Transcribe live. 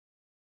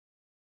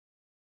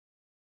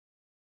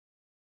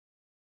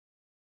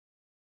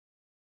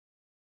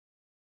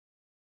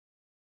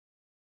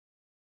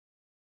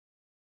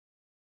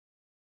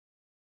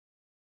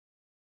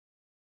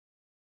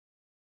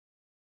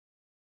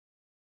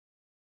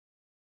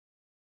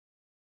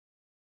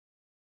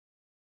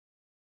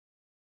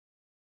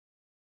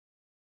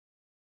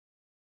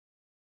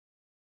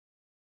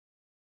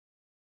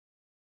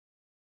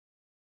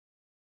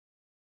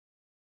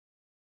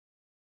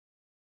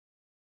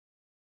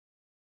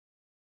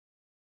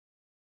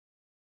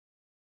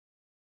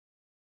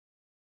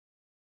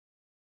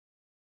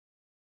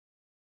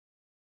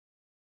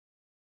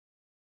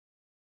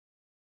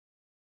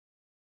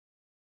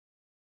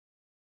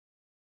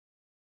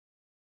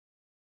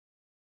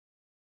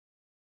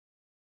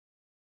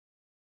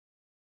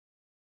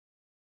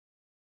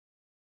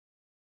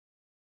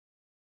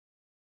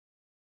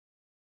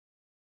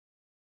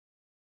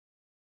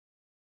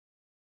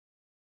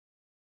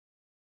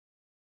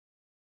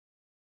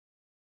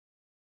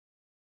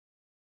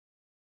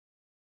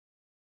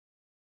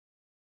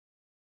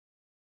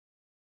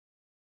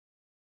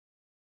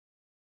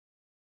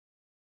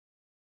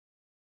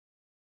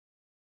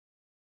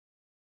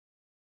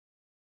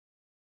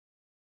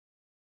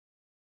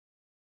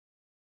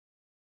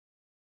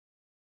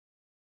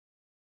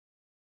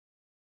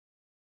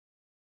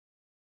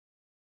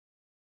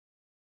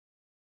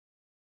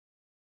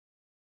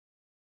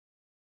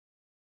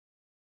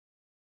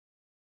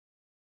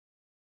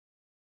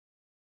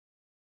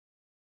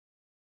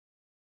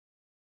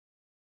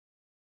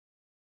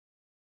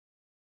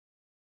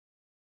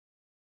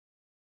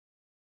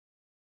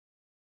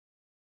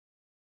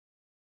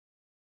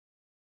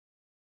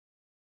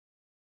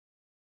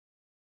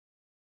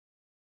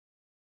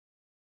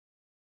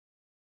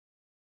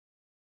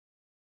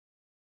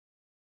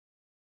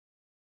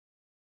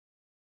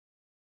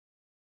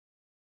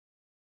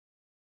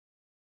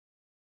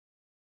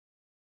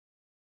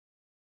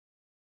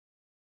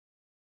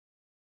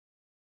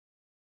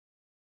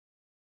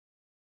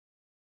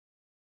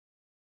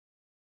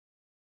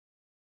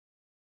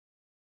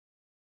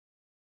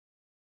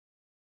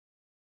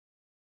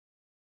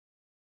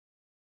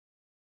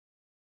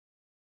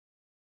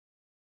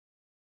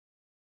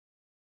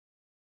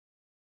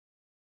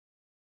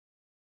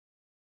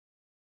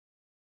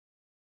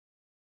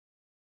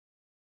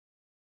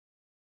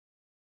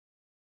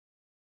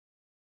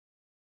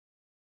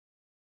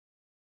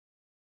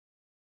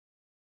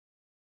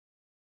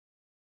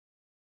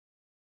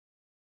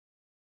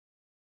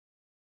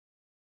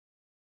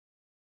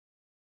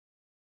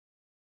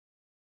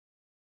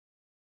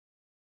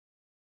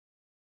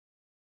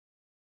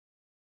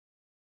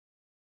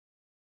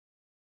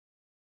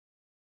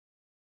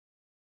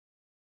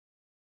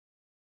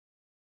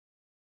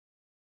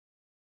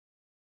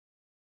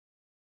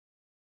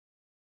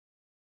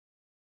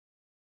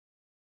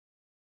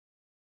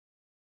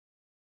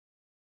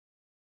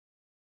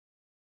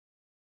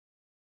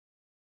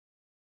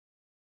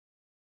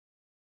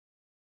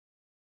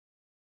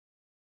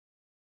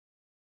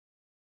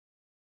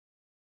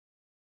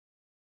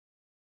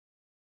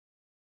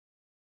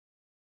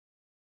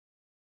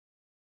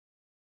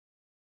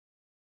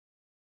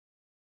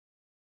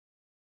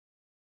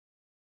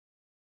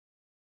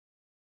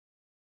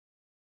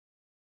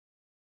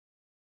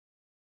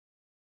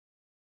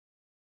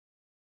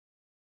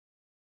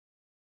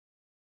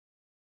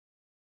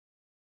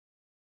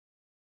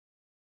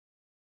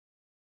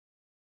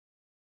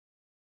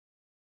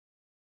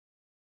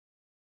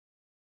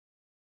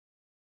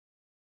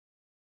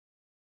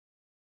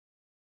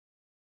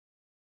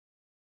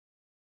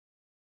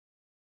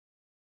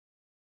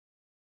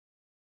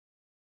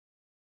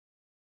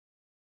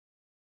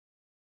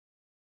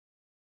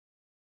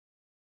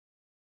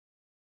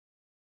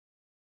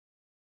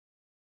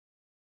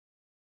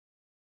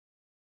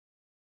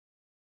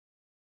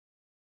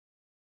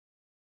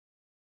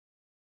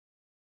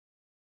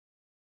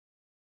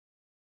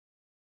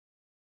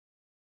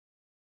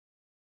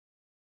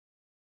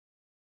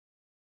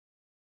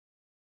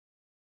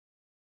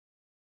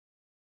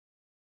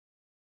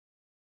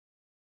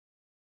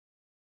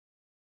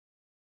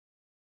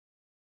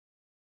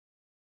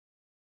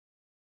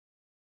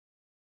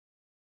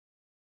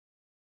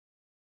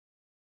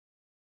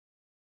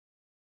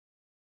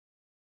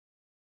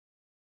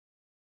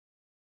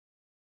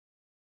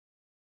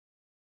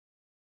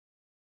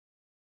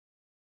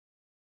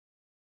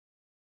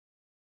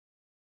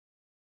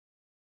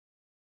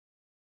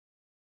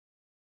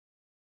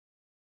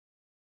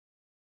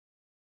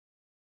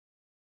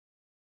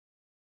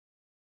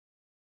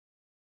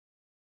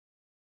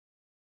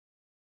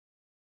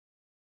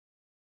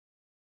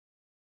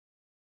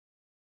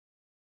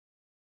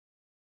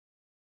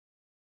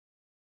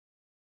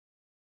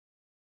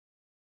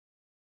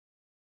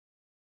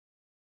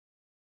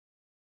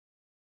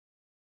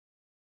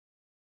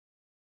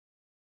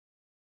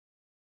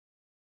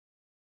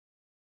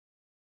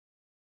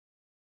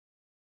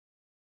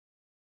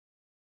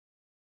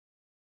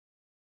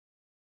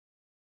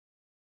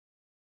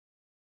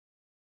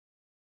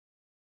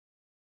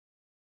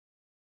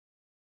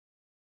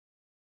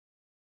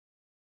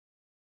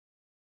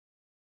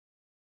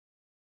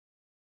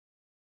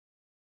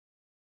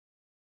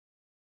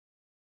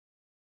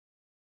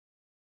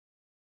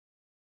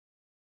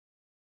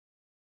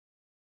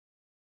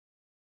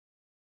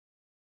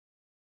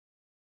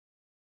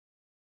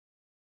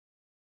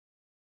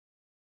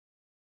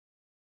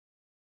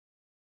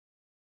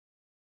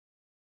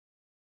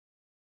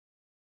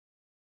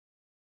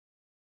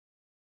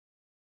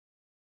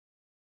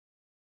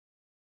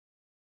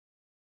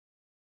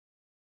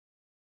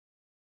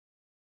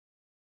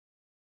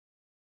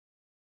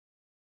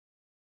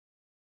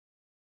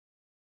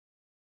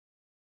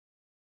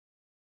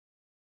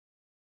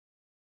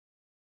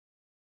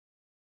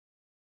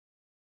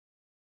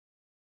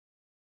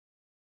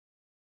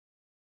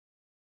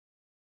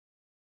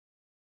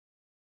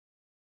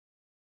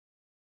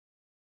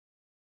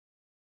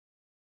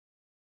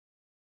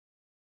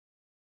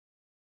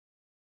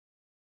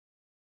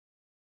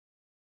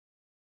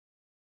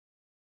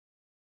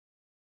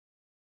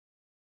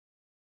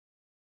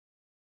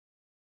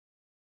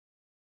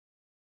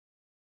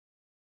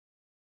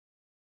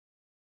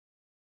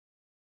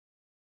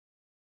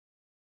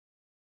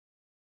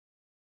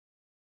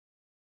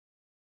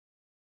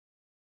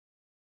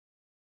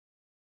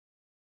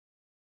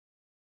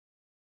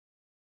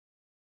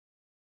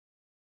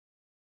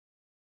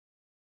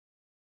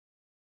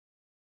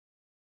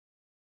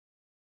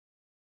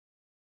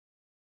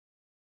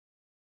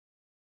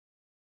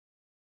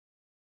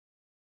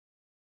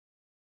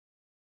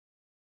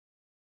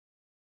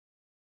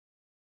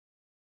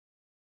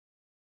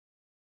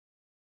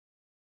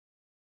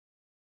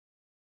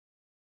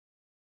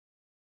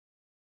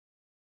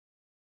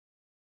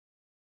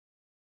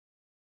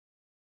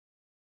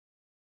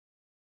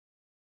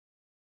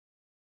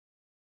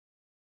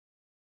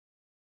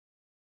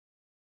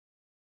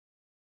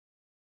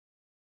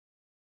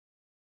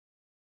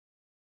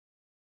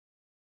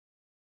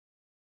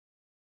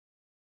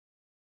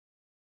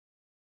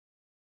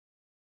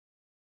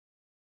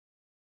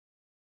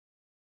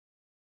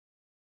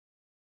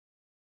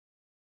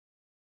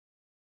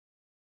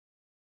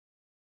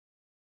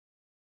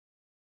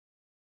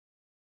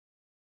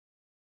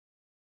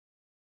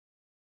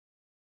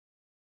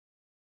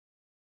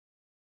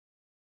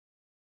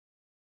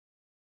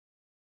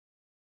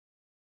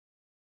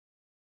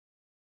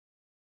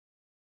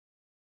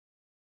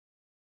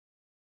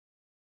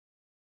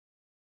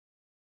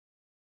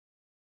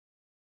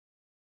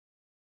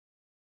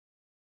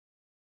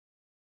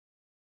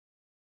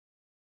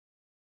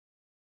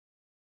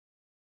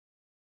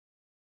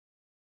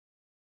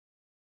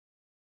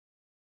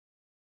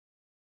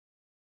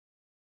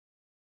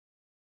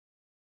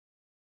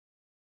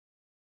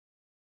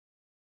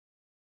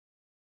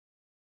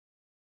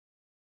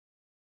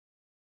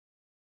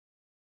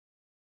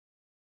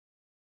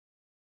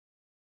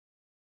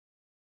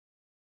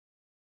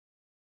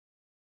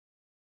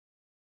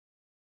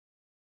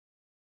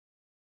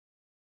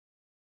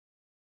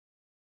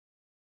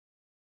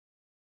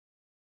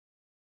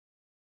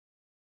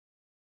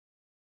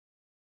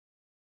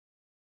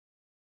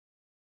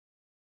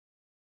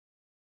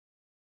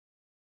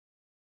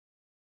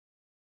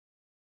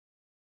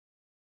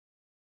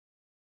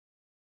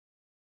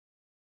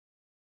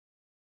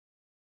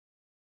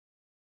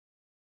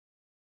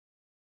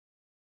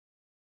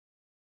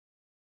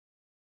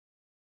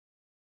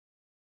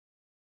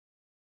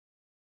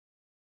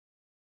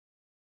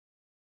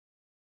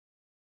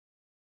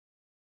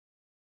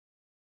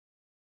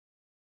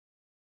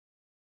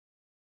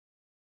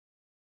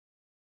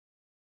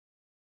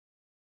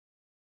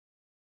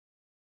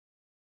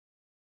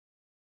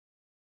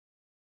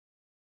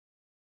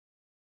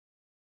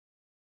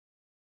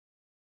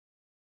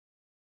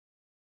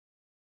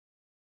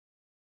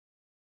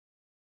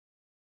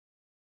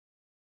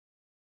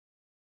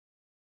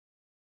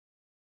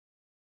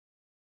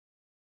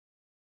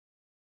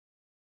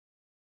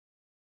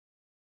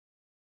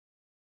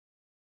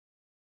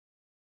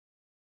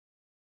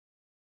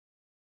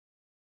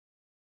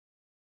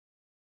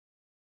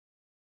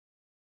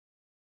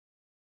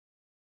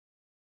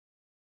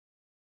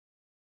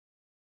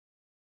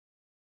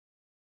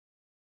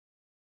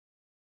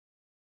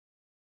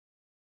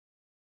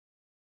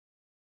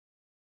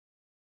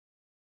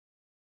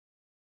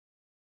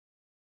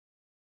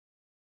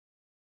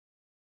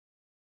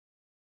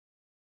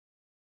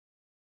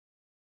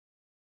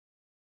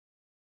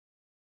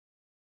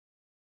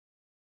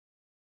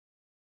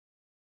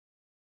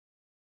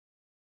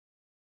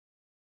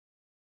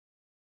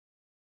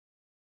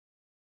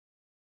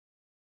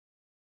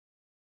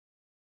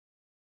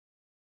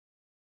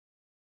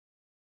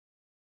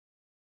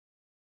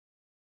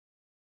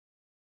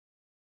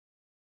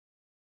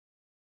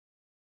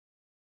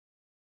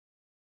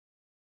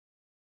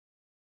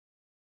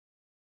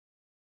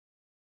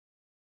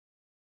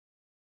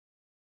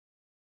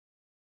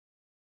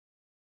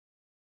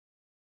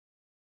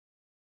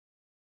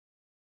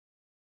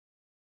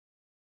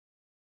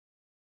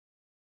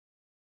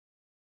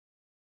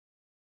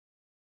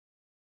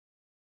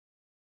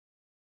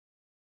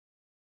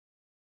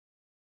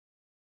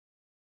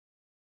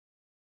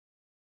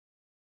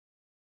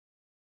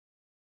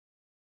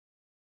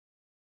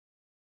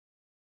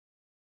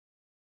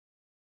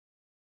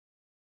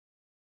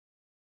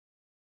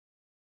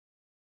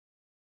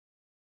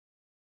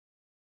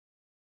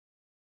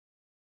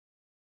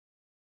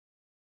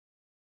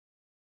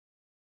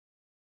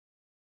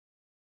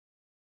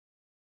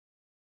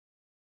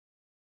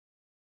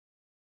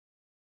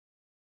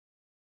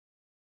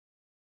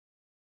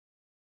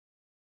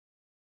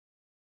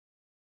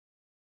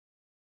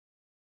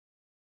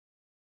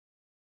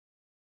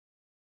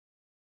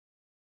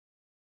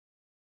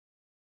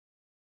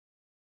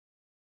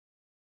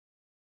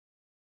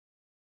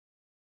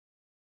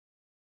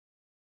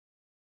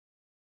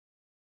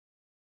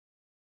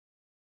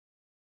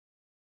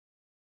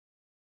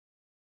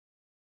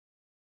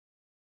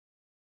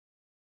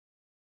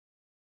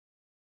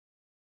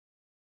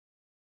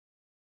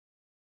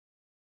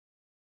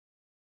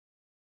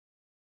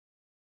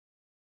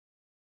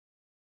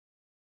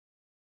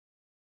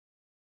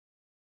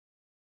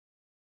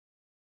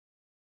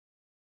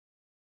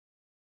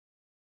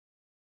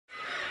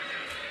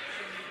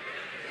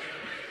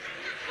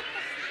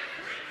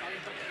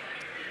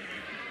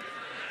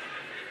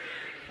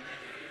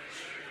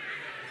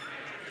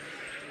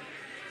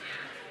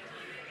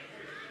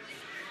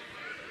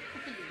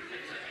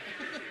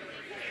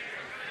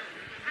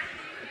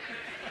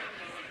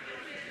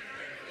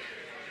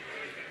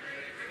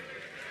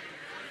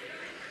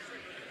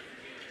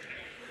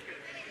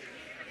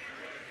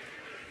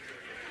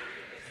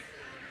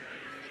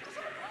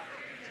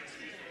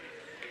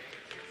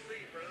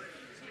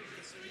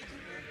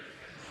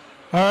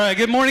All right,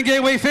 good morning,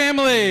 Gateway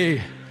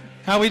family.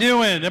 How we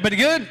doing? Everybody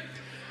good?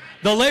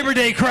 The Labor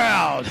Day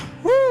crowd.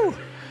 Woo!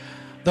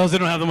 Those that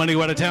don't have the money to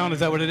go out of town, is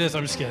that what it is?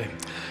 I'm just kidding.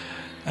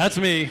 That's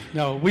me.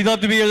 No, we'd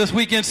love to be here this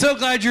weekend. So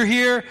glad you're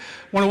here.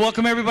 Want to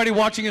welcome everybody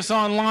watching us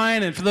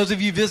online, and for those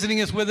of you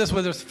visiting us with us,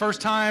 whether it's the first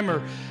time or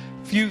a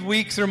few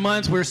weeks or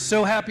months, we're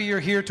so happy you're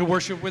here to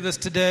worship with us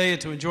today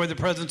and to enjoy the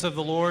presence of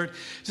the Lord.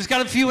 Just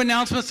got a few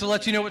announcements to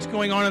let you know what's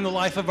going on in the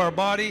life of our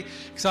body.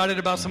 Excited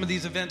about some of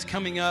these events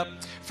coming up.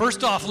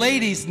 First off,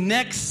 ladies,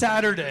 next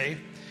Saturday,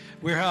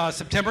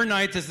 September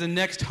 9th is the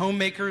next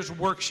Homemakers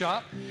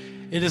Workshop.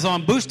 It is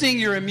on boosting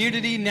your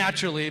immunity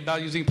naturally,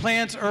 about using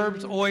plants,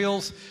 herbs,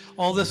 oils,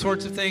 all those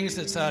sorts of things.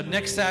 It's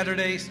next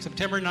Saturday,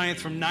 September 9th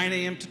from 9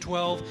 a.m. to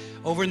 12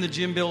 over in the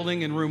gym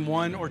building in room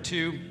 1 or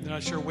 2. I'm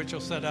not sure which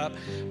will set up,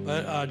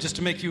 but just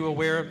to make you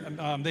aware,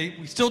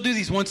 we still do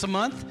these once a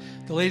month.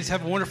 The ladies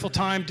have a wonderful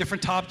time,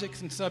 different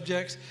topics and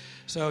subjects,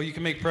 so you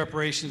can make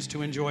preparations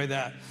to enjoy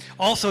that.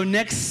 Also,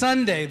 next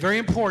Sunday, very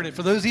important,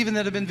 for those even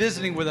that have been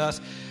visiting with us,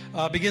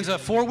 begins a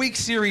 4-week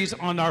series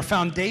on our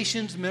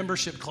Foundations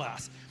membership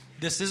class.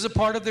 This is a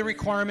part of the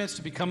requirements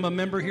to become a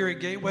member here at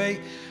Gateway,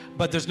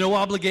 but there's no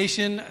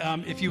obligation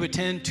if you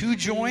attend to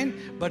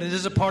join, but it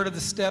is a part of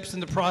the steps in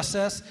the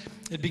process.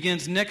 It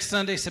begins next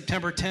Sunday,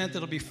 September 10th.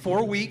 It'll be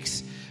 4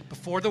 weeks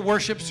before the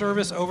worship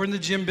service over in the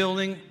gym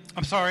building.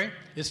 I'm sorry,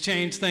 it's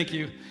changed. Thank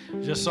you.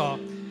 Just saw.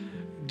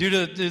 Due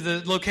to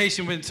the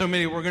location with so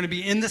many, we're going to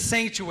be in the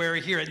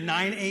sanctuary here at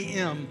 9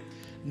 a.m.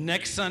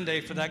 next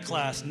Sunday for that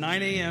class.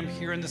 9 a.m.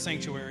 here in the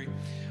sanctuary.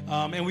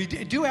 And we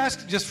do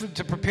ask just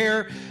to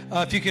prepare,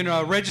 if you can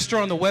register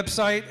on the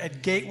website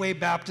at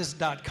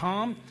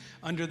gatewaybaptist.com.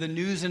 Under the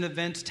News and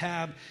Events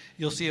tab,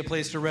 you'll see a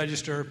place to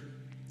register.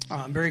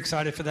 I'm very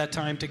excited for that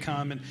time to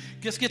come and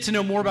just get to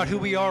know more about who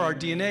we are, our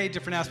DNA,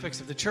 different aspects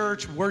of the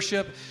church,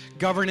 worship,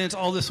 governance,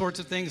 all the sorts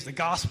of things, the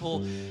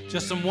gospel,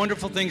 just some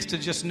wonderful things to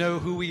just know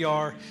who we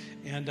are.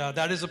 And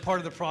that is a part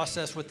of the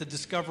process with the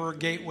Discover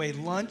Gateway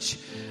Lunch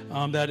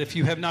that if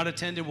you have not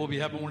attended, we'll be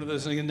having one of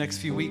those in the next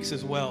few weeks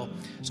as well.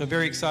 So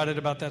very excited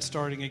about that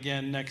starting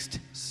again next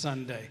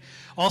Sunday.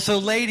 Also,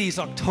 ladies,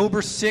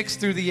 October 6th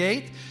through the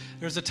 8th,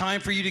 there's a time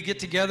for you to get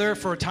together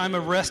for a time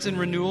of rest and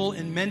renewal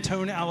in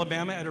Mentone,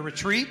 Alabama at a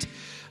retreat.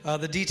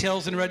 The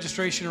details and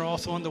registration are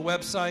also on the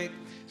website.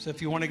 So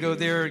if you want to go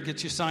there and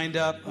get you signed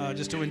up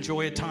just to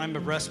enjoy a time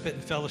of respite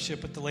and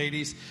fellowship with the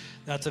ladies,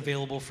 that's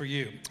available for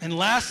you. And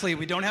lastly,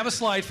 we don't have a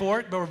slide for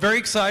it, but we're very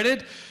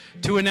excited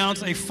to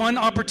announce a fun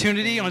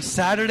opportunity on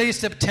Saturday,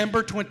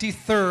 September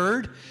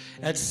 23rd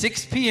at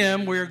 6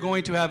 p.m. We're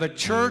going to have a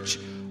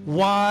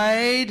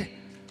church-wide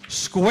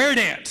square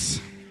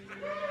dance.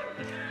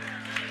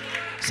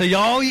 So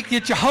y'all, you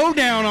get your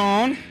hoedown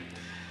on,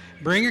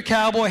 bring your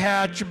cowboy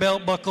hat, your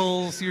belt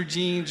buckles, your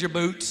jeans, your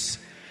boots.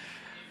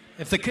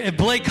 If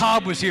Blake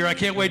Cobb was here, I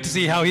can't wait to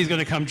see how he's going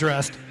to come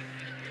dressed.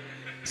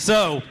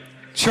 So,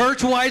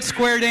 church-wide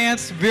square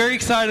dance, very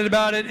excited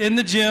about it, in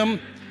the gym.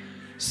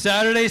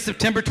 Saturday,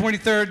 September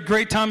 23rd,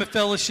 great time of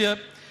fellowship.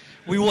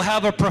 We will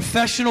have a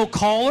professional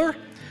caller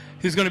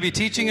who's going to be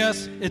teaching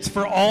us. It's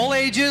for all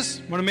ages,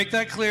 I want to make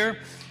that clear.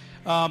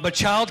 But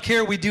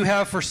childcare we do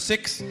have for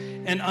 6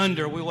 and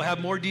under. We will have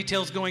more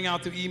details going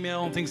out through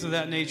email and things of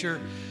that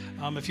nature.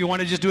 If you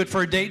want to just do it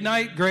for a date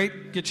night,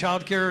 great. Get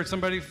childcare or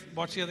somebody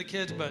watch the other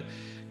kids. But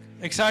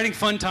exciting,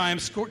 fun time.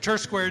 Church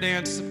Square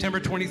Dance,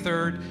 September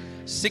 23rd,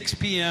 6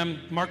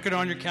 p.m. Mark it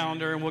on your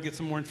calendar, and we'll get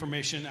some more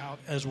information out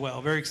as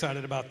well. Very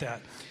excited about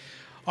that.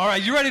 All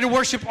right, you ready to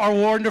worship our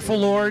wonderful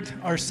Lord,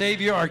 our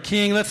Savior, our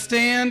King? Let's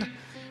stand,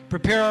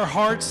 prepare our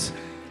hearts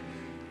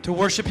to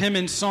worship Him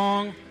in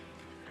song.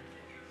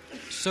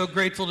 So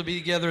grateful to be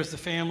together as the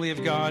family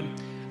of God.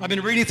 I've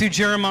been reading through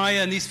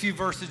Jeremiah, and these few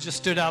verses just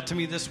stood out to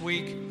me this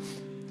week.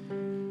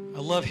 I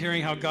love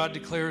hearing how God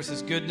declares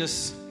His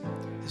goodness,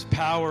 His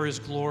power, His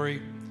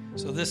glory.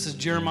 So this is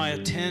Jeremiah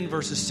 10,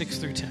 verses 6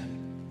 through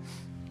 10.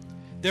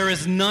 There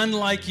is none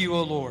like you,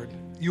 O Lord.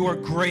 You are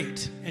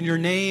great, and your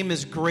name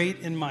is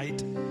great in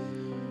might.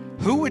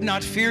 Who would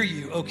not fear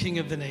you, O King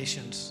of the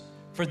nations?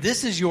 For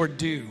this is your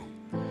due.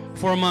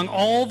 For among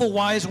all the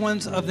wise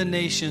ones of the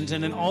nations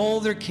and in all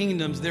their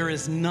kingdoms, there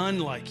is none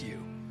like you.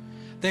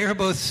 They are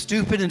both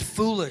stupid and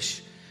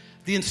foolish.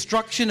 The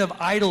instruction of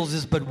idols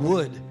is but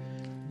wood.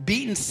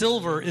 Beaten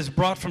silver is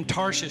brought from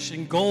Tarshish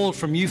and gold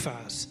from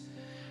Uphaz.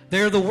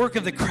 They are the work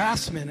of the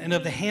craftsman and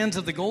of the hands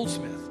of the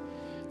goldsmith.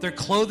 Their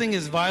clothing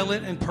is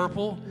violet and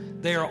purple.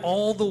 They are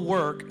all the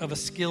work of a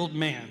skilled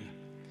man.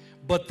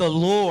 But the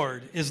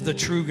Lord is the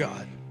true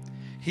God.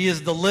 He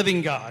is the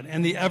living God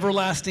and the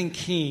everlasting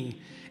King.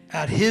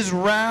 At His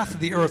wrath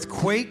the earth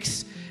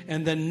quakes,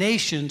 and the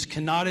nations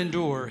cannot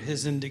endure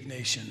His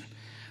indignation.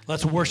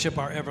 Let's worship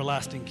our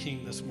everlasting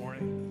King this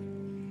morning.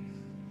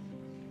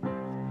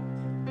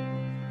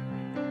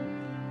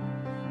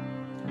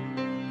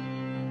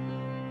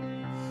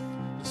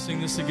 Let's sing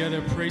this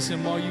together. Praise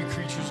Him, all you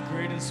creatures,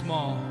 great and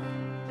small.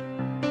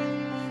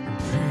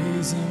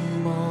 Praise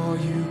Him, all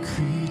you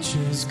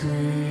creatures,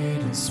 great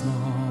and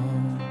small.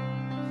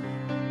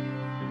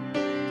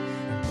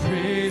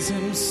 Praise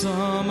him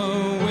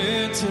summer,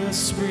 winter,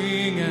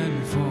 spring,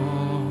 and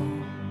fall.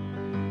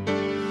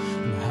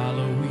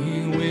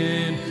 Halloween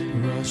wind,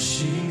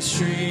 rushing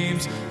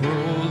streams,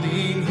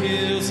 rolling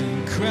hills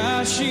and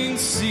crashing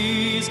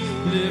seas.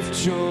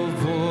 Lift your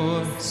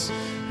voice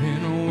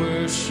and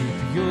worship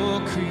your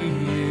Creator.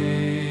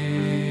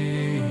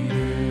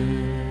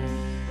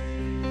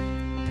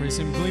 Praise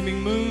him,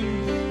 gleaming moon.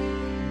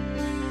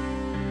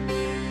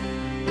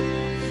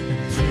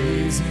 And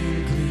praise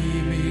him,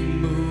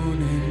 gleaming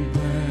moon and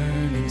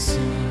burning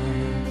sun.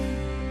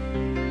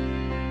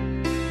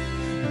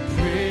 And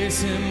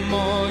praise him,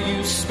 all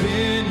you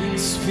spinning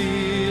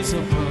spheres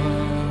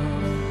above.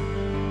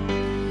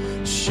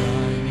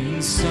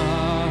 Shining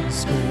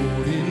stars,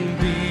 golden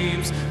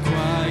beams,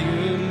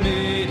 choir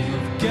made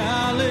of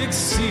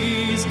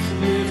galaxies.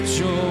 Lift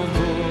your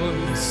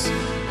voice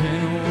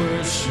and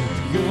worship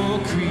your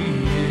Creator.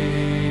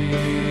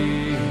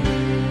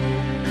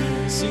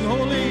 Sing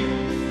holy.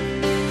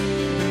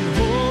 And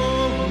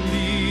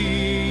holy,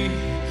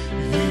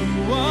 you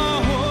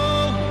are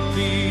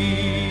holy.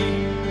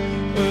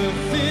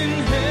 Earth and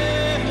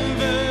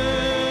heaven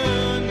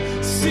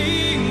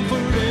sing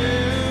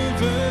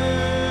forever.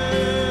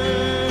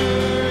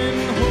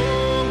 And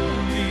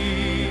holy,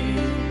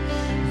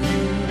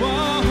 you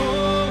are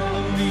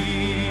holy.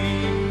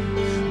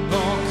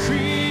 All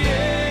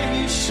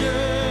creation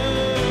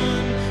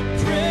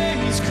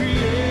praise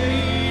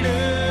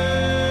Creator.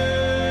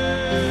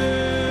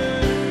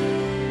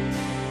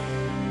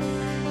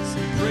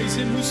 Sing, praise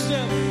him who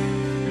stepped.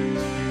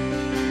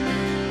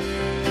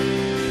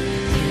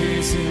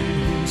 Praise him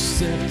who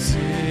stepped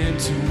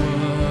into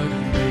what he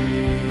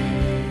made.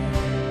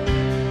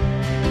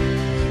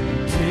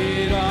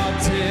 Paid our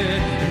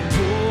debt and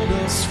pulled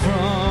us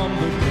from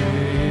the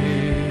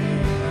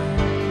grave.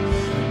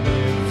 And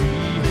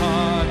every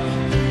heart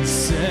he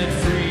set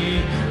free,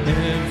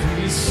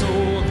 every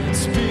soul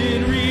that's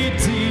been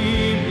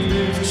redeemed.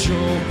 Lift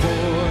your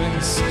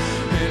voice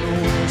and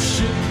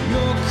worship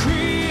your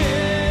Creator.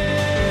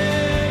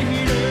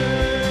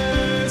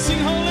 Sing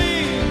holy.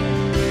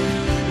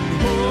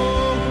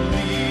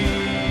 Holy,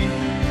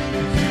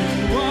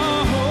 you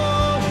are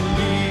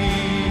holy.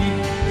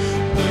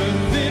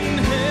 Earth and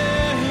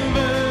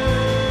heaven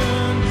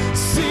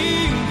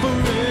sing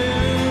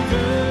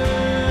forever.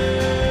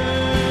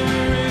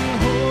 And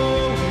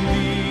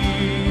holy,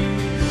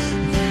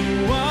 you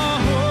are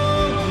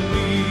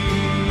holy.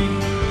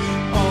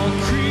 All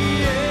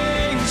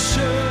creation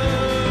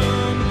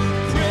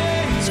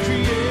praise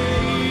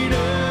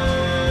Creator.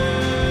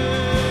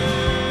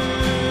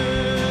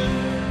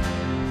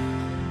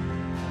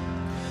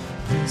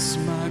 This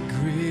my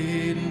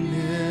great and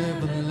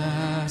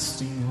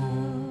everlasting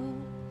hope.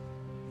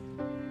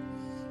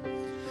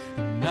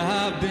 And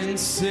I've been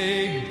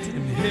saved,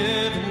 and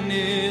heaven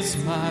is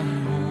my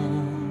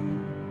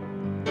home.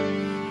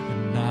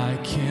 And I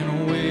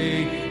can't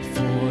wait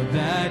for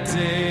that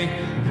day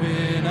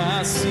when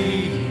I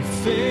see you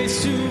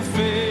face to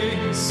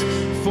face.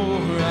 For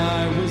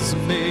I was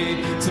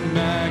made to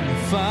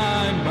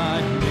magnify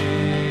my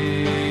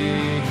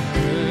Maker.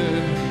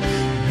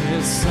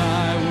 Yes, I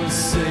was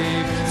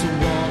saved to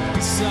walk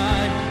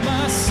beside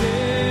my Savior.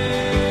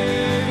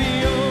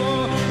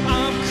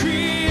 I'm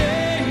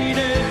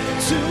created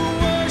to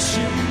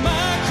worship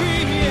my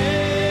Creator.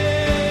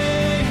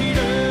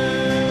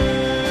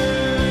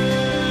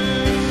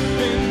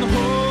 And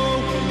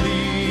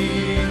holy,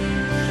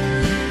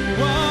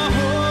 you are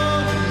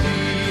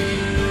holy.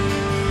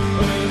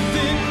 Earth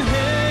and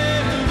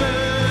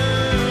heaven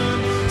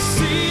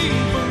sing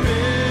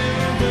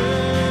forever.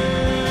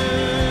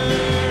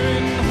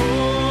 And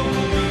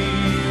holy,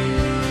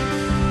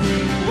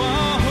 you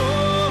are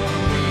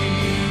holy.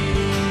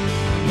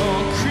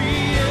 All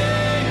creation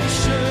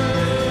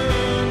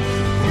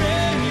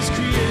praise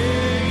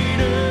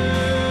Creator.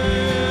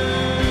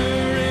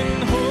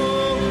 And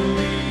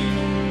holy,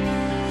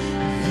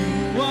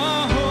 you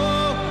are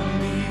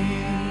holy.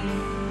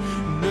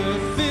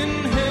 Earth and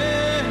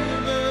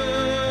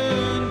heaven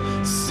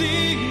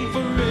sing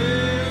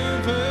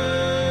forever.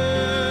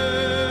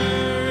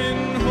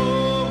 And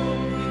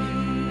holy,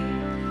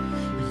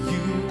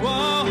 you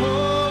are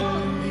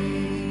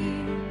holy.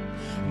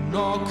 And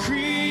all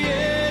creation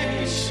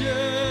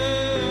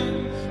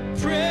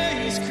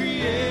praise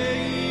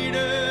Creator.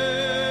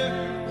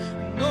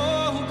 And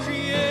all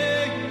creation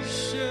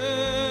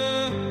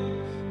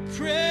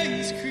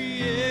praise Creator.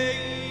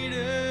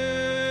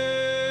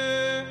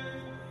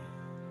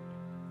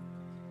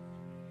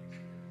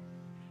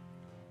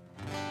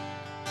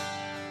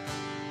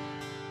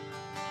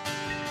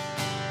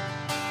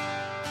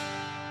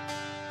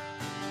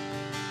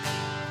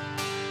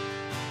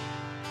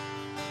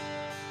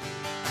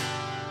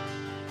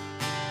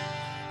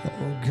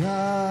 Oh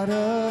God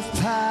of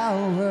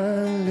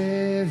power,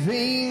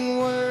 living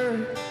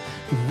word,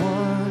 the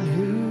one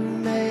who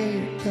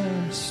made the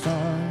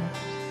stars.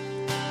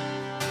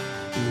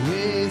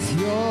 With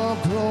your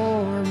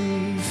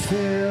glory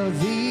fill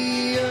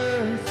the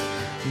earth,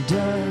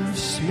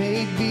 dust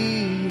made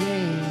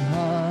beating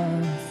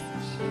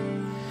hearts.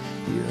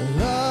 Your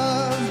love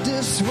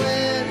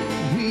when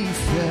we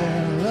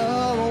fell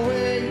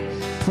away,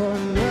 pour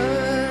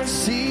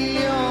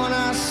mercy on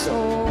our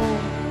soul.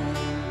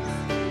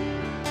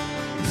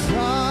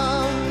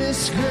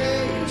 Promise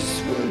grace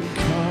would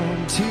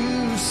come to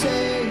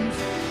save,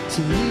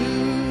 to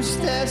loose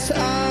that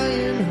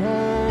iron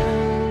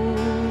hold.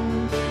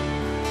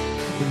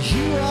 And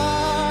you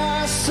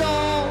are a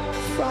song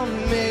from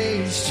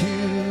age to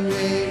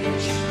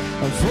age,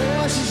 our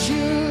voices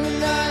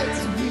unite,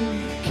 we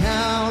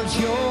count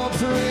your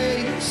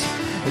praise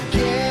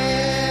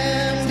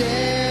again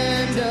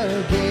and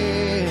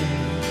again.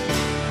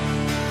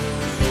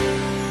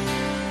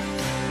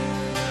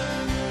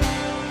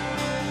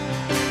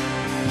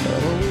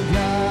 Oh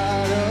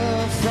God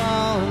of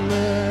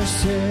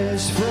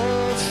promises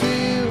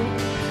fulfilled,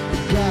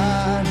 the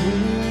God who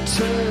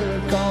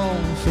took on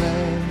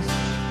flesh,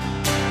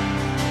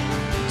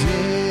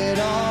 did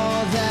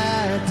all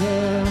that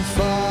the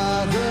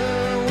Father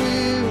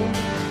willed,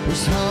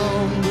 was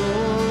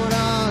humbled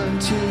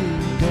unto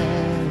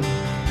death.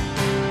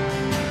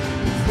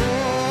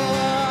 For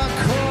a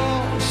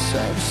course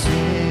of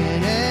sin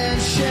and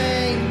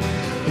shame,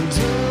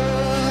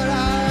 endured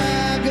our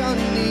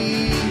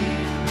agony.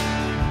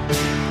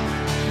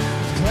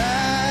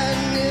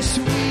 Gladness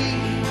we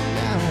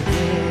now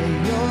bear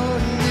your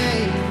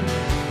name,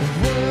 and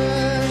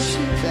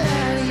worship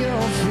at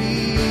your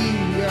feet.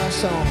 Our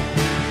song.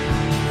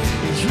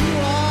 You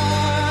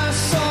are a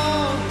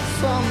song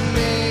from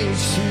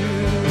age to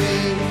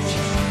age,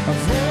 our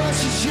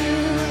voices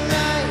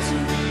unite,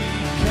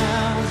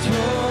 count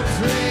your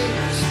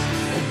praise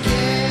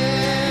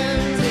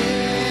again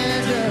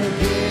and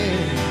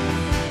again.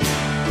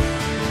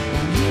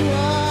 You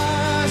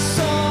are a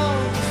song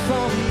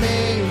from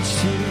age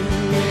to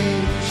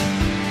age,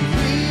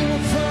 we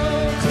will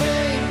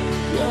proclaim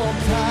your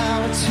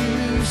power to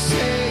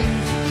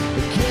save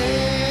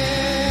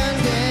again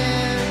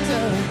and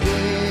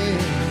again.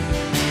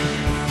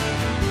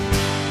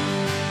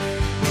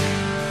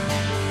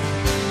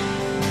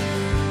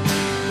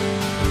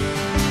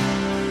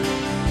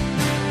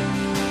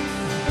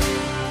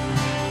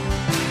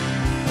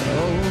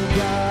 Oh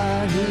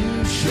God, who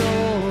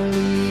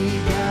surely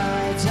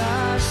guides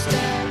our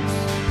steps,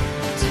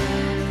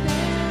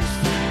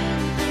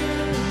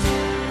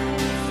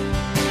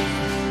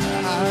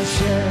 our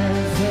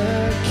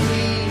shepherd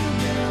king,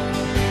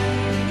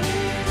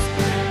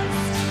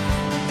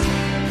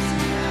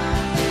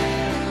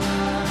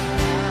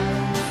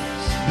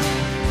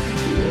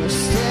 your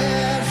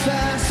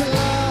steadfast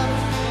love,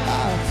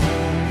 our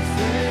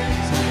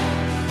perfect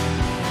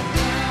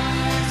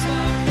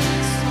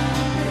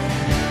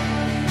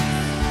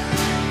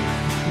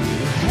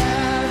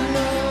have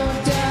no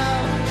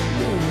doubt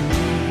you'll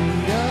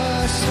lead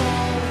us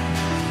home.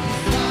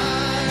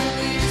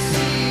 Finally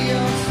see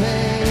your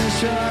face,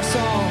 your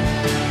song.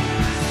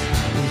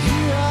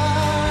 You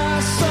are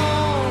a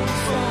song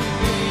from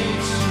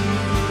age to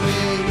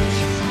age.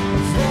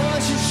 Our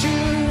voices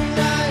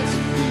unite,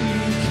 we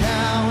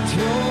count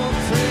your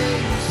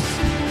praise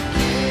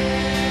again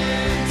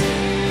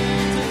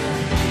and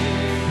again.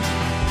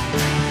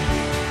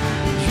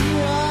 You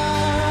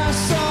are a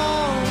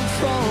song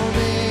from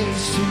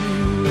age to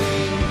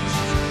age.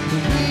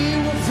 We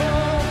will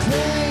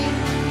proclaim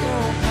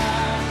your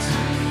power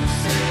to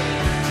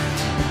save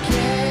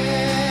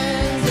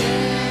again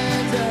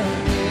and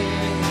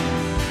again.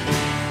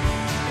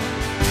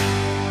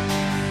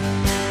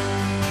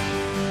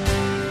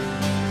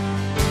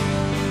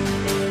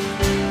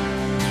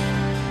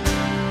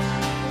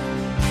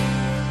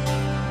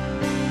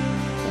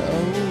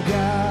 Oh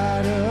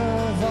God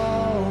of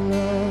all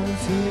of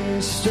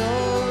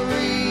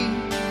history,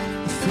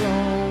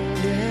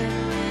 throned in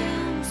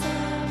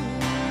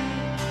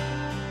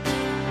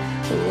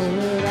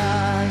what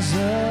eyes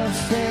of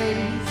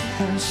faith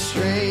have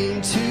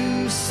strained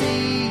to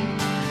see,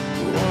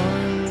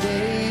 one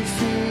day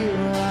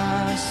fill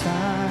our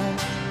sight.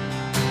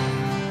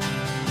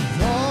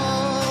 With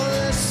all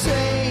the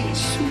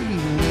saints we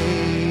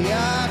lay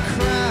our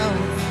crown,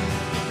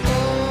 oh,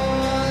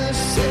 the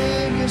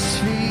Savior's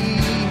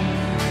feet.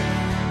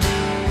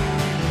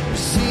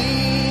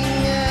 Sing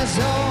as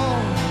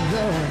all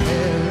the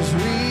hills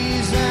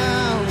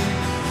resound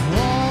for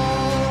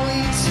all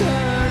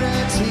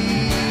eternity.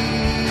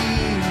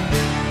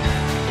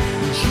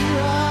 You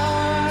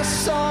are a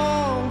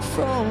song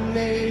from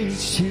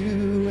age to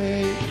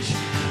age,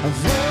 our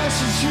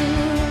voices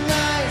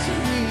unite,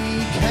 we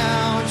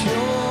count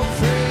your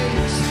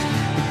praise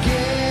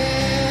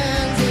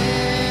again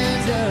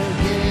and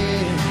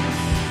again.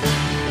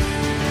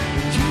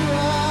 You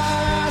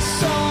are a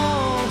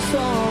song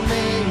from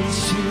age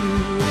to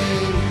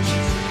age,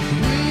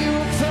 we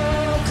will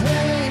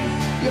proclaim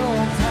your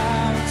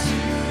power to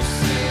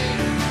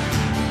save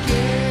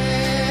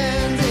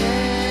again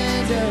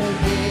and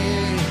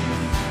again.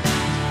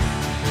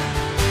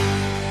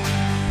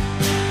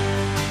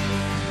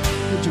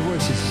 Lift your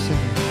voices,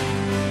 sing.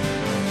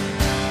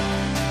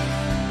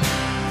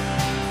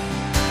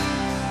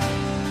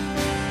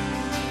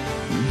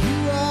 You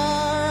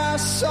are a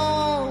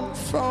song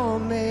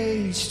from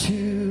age to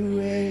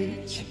age.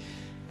 age.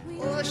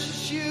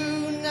 Voices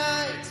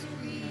unite,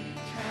 we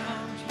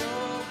count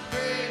your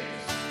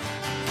praise.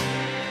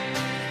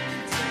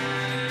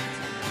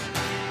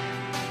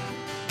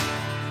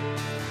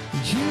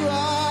 You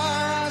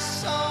are a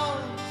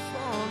song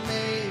from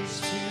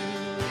age to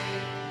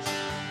age.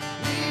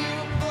 We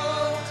will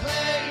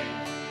proclaim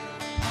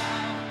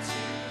how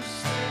to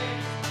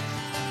save.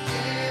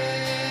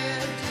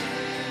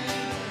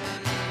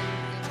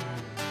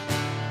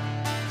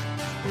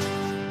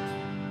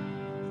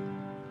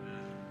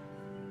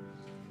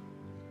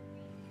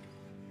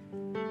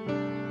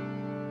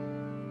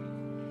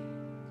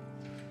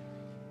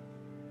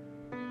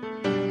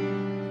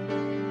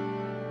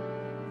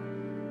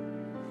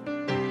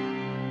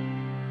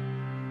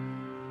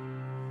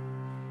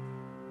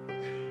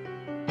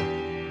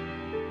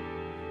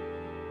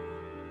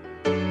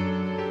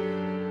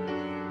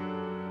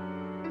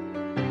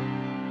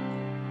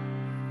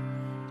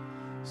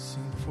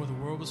 Sing before the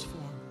world was formed.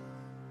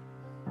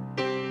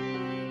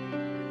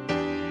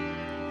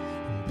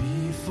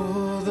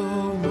 Before the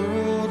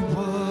world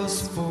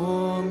was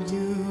formed,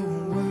 you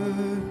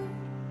were.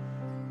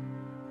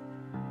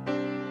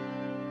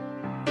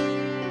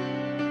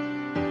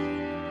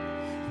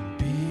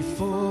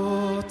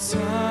 Before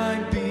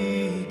time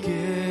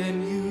began,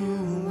 you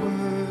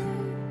were.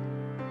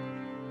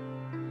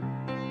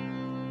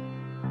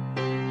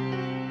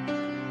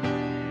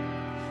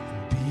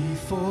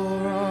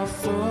 Before our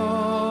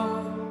fall,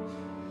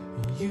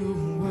 you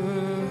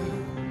were,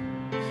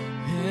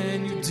 and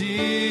you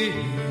did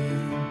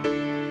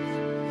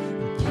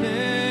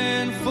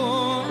plan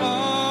for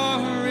our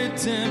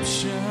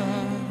redemption.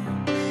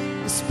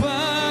 It's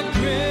by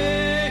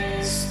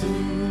grace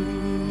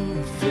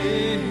through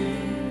faith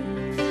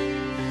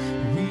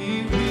we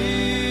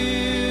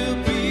will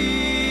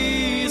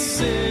be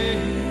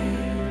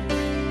saved,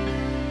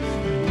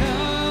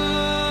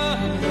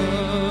 not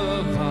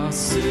of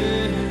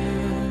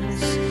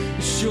ourselves.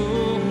 It's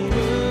your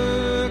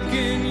work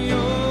and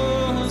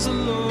yours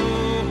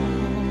alone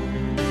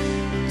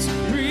to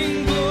bring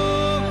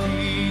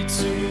glory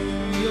to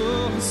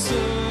your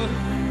Son,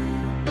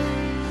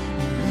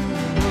 who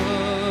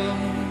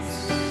was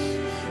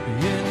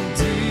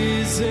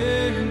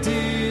and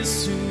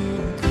is to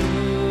come.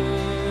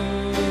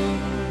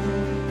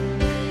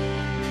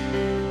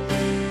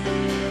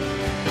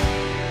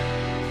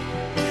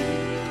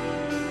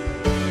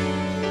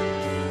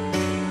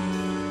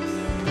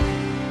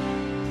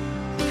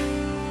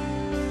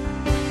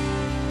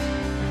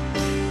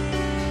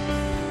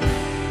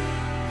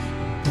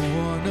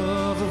 Born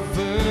of a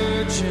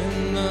virgin,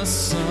 the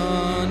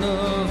Son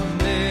of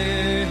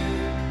Man,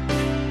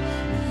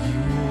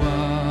 you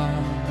are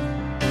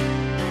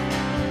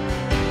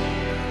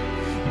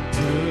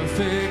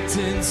perfect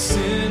and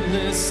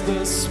sinless,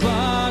 the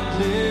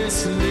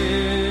spotless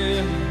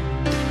Lamb.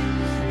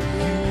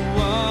 You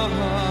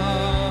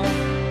are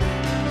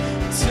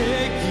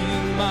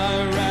taking my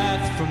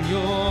wrath from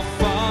your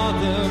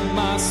Father,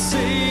 my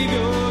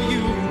Savior.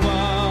 You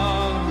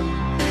are,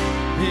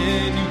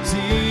 and you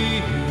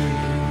did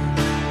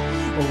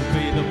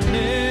obey the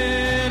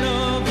plan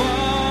of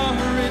our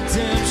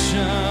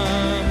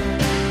redemption.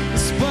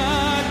 It's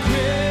by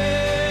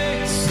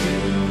grace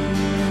through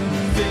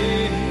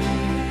faith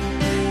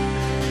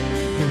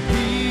that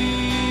we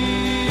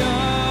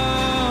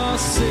are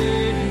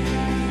saved,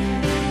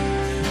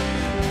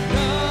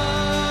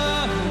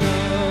 not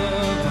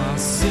of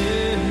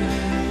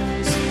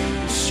ourselves.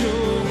 It's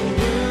your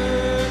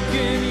work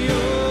and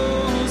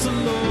yours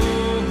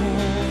alone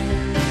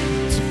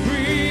to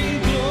bring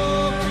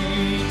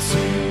glory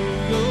to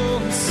your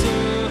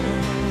Son,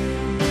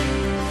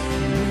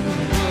 who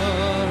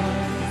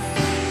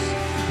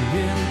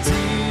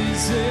was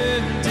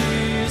and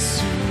is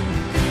to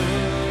come.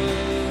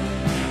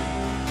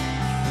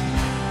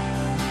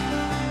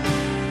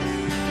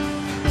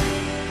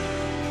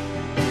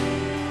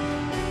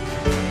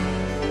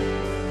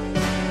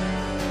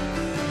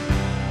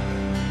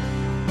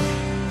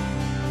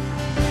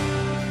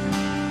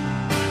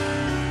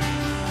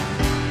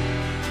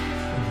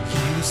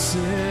 You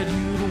said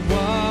you'd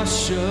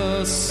wash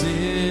us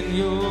in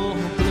your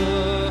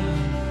blood,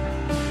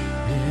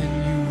 and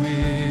you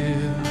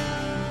will.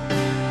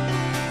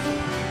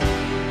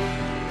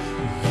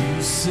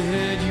 You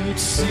said you'd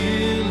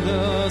seal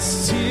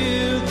us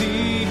till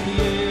the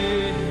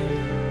end,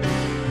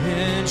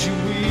 and you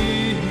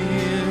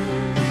will.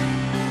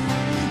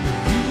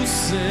 You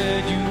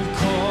said you'd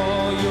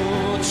call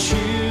your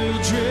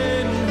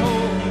children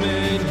home,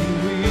 and you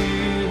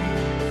will,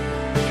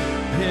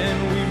 and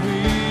we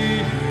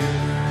will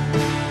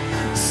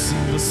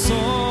sing the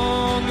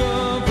song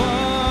of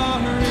our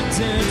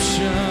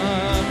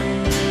redemption.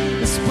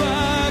 It's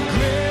by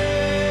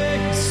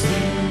grace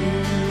through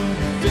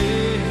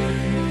faith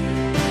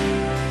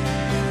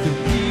that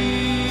we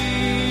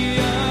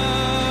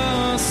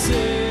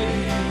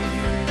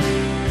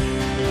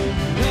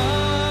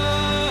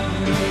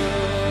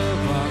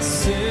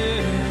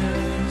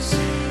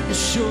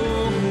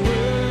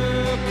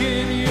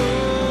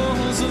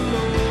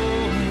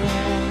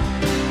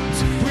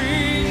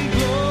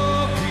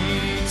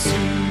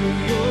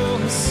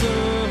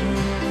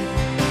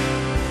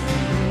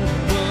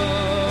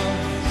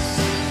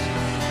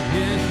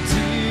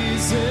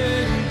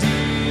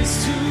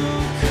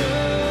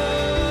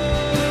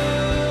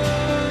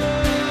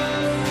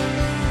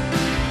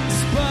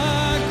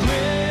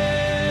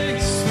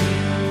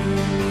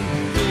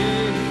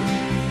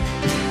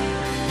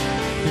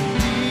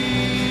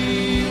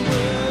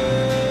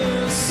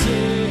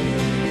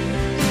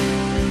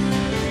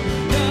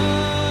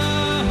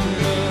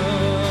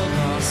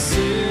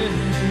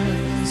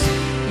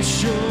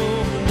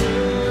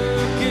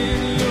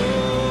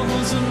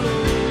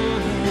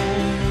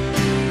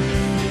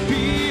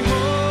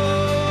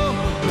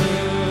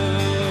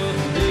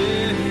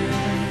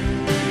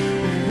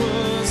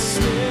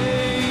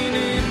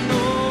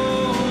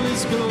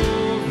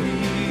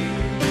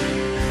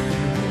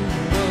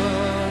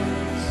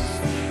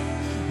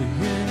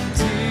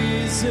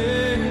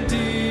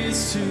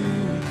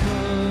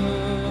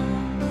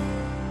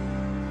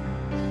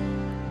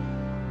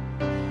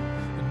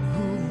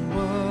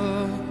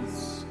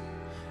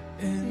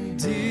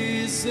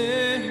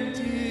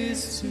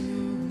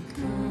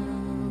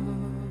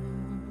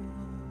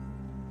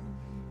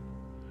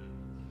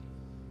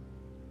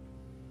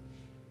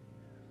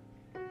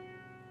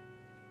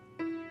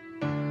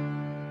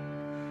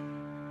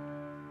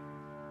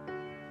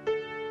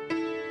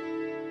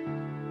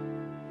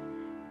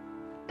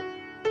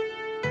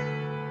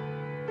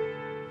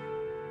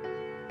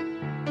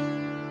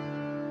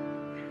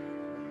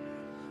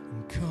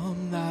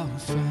Come thou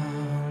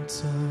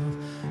fount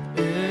of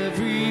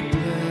every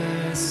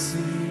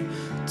blessing,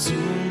 to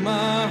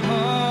my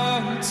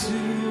heart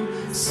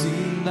to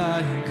sing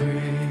thy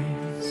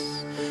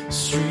grace.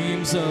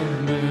 Streams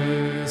of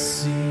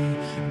mercy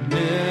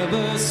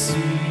never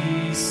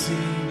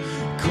ceasing,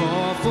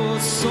 call for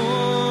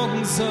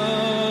songs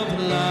of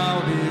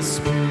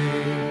loudest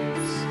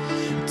praise.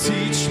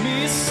 Teach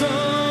me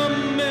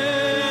some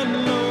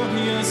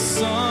melodious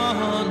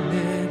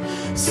sonnet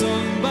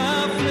sung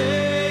by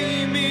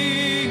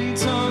flaming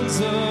tongues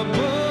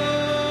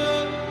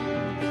above.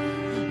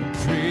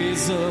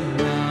 Praise a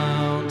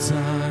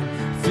mountain,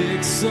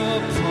 fix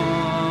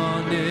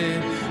upon it,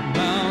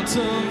 mount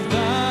of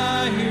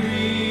thy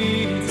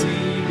redeeming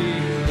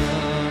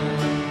love.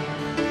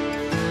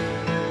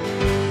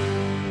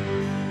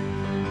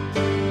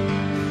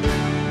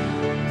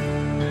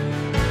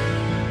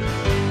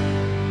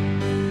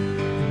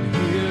 And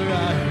here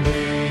I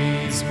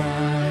raise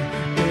my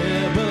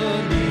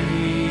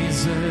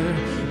Ebenezer,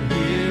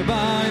 here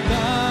by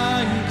thy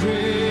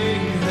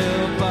great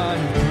help I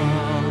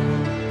come,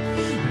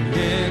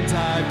 and I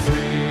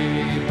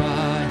pray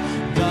by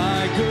thy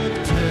good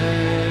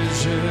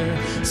pleasure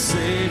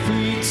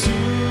safely to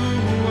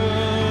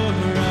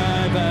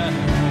arrive at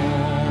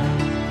home.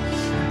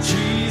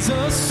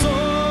 Jesus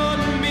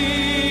sought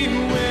me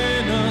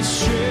when a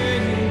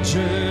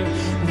stranger,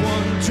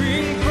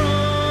 wandering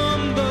from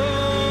the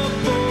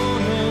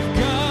throne of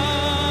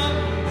God,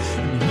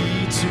 and he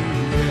to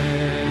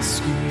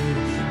rescue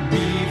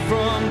me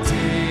from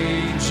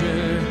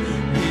danger,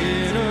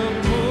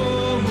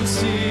 interpose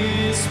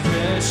his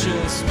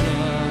precious blood.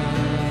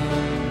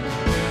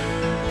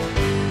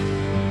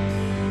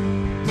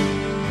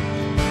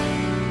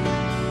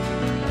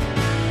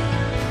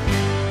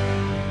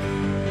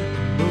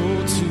 Oh,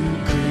 to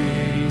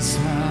grace,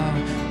 how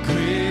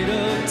great a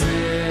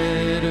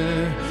debtor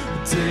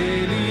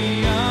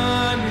daily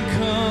I'm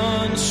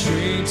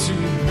constrained to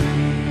be.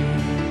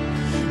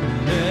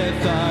 Let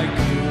thy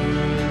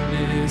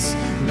goodness,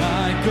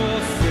 like a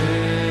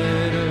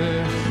fetter,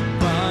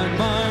 bind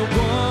my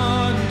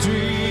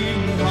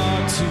wandering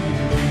heart to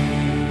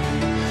thee.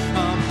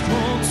 I'm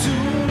prone to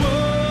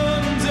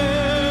wonder,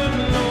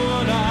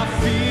 Lord, I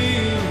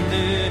feel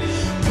it,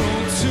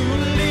 prone to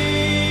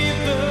leave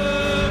the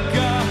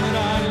God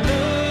I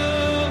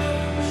love.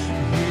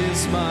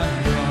 Here's my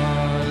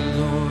heart,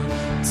 Lord,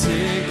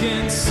 take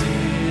and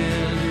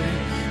seal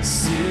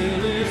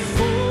it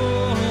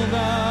for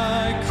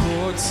thy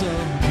courts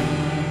of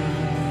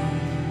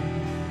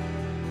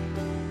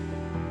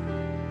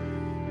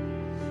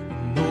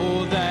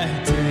know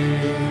that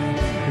day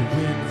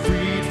when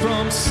freed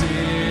from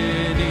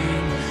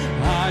sinning,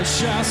 I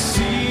shall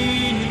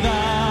see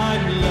thy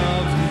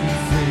lovely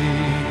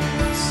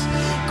face,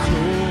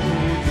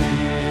 clothed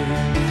in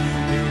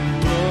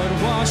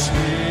blood-washed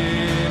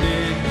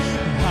linen.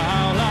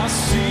 How I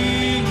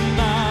sing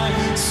thy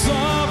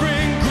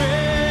sovereign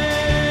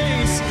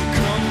grace.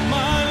 Come,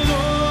 my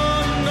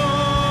Lord, no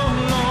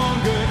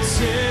longer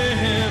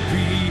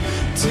tarry.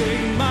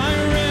 Take my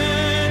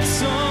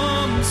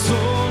ransom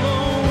soul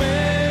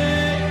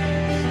away.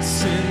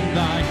 Send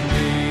thine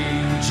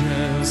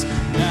angels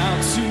now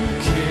to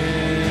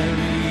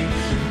carry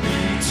me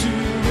to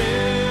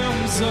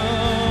realms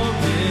of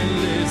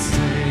endless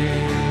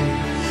day.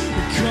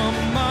 Come,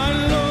 my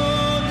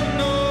Lord,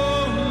 no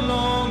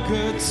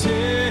longer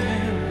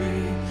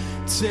tarry.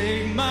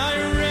 Take my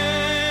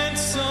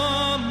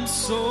ransom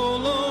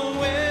soul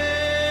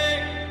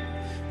away,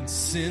 and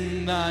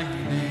send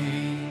thine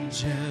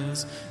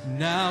angels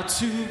now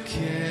to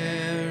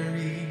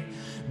carry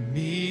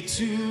me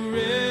to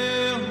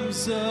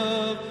realms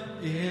of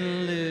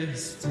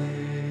endless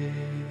day.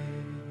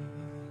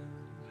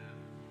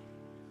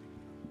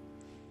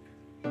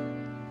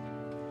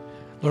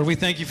 Lord, we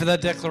thank you for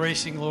that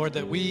declaration, Lord,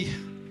 that we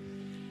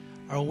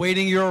are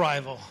awaiting your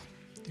arrival,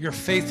 your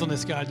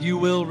faithfulness, God. You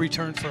will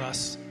return for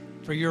us,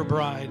 for your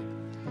bride.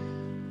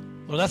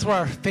 Lord, that's where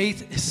our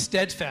faith is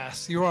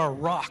steadfast. You're our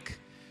rock.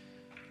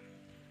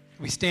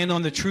 We stand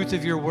on the truth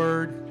of your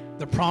word,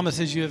 the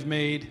promises you have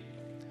made.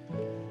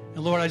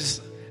 And Lord, I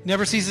just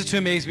never ceases to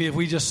amaze me if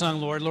we just sung,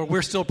 Lord. Lord,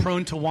 we're still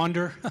prone to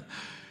wander,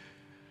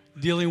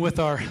 dealing with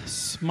our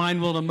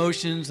mind-willed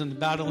emotions and the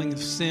battling of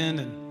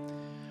sin.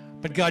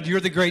 But God, you're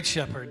the great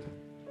shepherd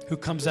who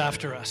comes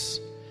after us.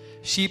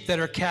 Sheep that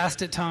are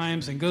cast at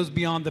times and goes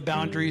beyond the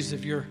boundaries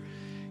of your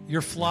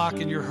flock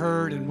and your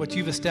herd and what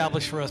you've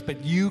established for us.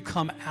 But you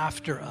come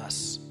after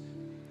us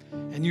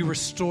and you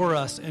restore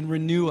us and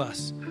renew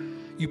us.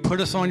 You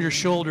put us on your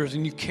shoulders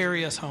and you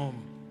carry us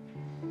home.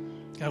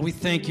 God, we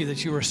thank you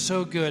that you are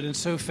so good and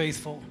so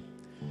faithful.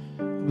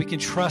 We can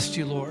trust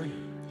you, Lord.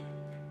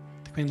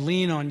 We can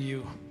lean on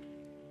you.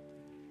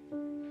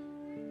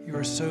 You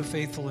are so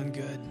faithful and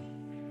good.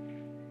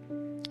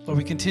 Lord,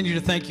 we continue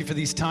to thank you for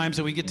these times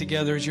that we get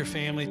together as your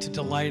family to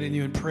delight in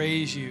you and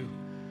praise you,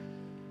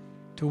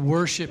 to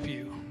worship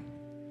you,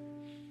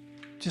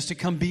 just to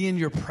come be in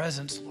your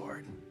presence,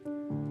 Lord,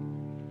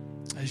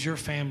 as your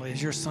family,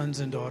 as your sons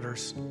and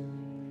daughters.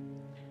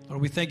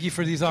 Lord, we thank you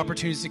for these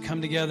opportunities to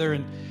come together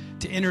and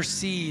to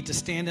intercede, to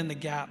stand in the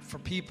gap for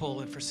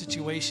people and for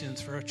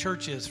situations, for our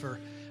churches,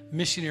 for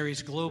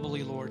missionaries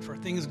globally, Lord, for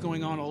things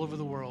going on all over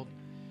the world.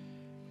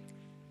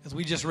 As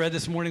we just read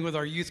this morning with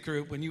our youth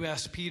group, when you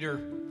asked Peter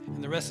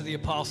and the rest of the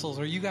apostles,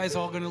 are you guys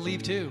all going to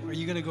leave too? Are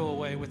you going to go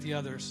away with the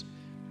others?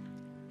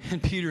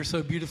 And Peter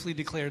so beautifully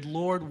declared,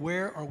 Lord,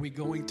 where are we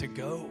going to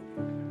go?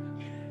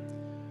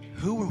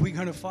 Who are we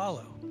going to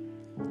follow?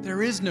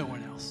 There is no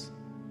one else.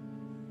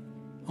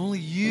 Only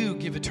you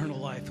give eternal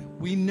life.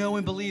 We know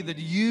and believe that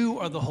you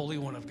are the Holy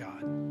One of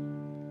God.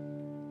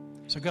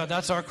 So God,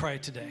 that's our cry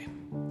today.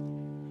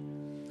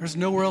 There's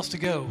nowhere else to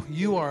go.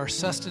 You are our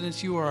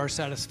sustenance. You are our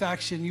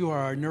satisfaction. You are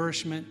our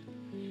nourishment.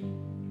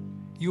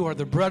 You are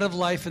the bread of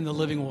life and the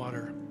living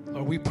water.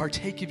 Lord, we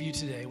partake of you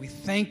today. We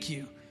thank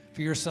you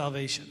for your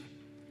salvation.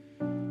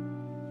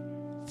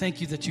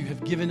 Thank you that you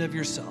have given of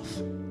yourself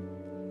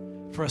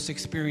for us to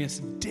experience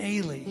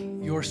daily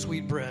your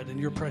sweet bread and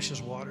your precious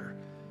water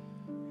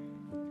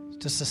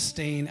to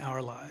sustain our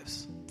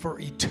lives for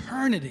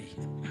eternity,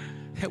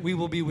 that we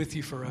will be with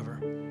you forever.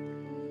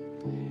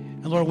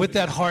 And Lord, with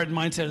that heart and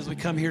mindset, as we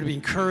come here to be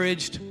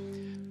encouraged,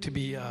 to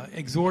be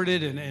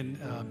exhorted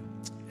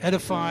and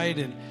edified,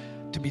 and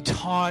to be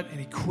taught and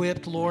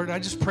equipped, Lord, I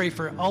just pray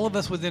for all of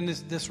us within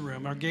this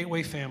room, our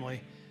Gateway family,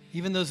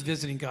 even those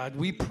visiting, God.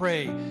 We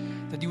pray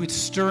that you would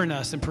stir in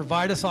us and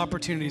provide us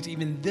opportunities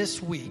even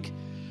this week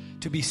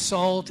to be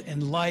salt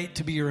and light,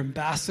 to be your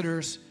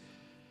ambassadors,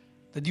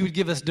 that you would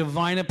give us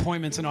divine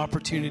appointments and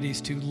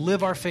opportunities to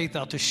live our faith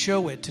out, to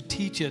show it, to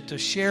teach it, to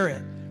share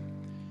it,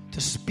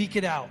 to speak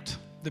it out,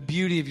 the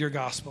beauty of your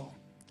gospel.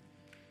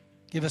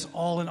 Give us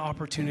all an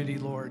opportunity,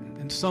 Lord,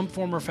 in some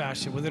form or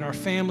fashion, within our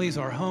families,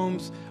 our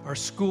homes, our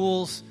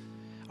schools,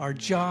 our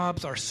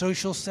jobs, our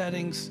social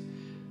settings,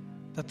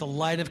 that the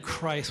light of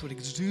Christ would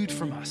exude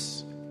from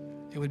us.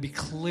 It would be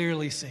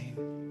clearly seen.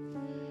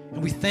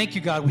 And we thank you,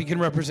 God, we can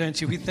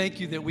represent you. We thank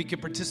you that we can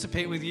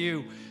participate with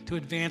you to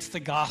advance the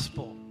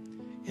gospel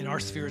in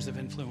our spheres of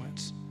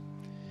influence.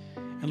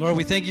 And Lord,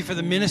 we thank you for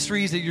the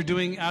ministries that you're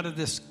doing out of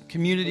this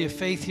community of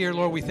faith here.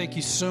 Lord, we thank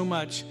you so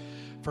much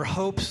for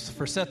Hopes,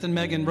 for Seth and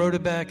Megan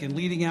Rodebeck, and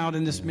leading out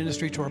in this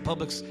ministry to our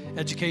public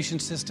education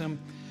system.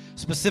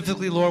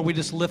 Specifically, Lord, we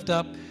just lift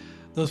up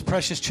those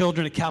precious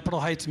children at Capitol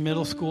Heights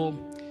Middle School,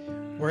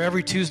 where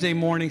every Tuesday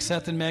morning,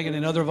 Seth and Megan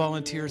and other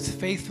volunteers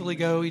faithfully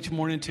go each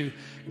morning to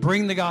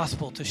bring the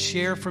gospel, to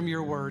share from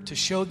your word, to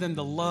show them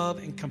the love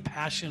and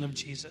compassion of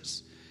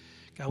Jesus.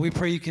 God, we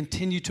pray you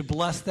continue to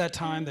bless that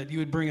time, that you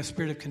would bring a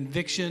spirit of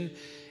conviction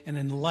and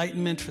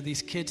enlightenment for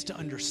these kids to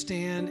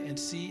understand and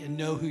see and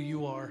know who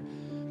you are.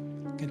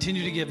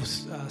 Continue to give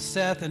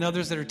Seth and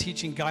others that are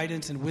teaching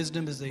guidance and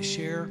wisdom as they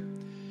share.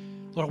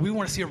 Lord, we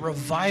want to see a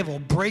revival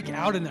break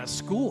out in that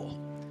school,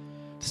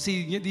 to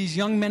see these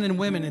young men and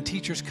women and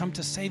teachers come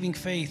to saving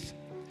faith,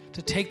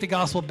 to take the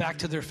gospel back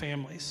to their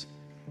families.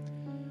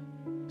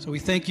 So we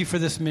thank you for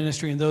this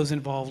ministry and those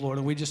involved, Lord,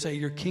 and we just say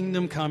your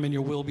kingdom come and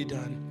your will be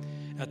done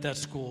at that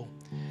school.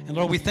 And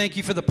Lord, we thank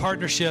you for the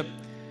partnership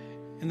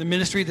and the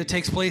ministry that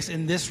takes place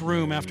in this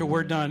room after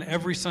we're done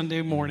every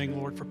Sunday morning,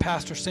 Lord, for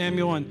Pastor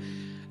Samuel and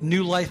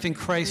New Life in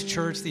Christ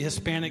Church, the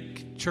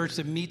Hispanic church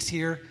that meets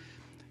here.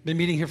 Been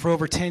meeting here for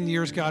over 10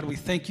 years, God. We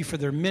thank you for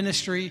their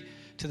ministry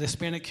to the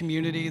Hispanic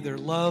community, their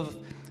love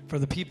for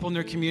the people in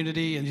their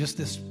community, and just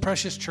this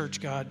precious church,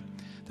 God,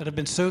 that have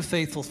been so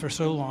faithful for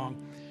so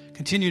long.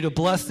 Continue to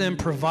bless them,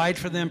 provide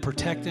for them,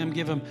 protect them,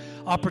 give them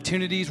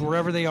opportunities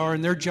wherever they are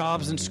in their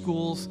jobs and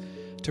schools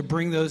to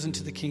bring those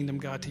into the kingdom,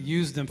 God, to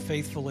use them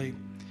faithfully.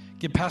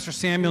 Give Pastor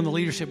Samuel and the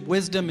leadership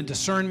wisdom and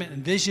discernment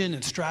and vision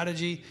and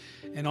strategy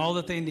and all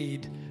that they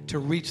need to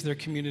reach their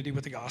community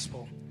with the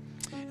gospel.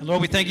 And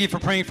Lord, we thank you for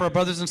praying for our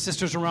brothers and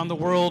sisters around the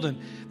world.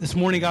 And this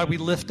morning, God, we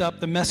lift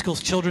up the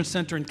Mescals Children's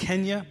Center in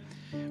Kenya.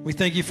 We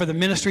thank you for the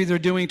ministry they're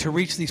doing to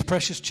reach these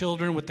precious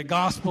children with the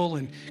gospel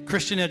and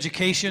Christian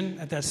education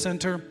at that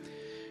center.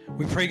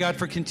 We pray, God,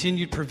 for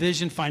continued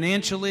provision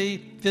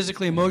financially,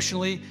 physically,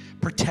 emotionally.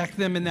 Protect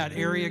them in that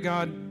area,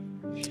 God.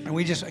 And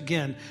we just,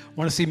 again,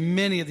 want to see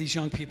many of these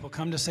young people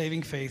come to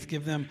saving faith.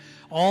 Give them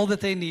all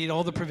that they need,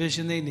 all the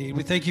provision they need.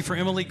 We thank you for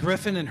Emily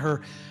Griffin and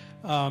her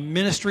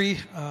ministry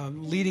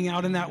leading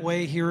out in that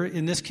way here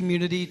in this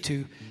community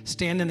to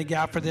stand in the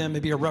gap for them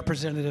and be a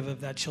representative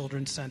of that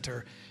children's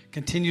center.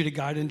 Continue to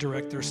guide and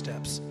direct their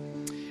steps.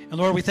 And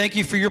Lord, we thank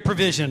you for your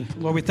provision.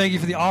 Lord, we thank you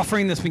for the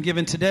offering that's been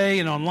given today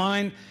and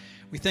online.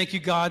 We thank you,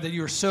 God, that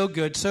you are so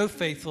good, so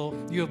faithful.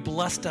 You have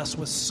blessed us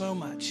with so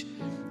much.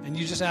 And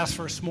you just ask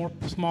for a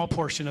small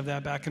portion of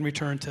that back in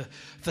return to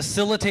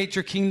facilitate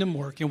your kingdom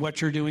work and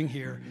what you're doing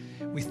here.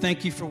 We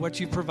thank you for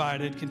what you've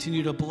provided.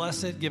 Continue to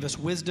bless it. Give us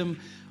wisdom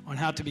on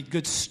how to be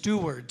good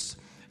stewards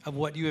of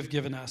what you have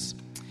given us.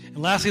 And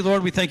lastly,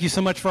 Lord, we thank you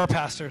so much for our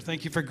pastor.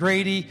 Thank you for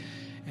Grady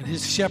and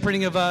his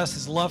shepherding of us,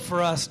 his love for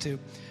us to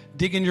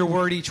dig in your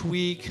word each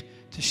week,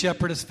 to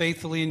shepherd us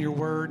faithfully in your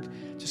word.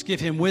 Just give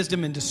him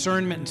wisdom and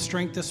discernment and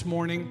strength this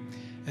morning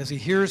as he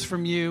hears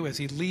from you, as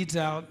he leads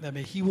out, that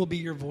may he will be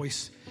your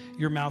voice,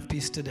 your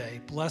mouthpiece today.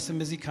 Bless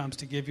him as he comes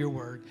to give your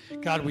word.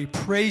 God, we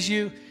praise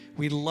you.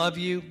 We love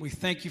you. We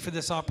thank you for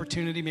this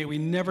opportunity. May we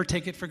never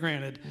take it for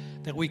granted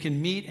that we can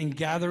meet and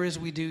gather as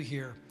we do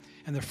here,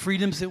 and the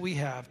freedoms that we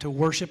have to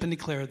worship and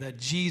declare that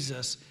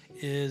Jesus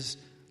is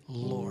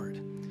Lord.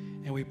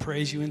 And we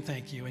praise you and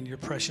thank you in your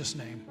precious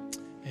name.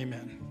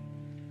 Amen.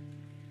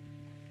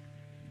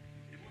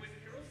 Boys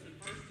and girls, in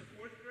 1st to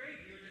 4th grade,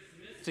 you're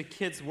dismissed to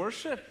kids'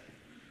 worship.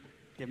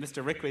 Get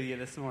Mr. Rick with you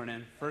this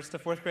morning. 1st to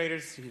 4th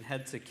graders, you can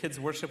head to kids'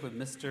 worship with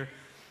Mr.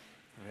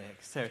 Rick.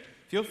 So if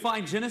you'll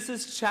find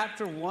Genesis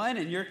chapter 1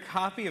 in your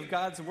copy of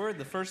God's Word,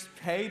 the first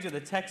page of the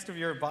text of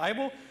your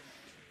Bible.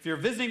 If you're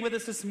visiting with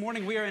us this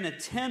morning, we are in a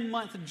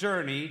 10-month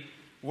journey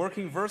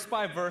working verse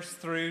by verse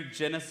through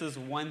Genesis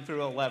 1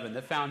 through 11,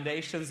 the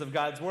foundations of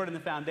God's Word and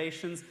the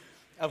foundations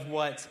of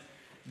what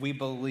we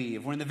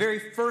believe. We're in the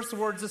very first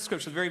words of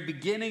Scripture, the very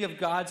beginning of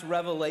God's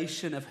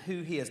revelation of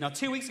who He is. Now,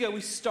 2 weeks ago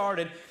we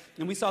started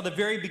and we saw the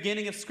very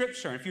beginning of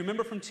Scripture. And if you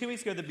remember from 2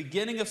 weeks ago, the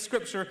beginning of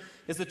Scripture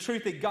is the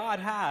truth that God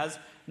has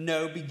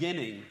no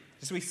beginning.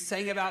 Just we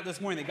sang about this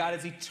morning, that God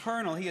is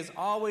eternal. He is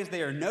always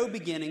there, no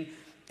beginning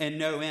and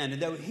no end.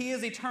 And though He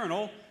is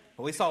eternal,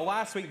 what we saw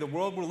last week, the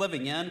world we're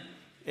living in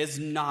is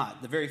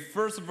not. The very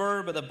first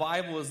verb of the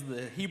Bible is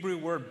the Hebrew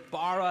word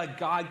bara.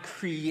 God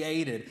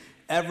created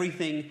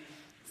everything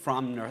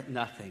from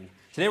nothing.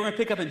 Today we're going to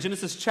pick up in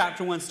Genesis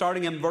chapter 1,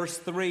 starting in verse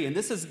 3. And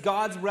this is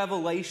God's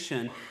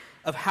revelation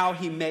of how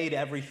He made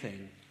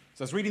everything.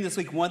 So I was reading this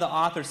week, one of the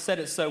authors said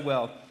it so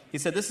well. He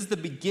said, this is the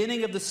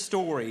beginning of the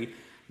story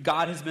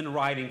God has been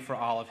writing for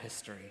all of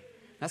history.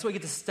 That's what we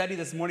get to study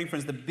this morning,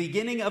 friends, the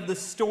beginning of the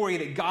story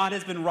that God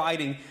has been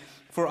writing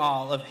for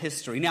all of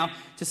history. Now,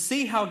 to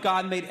see how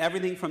God made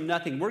everything from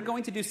nothing, we're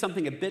going to do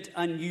something a bit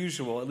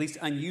unusual, at least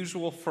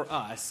unusual for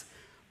us.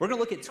 We're going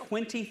to look at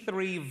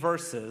 23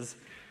 verses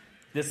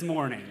this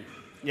morning.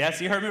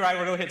 Yes, you heard me right.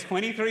 We're going to look at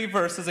 23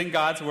 verses in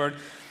God's Word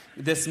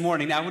this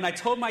morning. Now, when I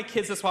told my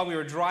kids this while we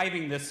were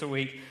driving this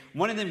week,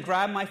 one of them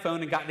grabbed my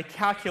phone and got the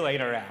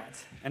calculator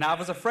out. And I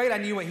was afraid I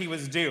knew what he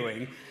was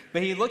doing.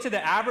 But he looked at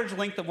the average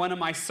length of one of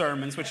my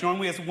sermons, which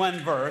normally is one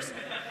verse,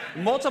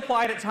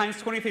 multiplied it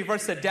times 23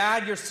 verses, said,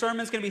 Dad, your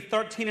sermon's going to be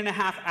 13 and a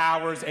half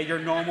hours at your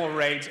normal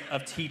rate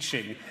of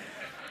teaching.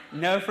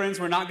 No, friends,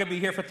 we're not going to be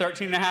here for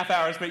 13 and a half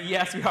hours, but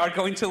yes, we are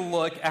going to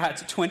look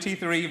at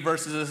 23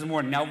 verses this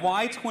morning. Now,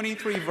 why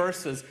 23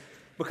 verses?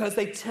 Because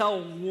they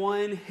tell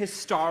one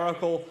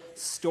historical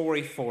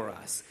story for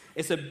us.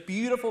 It's a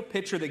beautiful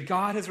picture that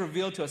God has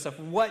revealed to us of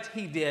what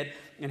He did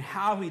and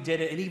how He did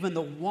it, and even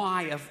the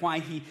why of why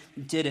He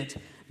did it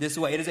this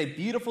way. It is a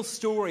beautiful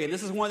story, and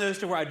this is one of those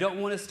stories where I don't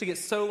want us to get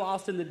so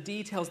lost in the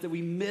details that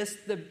we miss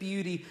the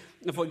beauty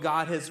of what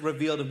God has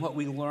revealed and what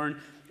we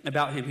learn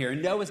about Him here.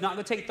 And no, it's not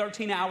going to take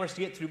 13 hours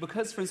to get through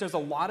because, friends, there's a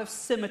lot of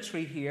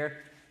symmetry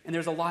here, and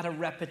there's a lot of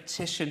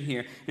repetition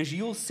here. As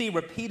you'll see,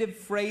 repeated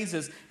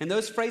phrases, and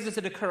those phrases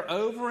that occur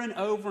over and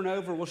over and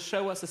over will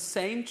show us the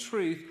same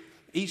truth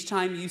each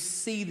time you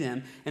see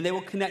them, and they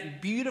will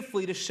connect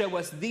beautifully to show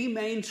us the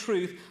main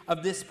truth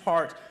of this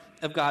part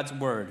of God's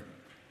Word.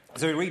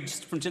 So we read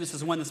from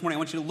Genesis 1 this morning. I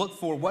want you to look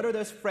for what are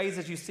those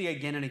phrases you see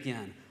again and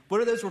again?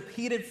 What are those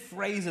repeated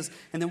phrases?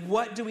 And then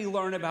what do we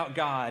learn about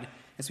God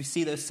as we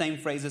see those same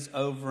phrases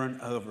over and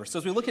over? So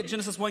as we look at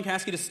Genesis 1, can I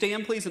ask you to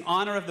stand, please, in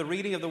honor of the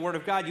reading of the Word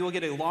of God? You will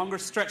get a longer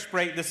stretch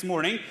break this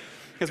morning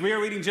because we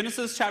are reading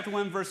Genesis chapter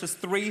 1, verses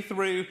 3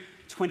 through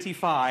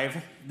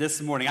 25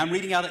 this morning. I'm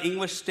reading out the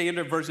English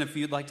Standard Version if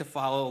you'd like to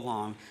follow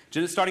along.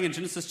 Starting in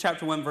Genesis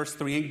chapter 1, verse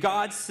 3. And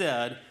God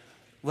said,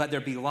 let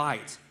there be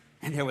light.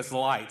 And there was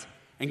light.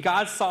 And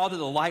God saw that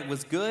the light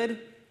was good,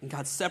 and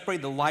God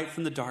separated the light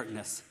from the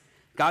darkness.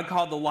 God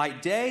called the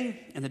light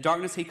day, and the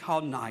darkness He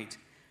called night.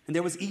 And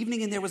there was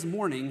evening and there was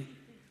morning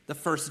the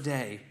first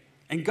day.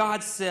 And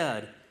God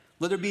said,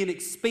 let there be an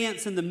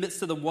expanse in the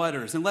midst of the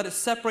waters, and let it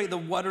separate the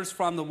waters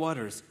from the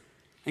waters.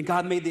 And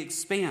God made the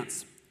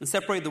expanse, and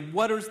separated the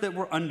waters that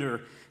were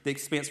under the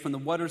expanse from the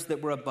waters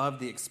that were above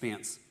the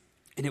expanse.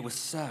 And it was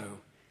so.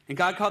 And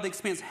God called the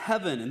expanse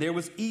heaven, and there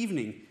was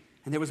evening,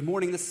 and there was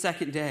morning the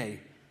second day.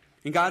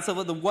 And God said,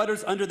 let the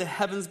waters under the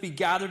heavens be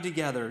gathered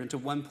together into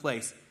one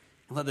place,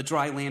 and let the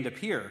dry land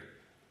appear.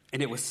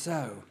 And it was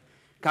so.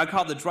 God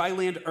called the dry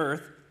land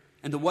earth,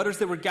 and the waters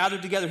that were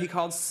gathered together He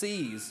called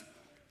seas.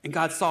 And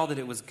God saw that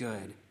it was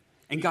good.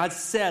 And God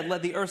said,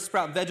 let the earth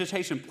sprout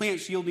vegetation,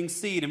 plants yielding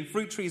seed, and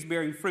fruit trees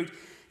bearing fruit,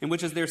 in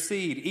which is their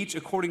seed, each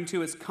according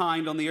to its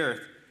kind on the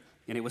earth.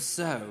 And it was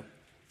so.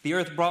 The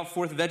earth brought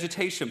forth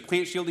vegetation,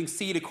 plants yielding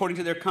seed according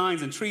to their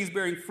kinds, and trees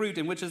bearing fruit,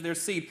 in which is their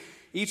seed,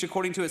 each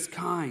according to its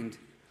kind.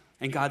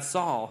 And God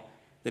saw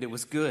that it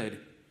was good.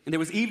 And there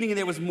was evening and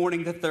there was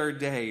morning the third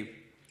day.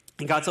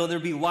 And God saw there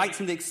be lights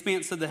in the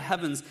expanse of the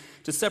heavens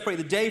to separate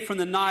the day from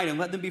the night, and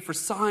let them be for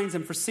signs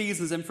and for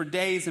seasons and for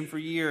days and for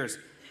years.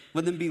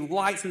 Let them be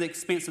lights in the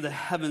expanse of the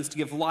heavens to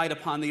give light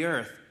upon the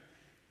earth.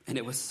 And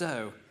it was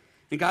so.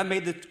 And God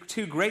made the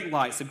two great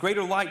lights, the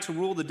greater light to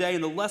rule the day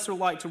and the lesser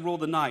light to rule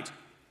the night,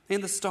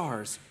 and the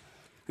stars.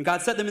 And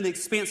God set them in the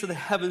expanse of the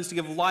heavens to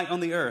give light on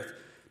the earth,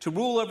 to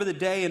rule over the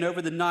day and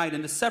over the night,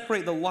 and to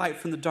separate the light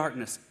from the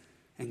darkness.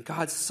 And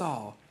God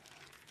saw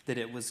that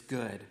it was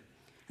good.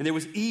 And there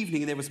was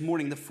evening and there was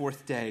morning the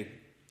fourth day.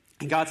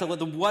 And God said, let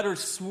the waters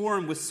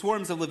swarm with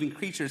swarms of living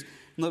creatures,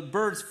 and let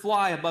birds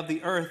fly above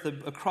the earth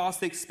across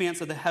the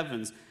expanse of the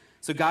heavens.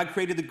 So God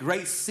created the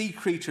great sea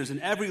creatures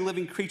and every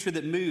living creature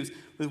that moves,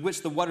 with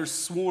which the waters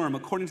swarm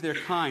according to their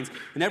kinds,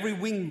 and every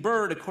winged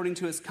bird according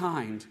to its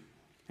kind.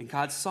 And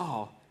God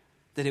saw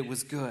that it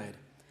was good.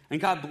 And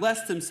God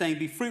blessed them, saying,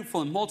 be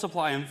fruitful and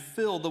multiply and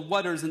fill the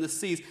waters and the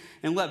seas,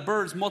 and let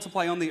birds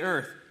multiply on the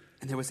earth.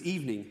 And there was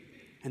evening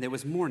and there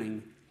was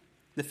morning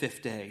the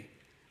fifth day.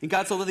 And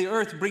God said, let the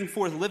earth bring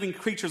forth living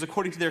creatures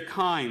according to their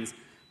kinds,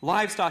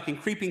 livestock and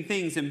creeping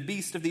things and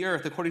beasts of the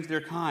earth according to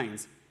their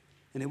kinds.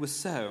 And it was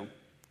so.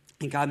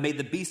 And God made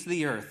the beasts of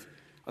the earth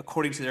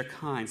according to their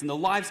kinds, and the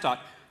livestock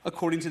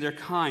according to their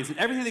kinds, and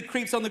everything that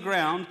creeps on the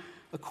ground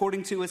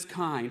according to its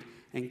kind.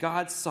 And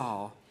God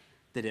saw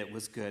that it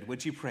was good.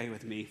 Would you pray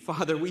with me?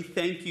 Father, we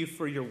thank you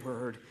for your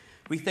word.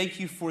 We thank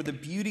you for the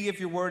beauty of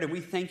your word, and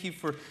we thank you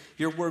for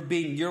your word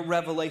being your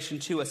revelation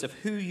to us of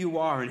who you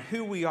are and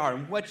who we are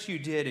and what you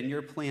did in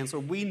your plans.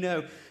 Lord, we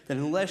know that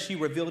unless you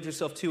revealed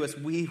yourself to us,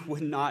 we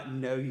would not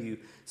know you.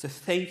 So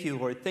thank you,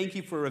 Lord. Thank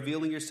you for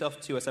revealing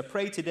yourself to us. I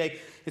pray today,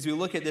 as we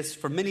look at this,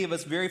 for many of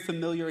us, very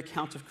familiar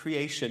account of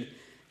creation,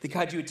 that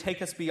God, you would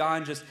take us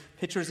beyond just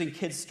pictures in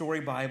kids'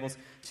 story Bibles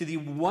to the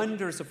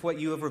wonders of what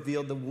you have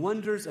revealed, the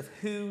wonders of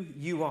who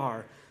you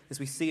are, as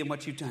we see in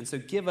what you've done. So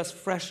give us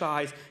fresh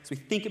eyes as we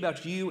think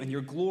about you and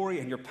your glory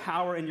and your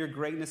power and your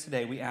greatness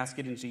today. We ask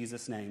it in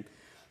Jesus' name.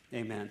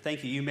 Amen.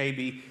 Thank you. You may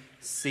be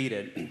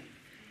seated.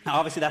 Now,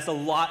 obviously, that's a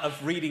lot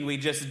of reading we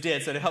just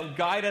did. So to help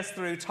guide us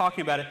through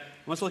talking about it, I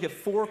want to look at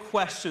 4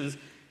 questions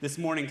this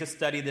morning to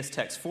study this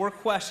text. 4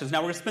 questions.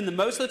 Now, we're going to spend the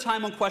most of the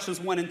time on questions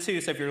 1 and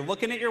 2. So if you're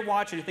looking at your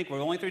watch and you think we're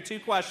only through 2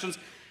 questions,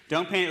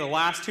 don't panic. The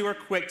last 2 are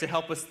quick to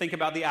help us think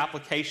about the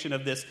application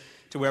of this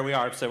to where we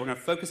are. So we're going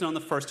to focus on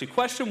the first 2.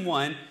 Question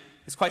 1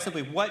 is quite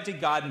simply, what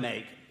did God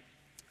make?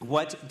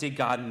 What did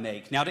God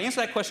make? Now, to answer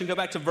that question, go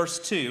back to verse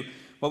 2,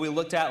 what we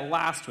looked at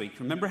last week.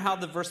 Remember how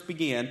the verse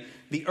began?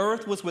 The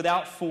earth was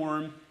without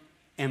form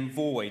and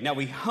void. Now,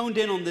 we honed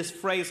in on this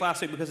phrase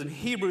last week because in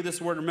Hebrew,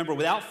 this word, remember,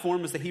 without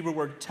form is the Hebrew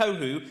word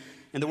tohu,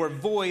 and the word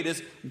void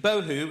is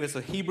bohu. It's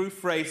a Hebrew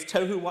phrase,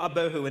 tohu wa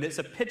bohu, and it's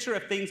a picture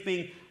of things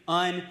being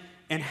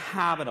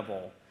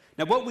uninhabitable.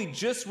 Now, what we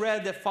just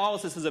read that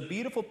follows this is a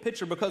beautiful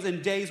picture because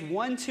in days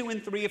 1, 2,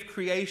 and 3 of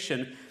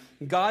creation,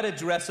 God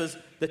addresses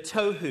the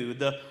tohu,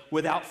 the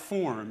without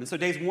form. And so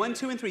days 1,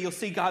 2, and 3, you'll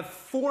see God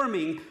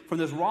forming from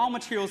those raw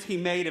materials he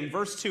made in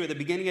verse 2 at the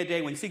beginning of the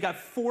day, when you see God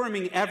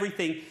forming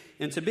everything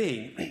into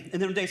being. And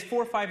then on days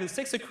 4, 5, and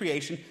 6 of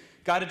creation,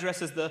 God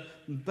addresses the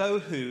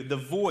bohu, the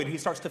void. He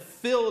starts to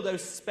fill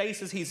those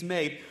spaces he's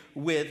made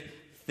with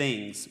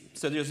things.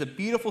 So there's a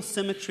beautiful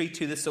symmetry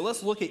to this. So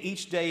let's look at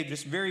each day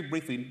just very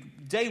briefly.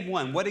 Day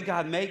 1, what did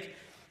God make?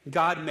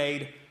 God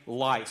made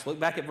light. So look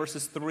back at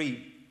verses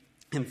 3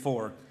 and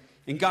 4.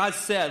 And God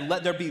said,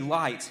 let there be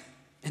light,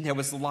 and there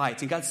was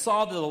light. And God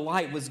saw that the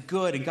light was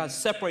good, and God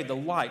separated the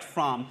light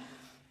from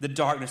the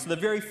darkness. So the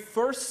very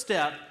first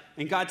step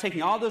in God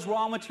taking all those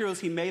raw materials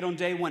he made on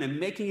day 1 and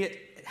making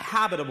it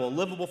habitable,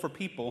 livable for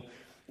people,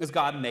 is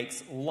God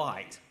makes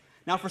light.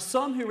 Now, for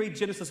some who read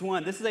Genesis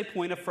 1, this is a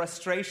point of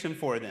frustration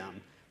for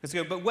them. Because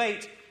they go, but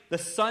wait, the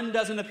sun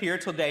doesn't appear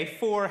till day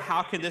 4.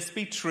 How can this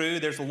be true?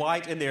 There's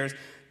light and there's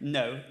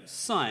no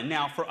sun.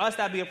 Now, for us,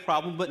 that'd be a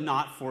problem, but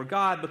not for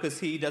God, because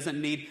he doesn't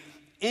need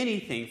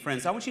anything,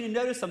 friends. I want you to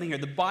notice something here.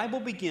 The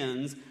Bible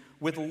begins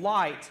with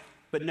light,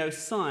 but no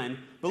sun.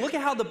 But look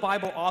at how the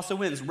Bible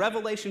also ends.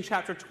 Revelation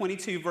chapter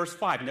 22, verse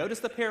 5. Notice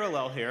the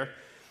parallel here.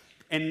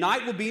 And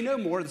night will be no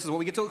more. This is what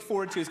we get to look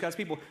forward to as God's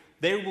people.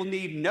 They will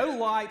need no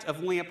light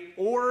of lamp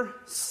or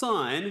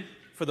sun,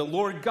 for the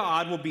Lord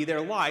God will be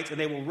their light, and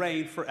they will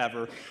reign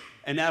forever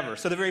and ever.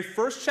 So the very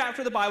first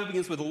chapter of the Bible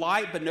begins with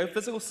light, but no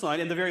physical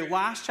sun. And the very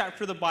last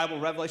chapter of the Bible,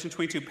 Revelation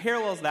 22,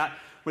 parallels that,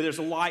 where there's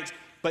light,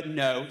 but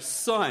no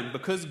sun.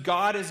 Because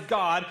God is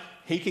God,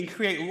 he can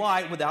create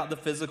light without the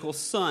physical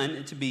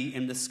sun to be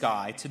in the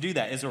sky. To do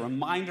that is a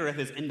reminder of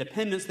his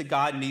independence, that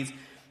God needs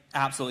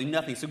absolutely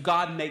nothing. So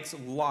God makes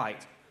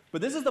light.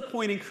 But this is the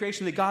point in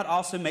creation that God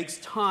also makes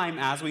time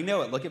as we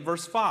know it. Look at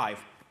verse 5.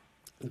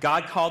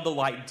 God called the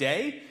light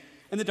day,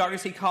 and the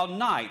darkness he called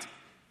night.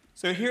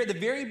 So here at the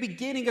very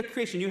beginning of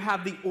creation, you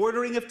have the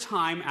ordering of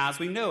time as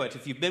we know it.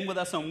 If you've been with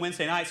us on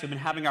Wednesday nights, we've been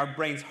having our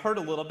brains hurt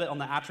a little bit on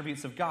the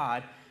attributes of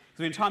God.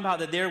 We've been talking about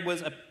that there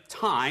was a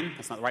time,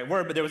 that's not the right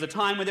word, but there was a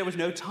time when there was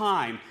no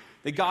time.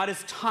 That God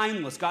is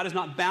timeless. God is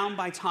not bound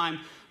by time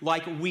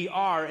like we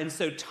are. And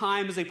so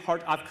time is a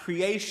part of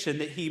creation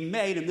that he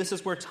made. And this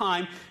is where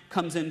time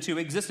comes into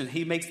existence.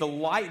 He makes the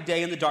light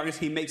day and the darkness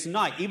he makes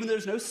night. Even though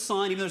there's no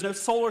sun, even though there's no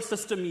solar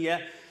system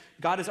yet,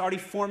 God is already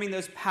forming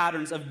those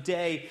patterns of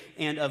day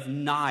and of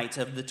night,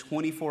 of the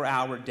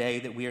 24-hour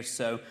day that we are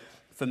so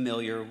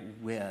familiar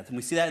with. And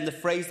we see that in the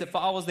phrase that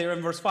follows there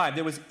in verse 5.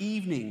 There was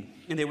evening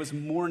and there was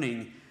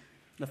morning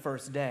the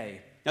first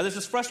day. Now, this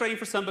is frustrating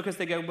for some because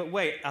they go, but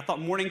wait, I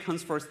thought morning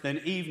comes first, then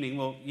evening.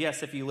 Well,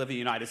 yes, if you live in the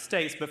United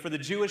States, but for the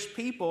Jewish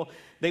people,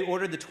 they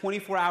ordered the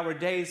 24-hour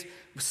days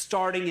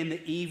starting in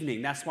the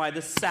evening. That's why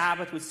the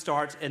Sabbath would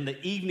start in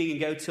the evening and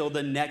go till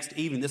the next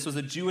evening. This was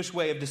a Jewish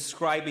way of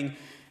describing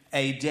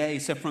a day.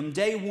 So from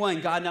day one,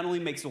 God not only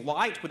makes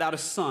light without a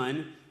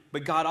sun,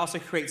 but God also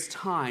creates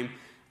time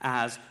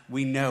as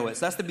we know it.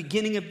 So that's the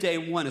beginning of day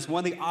one. As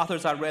one of the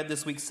authors I read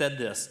this week said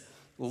this: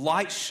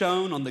 light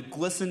shone on the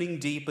glistening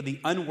deep of the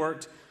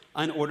unworked,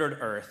 unordered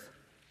earth.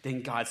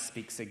 Then God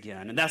speaks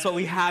again. And that's what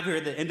we have here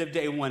at the end of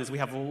day one, is we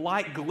have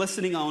light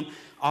glistening on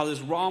all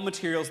those raw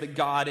materials that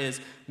God is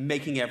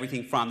making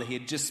everything from, that he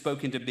had just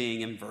spoken to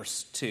being in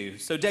verse 2.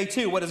 So day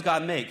two, what does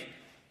God make?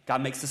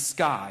 God makes the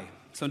sky.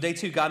 So in day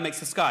two, God makes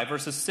the sky,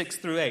 verses 6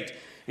 through 8.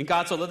 And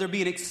God said, let there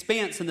be an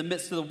expanse in the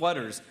midst of the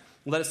waters.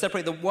 Let it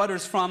separate the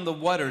waters from the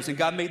waters. And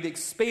God made the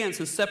expanse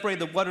and separated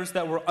the waters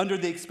that were under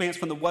the expanse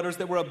from the waters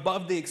that were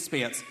above the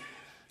expanse.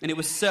 And it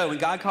was so. And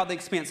God called the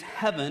expanse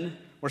heaven,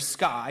 or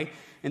sky.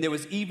 And there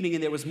was evening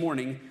and there was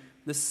morning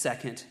the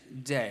second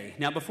day.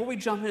 Now, before we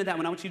jump into that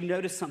one, I want you to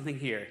notice something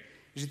here.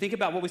 As you think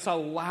about what we saw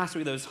last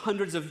week, those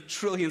hundreds of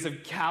trillions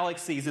of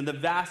galaxies and the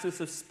vastness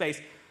of space,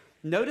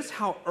 notice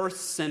how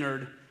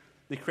earth-centered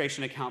the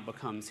creation account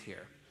becomes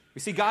here.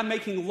 We see God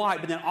making light,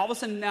 but then all of a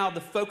sudden now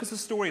the focus of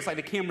the story is like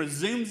the camera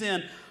zooms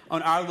in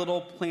on our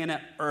little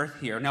planet Earth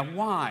here. Now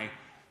why?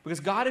 Because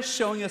God is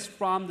showing us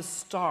from the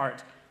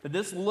start that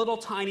this little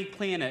tiny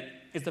planet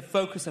is the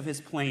focus of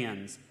his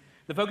plans.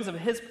 The focus of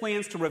his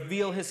plans to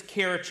reveal his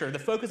character. The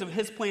focus of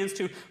his plans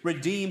to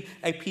redeem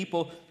a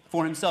people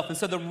for himself. And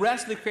so the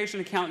rest of the creation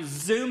account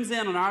zooms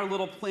in on our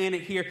little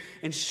planet here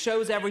and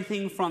shows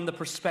everything from the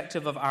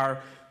perspective of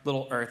our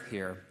little Earth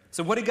here.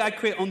 So what did God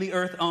create on the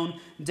earth on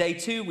day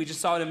two? We just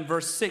saw it in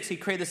verse 6. He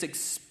created this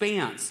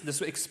expanse.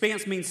 This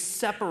expanse means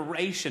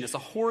separation. It's a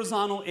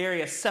horizontal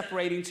area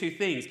separating two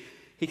things.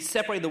 He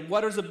separated the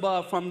waters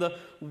above from the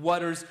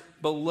waters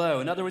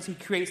below. In other words, he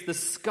creates the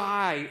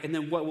sky and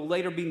then what will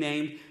later be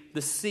named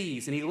the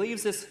seas. And he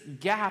leaves this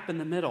gap in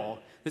the middle,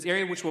 this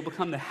area which will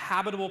become the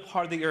habitable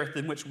part of the earth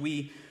in which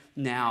we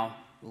now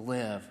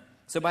live.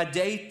 So by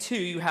day two,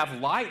 you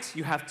have light,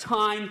 you have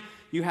time,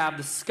 you have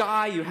the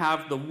sky, you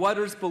have the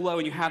waters below,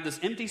 and you have this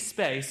empty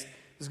space. This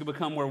is going to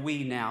become where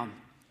we now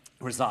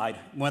reside.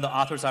 One of the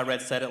authors I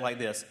read said it like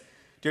this: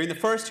 during the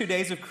first 2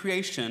 days of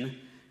creation,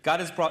 God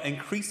has brought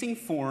increasing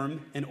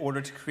form and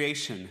order to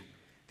creation.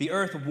 The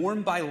earth,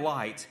 warmed by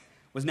light,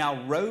 was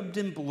now robed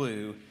in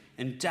blue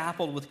and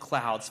dappled with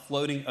clouds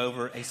floating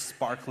over a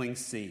sparkling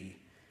sea.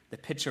 The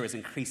picture is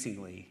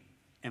increasingly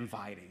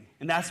inviting.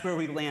 And that's where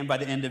we land by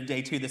the end of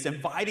day two, this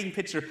inviting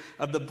picture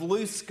of the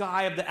blue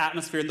sky of the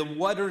atmosphere and the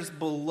waters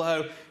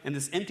below and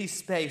this empty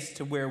space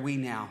to where we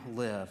now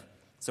live.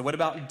 So what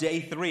about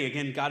day three?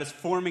 Again, God is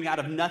forming out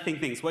of nothing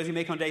things. What does he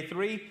make on day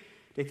three?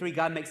 Day three,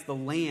 God makes the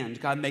land.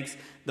 God makes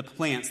the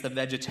plants, the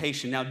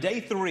vegetation. Now,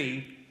 day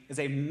three is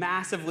a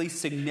massively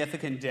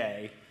significant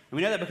day. And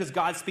we know that because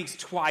God speaks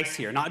twice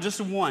here, not just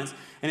once.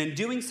 And in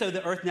doing so,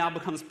 the earth now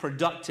becomes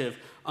productive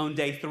on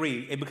day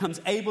three. It becomes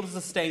able to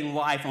sustain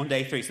life on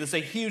day three. So this is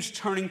a huge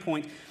turning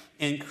point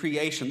in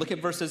creation. Look at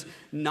verses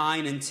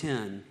 9 and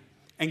 10.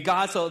 And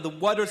God saw the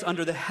waters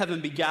under the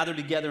heaven be gathered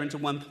together into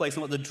one place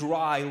and let the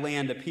dry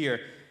land appear.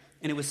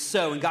 And it was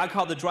so. And God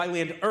called the dry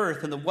land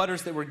earth, and the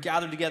waters that were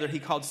gathered together he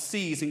called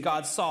seas. And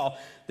God saw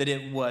that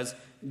it was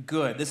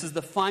good. This is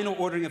the final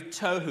ordering of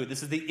Tohu.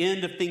 This is the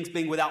end of things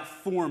being without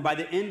form. By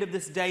the end of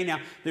this day now,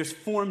 there's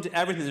form to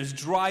everything. There's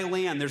dry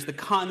land. There's the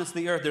continents of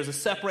the earth. There's a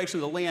separation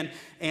of the land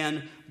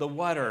and the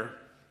water.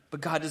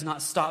 But God does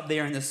not stop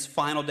there in this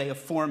final day of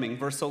forming.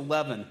 Verse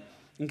 11.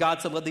 And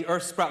God said, let the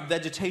earth sprout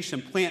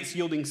vegetation, plants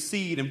yielding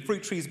seed, and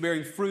fruit trees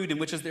bearing fruit, in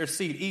which is their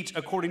seed, each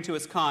according to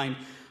its kind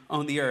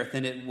on the earth.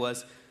 And it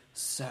was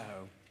so.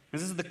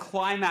 This is the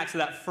climax of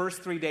that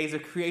first 3 days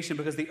of creation,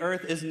 because the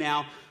earth is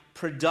now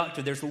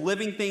productive. There's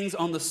living things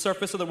on the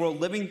surface of the world,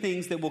 living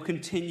things that will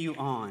continue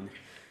on.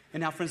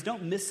 And now, friends,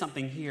 don't miss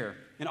something here.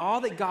 And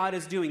all that God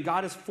is doing,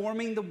 God is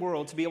forming the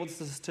world to be able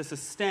to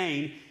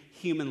sustain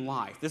human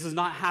life. This is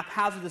not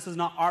haphazard. This is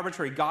not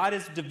arbitrary. God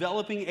is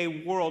developing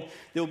a world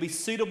that will be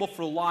suitable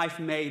for life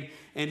made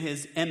in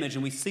his image.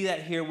 And we see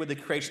that here with the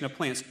creation of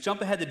plants.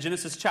 Jump ahead to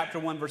Genesis chapter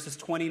 1, verses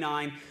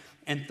 29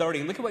 and 30.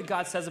 And look at what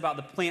God says about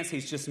the plants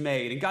he's just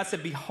made. And God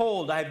said,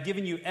 behold, I have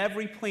given you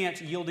every plant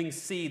yielding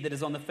seed that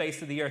is on the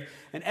face of the earth,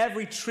 and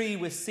every tree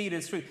with seed in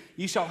its fruit.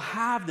 You shall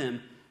have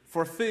them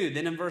for food.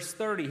 Then in verse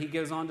 30, he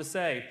goes on to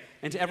say,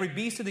 and to every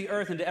beast of the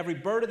earth, and to every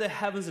bird of the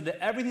heavens, and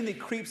to everything that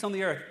creeps on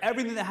the earth,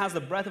 everything that has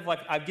the breath of life,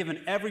 I've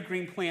given every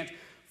green plant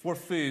for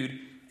food.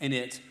 And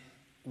it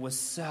was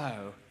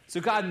so. So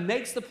God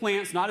makes the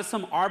plants not as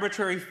some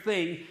arbitrary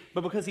thing,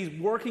 but because he's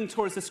working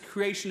towards this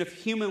creation of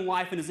human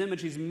life in his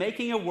image. He's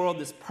making a world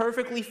that's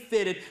perfectly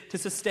fitted to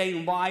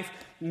sustain life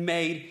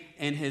made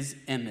in his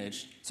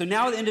image. So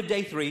now at the end of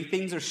day three,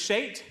 things are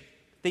shaped,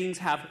 things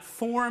have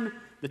form,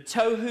 the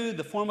tohu,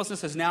 the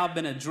formlessness, has now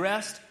been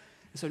addressed.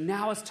 And so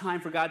now it's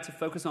time for God to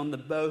focus on the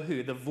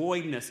bohu, the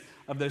voidness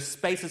of those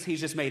spaces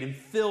he's just made, and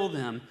fill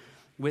them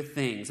with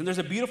things. And there's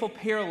a beautiful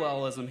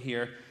parallelism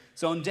here.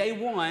 So on day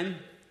 1,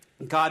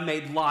 God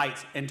made light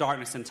and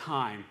darkness and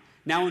time.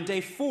 Now on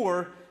day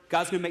 4,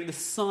 God's going to make the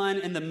sun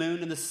and the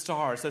moon and the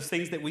stars, those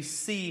things that we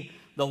see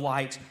the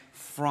light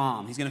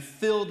from. He's going to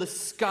fill the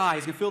sky.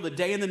 He's going to fill the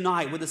day and the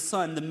night with the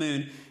sun, the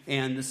moon,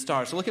 and the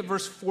stars. So look at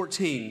verse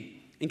 14.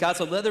 And God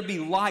said, let there be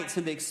lights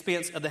in the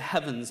expanse of the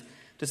heavens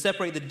to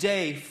separate the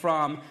day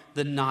from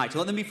the night. To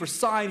let them be for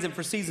signs and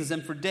for seasons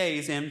and for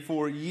days and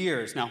for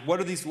years. Now, what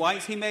are these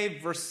lights he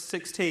made? Verse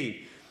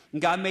 16.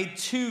 And God made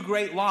 2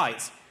 great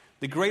lights,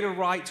 the greater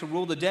light to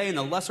rule the day and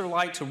the lesser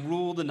light to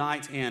rule the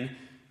night and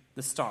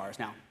the stars.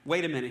 Now,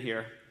 wait a minute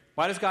here.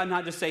 Why does God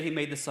not just say he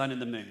made the sun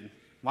and the moon?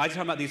 Why is he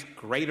talking about these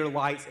greater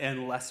lights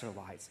and lesser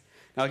lights?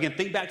 Now, again,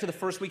 think back to the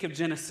first week of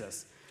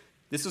Genesis.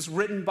 This is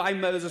written by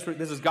Moses.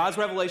 This is God's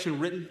revelation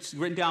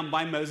written down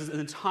by Moses in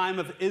the time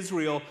of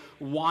Israel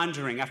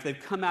wandering after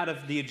they've come out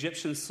of the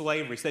Egyptian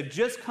slavery. So they've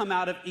just come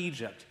out of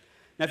Egypt.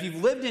 Now, if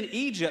you've lived in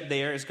Egypt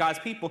there as God's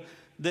people,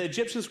 the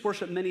Egyptians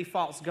worship many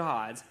false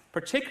gods,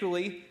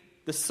 particularly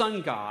the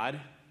sun god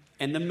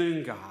and the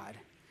moon god.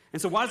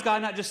 And so why does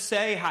God not just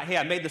say, hey,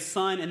 I made the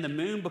sun and the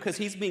moon? Because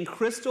he's being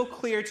crystal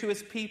clear to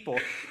his people.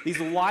 These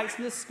lights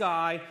in the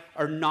sky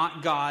are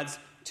not gods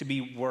to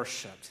be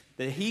worshipped.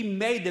 That he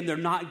made them, they're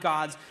not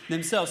gods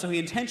themselves. So he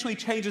intentionally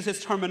changes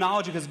his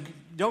terminology because,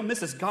 don't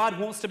miss this, God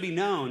wants to be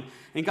known.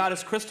 And God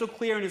is crystal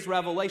clear in his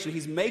revelation.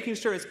 He's making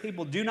sure his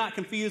people do not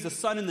confuse the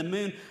sun and the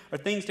moon or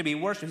things to be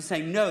worshipped. He's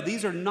saying, no,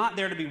 these are not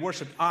there to be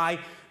worshipped. I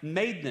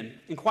made them.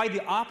 And quite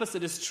the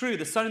opposite is true.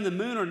 The sun and the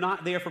moon are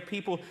not there for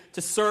people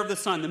to serve the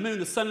sun and the moon.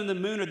 The sun and the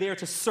moon are there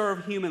to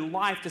serve human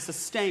life, to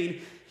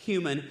sustain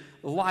human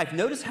life.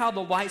 Notice how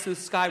the lights in the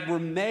sky were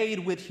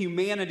made with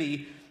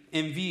humanity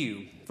in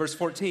view. Verse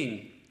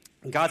 14.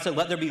 God said,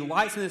 let there be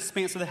lights in the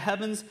expanse of the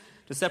heavens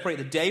to separate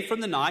the day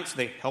from the night, so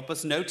they help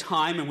us know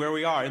time and where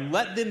we are. And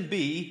let them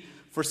be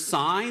for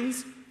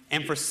signs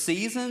and for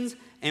seasons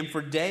and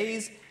for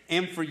days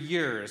and for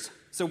years.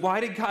 So why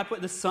did God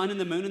put the sun and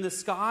the moon in the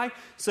sky?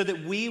 So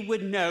that we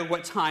would know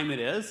what time it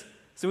is.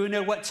 So we would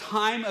know what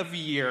time of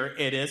year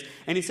it is.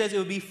 And he says it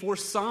would be for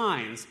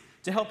signs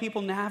to help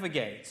people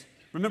navigate.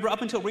 Remember,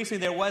 up until recently,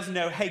 there was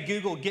no, hey,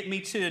 Google, get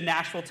me to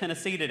Nashville,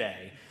 Tennessee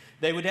today.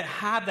 They would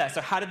have that.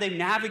 So how did they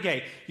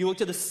navigate? You looked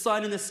at the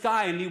sun in the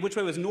sky and knew which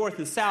way was north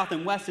and south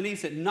and west and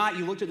east. At night,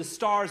 you looked at the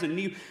stars and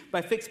knew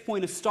by fixed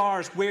point of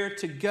stars where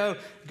to go.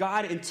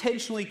 God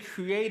intentionally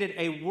created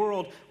a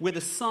world with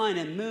the sun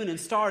and moon and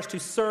stars to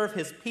serve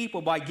his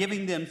people by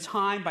giving them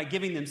time, by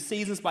giving them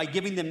seasons, by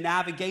giving them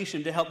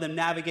navigation to help them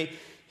navigate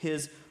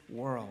his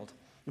world.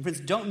 And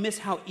friends, don't miss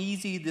how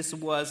easy this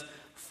was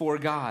for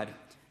God.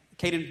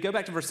 Caden, go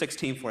back to verse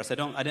 16 for us.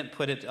 I didn't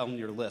put it on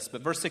your list,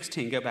 but verse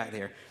 16, go back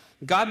there.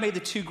 God made the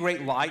 2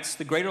 great lights,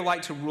 the greater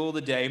light to rule the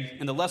day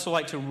and the lesser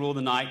light to rule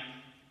the night,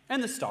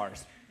 and the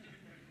stars.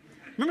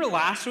 Remember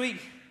last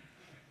week?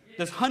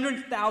 There's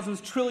hundreds,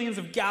 thousands, trillions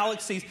of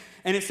galaxies,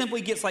 and it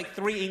simply gets like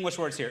 3 English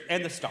words here,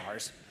 and the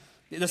stars.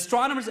 The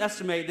astronomers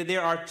estimate that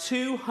there are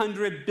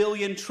 200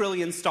 billion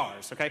trillion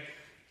stars, okay?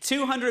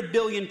 200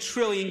 billion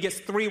trillion gets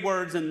 3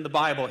 words in the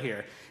Bible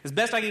here. As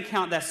best I can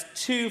count, that's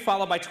 2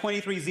 followed by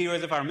 23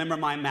 zeros if I remember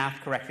my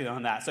math correctly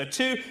on that. So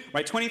 2,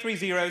 right, 23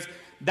 zeros.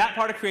 That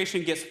part of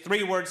creation gets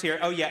 3 words here.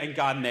 Oh yeah, and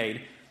God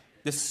made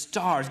the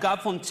stars.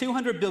 God flung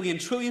 200 billion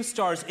trillion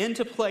stars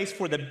into place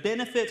for the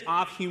benefit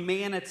of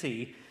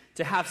humanity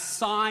to have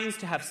signs,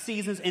 to have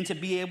seasons, and to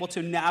be able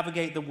to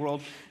navigate the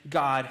world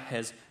God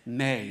has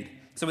made.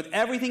 So with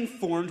everything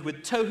formed,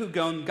 with tohu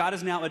gon, God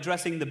is now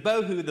addressing the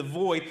bohu, the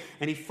void,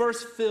 and he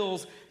first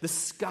fills the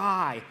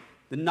sky,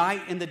 the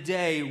night and the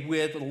day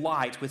with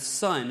light, with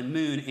sun,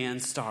 moon,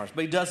 and stars.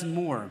 But he does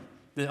more.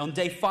 On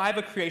day 5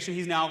 of creation,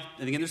 he's now,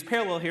 and again, there's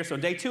parallel here. So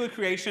on day 2 of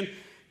creation,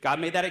 God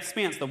made that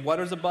expanse, the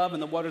waters above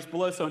and the waters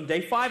below. So on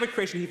day 5 of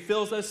creation, he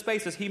fills those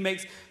spaces. He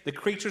makes the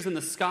creatures in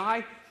the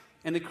sky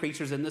and the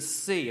creatures in the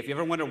sea. If you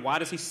ever wonder why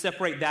does he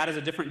separate that as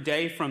a different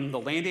day from the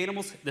land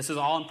animals, this is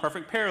all in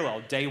perfect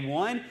parallel. Day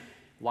 1,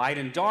 light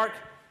and dark.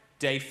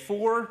 Day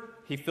 4,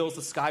 he fills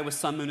the sky with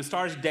sun, moon, and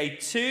stars. Day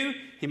 2,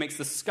 he makes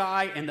the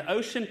sky and the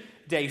ocean.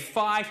 Day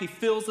 5, he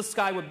fills the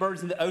sky with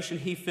birds, and the ocean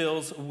he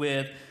fills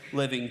with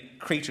living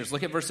creatures.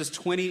 Look at verses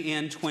 20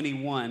 and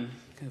 21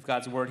 of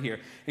God's word here.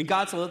 And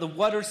God said, let the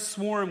waters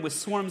swarm with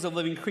swarms of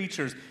living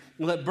creatures,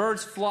 and let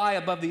birds fly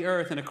above the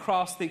earth and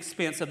across the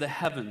expanse of the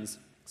heavens.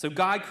 So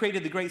God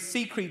created the great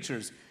sea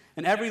creatures,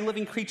 and every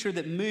living creature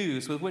that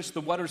moves, with which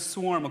the waters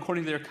swarm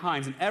according to their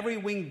kinds, and every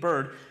winged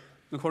bird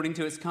according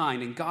to its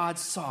kind. And God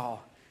saw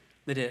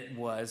that it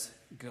was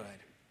good.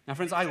 Now,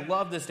 friends, I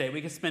love this day.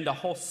 We could spend a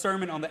whole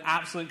sermon on the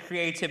absolute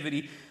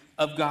creativity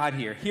of God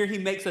here. Here he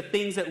makes the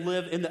things that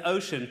live in the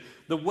ocean,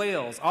 the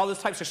whales, all those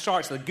types of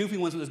sharks, the goofy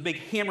ones with those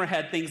big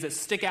hammerhead things that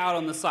stick out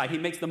on the side. He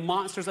makes the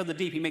monsters of the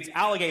deep. He makes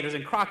alligators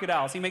and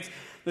crocodiles. He makes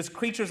those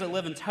creatures that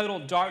live in total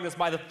darkness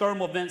by the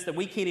thermal vents that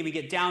we can't even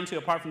get down to,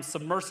 apart from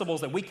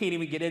submersibles that we can't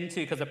even get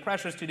into because the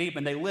pressure is too deep,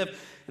 and they live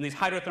in these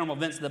hydrothermal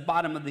vents at the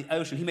bottom of the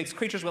ocean. He makes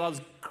creatures with all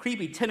those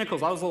creepy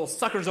tentacles, all those little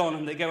suckers on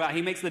them that go out.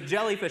 He makes the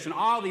jellyfish and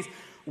all these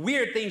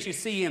weird things you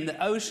see in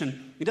the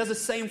ocean. He does the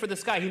same for the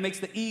sky. He makes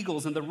the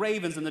eagles and the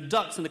ravens and the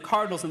ducks and the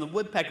cardinals and the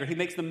woodpecker. He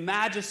makes the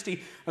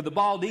majesty of the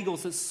bald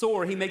eagles that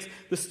soar. He makes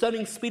the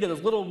stunning speed of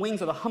those little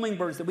wings of the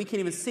hummingbirds that we can't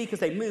even see because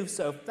they move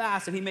so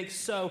fast. And he makes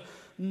so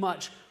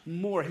much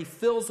more. He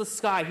fills the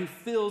sky. He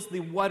fills the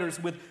waters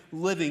with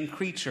living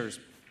creatures.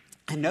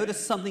 And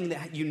notice something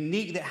that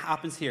unique that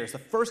happens here. It's the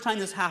first time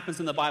this happens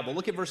in the Bible.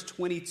 Look at verse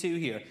 22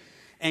 here.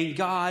 And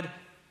God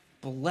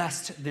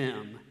blessed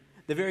them.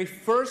 The very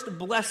first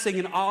blessing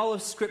in all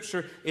of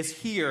Scripture is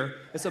here.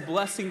 It's a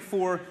blessing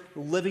for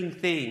living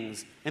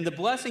things. And the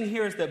blessing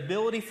here is the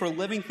ability for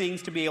living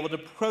things to be able to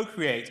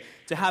procreate,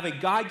 to have a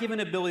God-given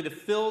ability to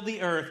fill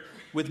the earth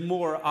with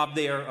more of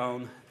their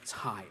own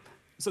type.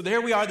 So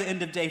there we are at the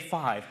end of day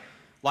 5.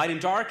 Light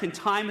and dark and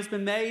time has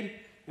been made,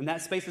 and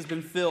that space has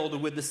been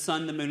filled with the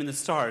sun, the moon, and the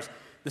stars.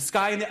 The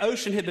sky and the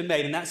ocean had been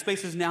made, and that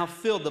space is now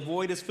filled. The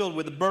void is filled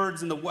with the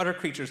birds and the water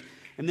creatures.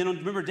 And then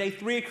remember, day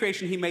 3 of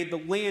creation, he made the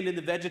land and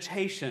the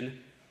vegetation.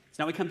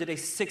 So now we come to day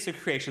 6 of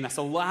creation. That's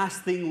the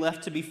last thing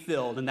left to be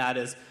filled, and that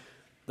is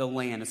the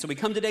land. And so we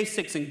come to day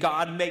 6, and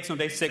God makes on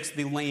day 6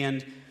 the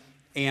land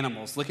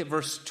animals. Look at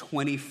verse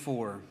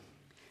 24.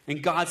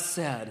 And God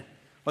said,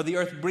 "Let the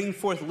earth bring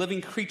forth living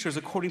creatures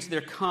according to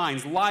their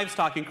kinds,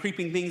 livestock and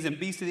creeping things and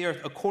beasts of the earth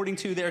according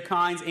to their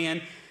kinds."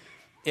 And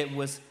it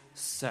was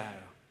so.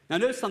 Now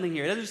notice something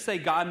here. It doesn't just say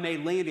God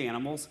made land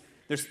animals.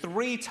 There's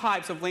 3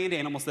 types of land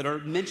animals that are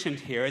mentioned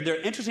here, and they're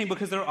interesting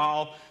because they're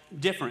all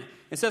different.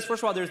 It says,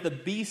 first of all, there's the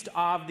beast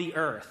of the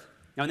earth.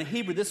 Now in the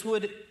Hebrew, this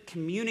would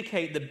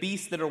communicate the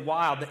beasts that are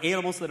wild, the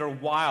animals that are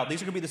wild.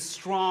 These are going to be the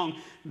strong,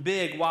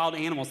 big, wild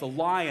animals, the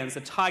lions,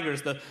 the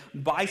tigers, the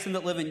bison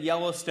that live in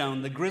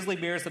Yellowstone, the grizzly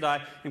bears that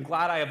I am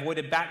glad I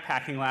avoided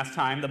backpacking last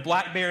time, the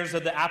black bears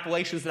of the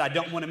Appalachians that I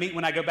don't want to meet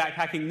when I go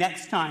backpacking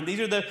next time. These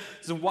are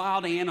the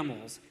wild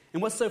animals.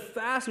 And what's so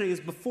fascinating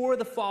is before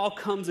the fall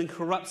comes and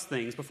corrupts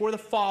things, before the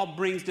fall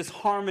brings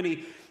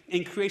disharmony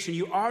in creation,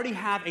 you already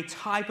have a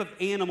type of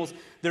animals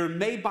that are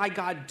made by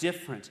God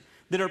different,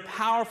 that are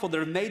powerful, that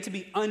are made to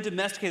be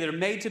undomesticated, that are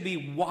made to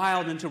be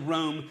wild and to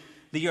roam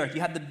the earth.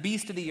 You have the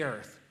beast of the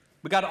earth.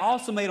 But God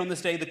also made on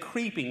this day the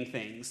creeping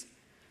things.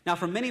 Now,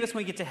 for many of us,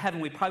 when we get to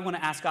heaven, we probably want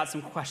to ask God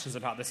some questions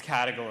about this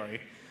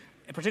category.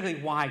 And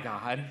particularly, why,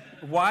 God?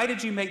 Why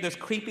did you make those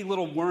creepy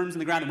little worms in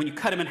the ground that when you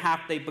cut them in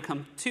half, they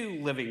become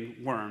 2 living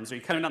worms? Or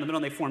you cut them down the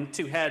middle and they form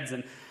 2 heads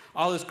and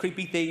all those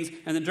creepy things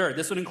in the dirt.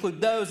 This would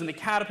include those and the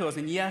caterpillars.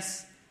 And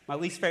yes, my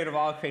least favorite of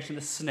all creation,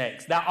 the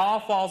snakes. That all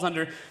falls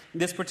under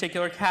this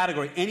particular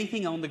category,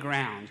 anything on the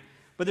ground.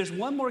 But there's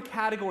one more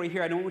category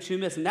here I don't want you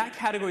to miss, and that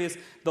category is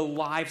the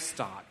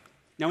livestock.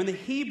 Now, in the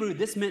Hebrew,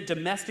 this meant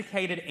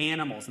domesticated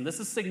animals. And this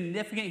is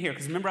significant here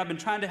because remember, I've been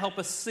trying to help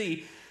us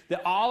see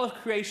that all of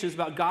creation is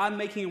about God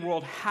making a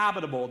world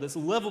habitable, that's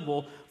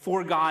livable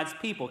for God's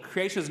people.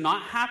 Creation is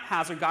not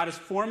haphazard. God is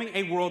forming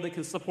a world that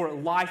can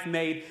support life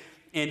made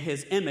in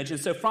his image. And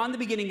so from the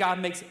beginning, God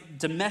makes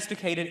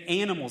domesticated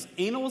animals,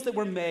 animals that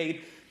were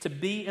made to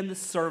be in the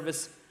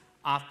service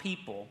of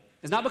people.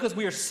 It's not because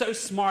we are so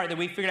smart that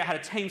we figured out how to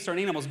tame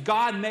certain animals.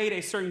 God made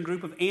a certain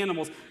group of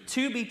animals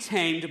to be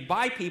tamed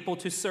by people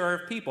to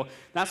serve people.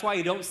 That's why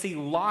you don't see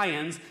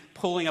lions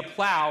pulling a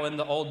plow in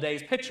the old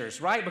days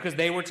pictures, right? Because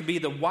they were to be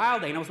the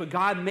wild animals, but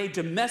God made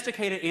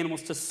domesticated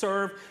animals to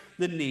serve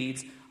the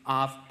needs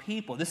of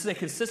people. This is a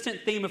consistent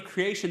theme of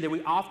creation that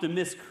we often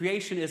miss.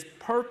 Creation is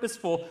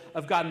purposeful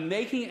of God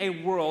making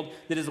a world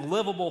that is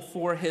livable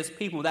for his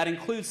people. That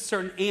includes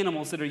certain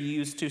animals that are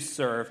used to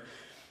serve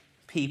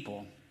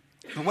people.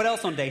 And what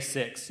else on day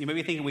 6? You may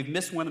be thinking we've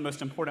missed one of the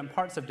most important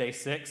parts of day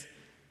 6,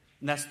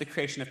 and that's the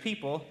creation of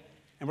people.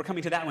 And we're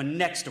coming to that one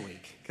next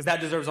week, because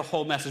that deserves a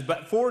whole message.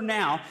 But for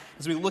now,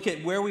 as we look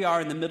at where we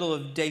are in the middle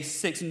of day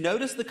 6,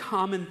 notice the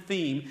common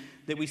theme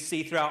that we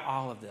see throughout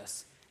all of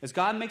this. As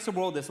God makes a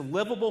world that's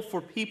livable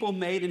for people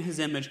made in his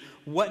image,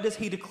 what does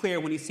he declare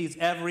when he sees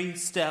every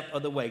step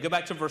of the way? Go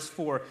back to verse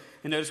 4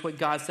 and notice what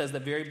God says at the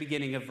very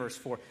beginning of verse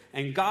 4.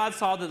 And God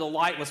saw that the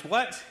light was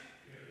what?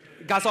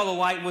 God saw the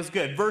light was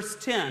good. Verse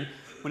 10,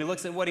 when he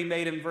looks at what he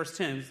made in verse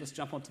 10, let's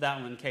jump onto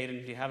that one,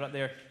 Caden. Do you have it up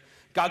there?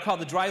 God called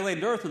the dry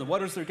land earth, and the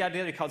waters that were gathered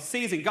together he called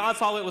seas, and God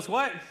saw it was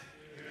what?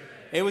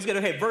 It was good.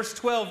 Okay, verse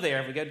 12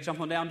 there. If we got to jump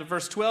on down to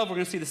verse 12, we're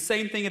going to see the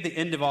same thing at the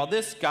end of all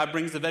this. God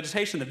brings the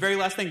vegetation. The very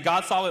last thing,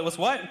 God saw it was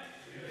what?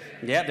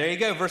 Yeah, there you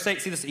go. Verse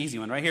 8. See, this easy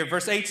one right here.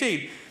 Verse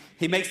 18.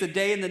 He makes the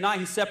day and the night.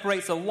 He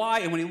separates the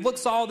light. And when he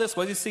looks at all this,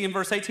 what does he see in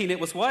verse 18? It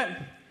was what?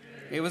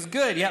 It was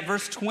good. Yeah,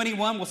 verse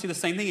 21, we'll see the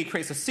same thing. He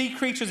creates the sea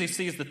creatures. He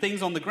sees the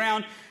things on the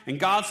ground. And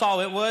God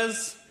saw it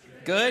was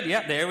good.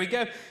 Yeah, there we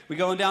go. We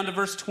go on down to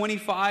verse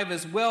 25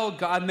 as well.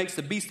 God makes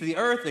the beast of the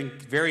earth. And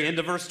very end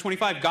of verse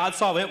 25, God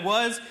saw it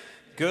was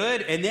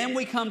good. And then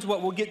we come to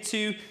what we'll get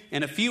to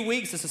in a few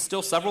weeks. This is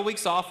still several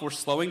weeks off. We're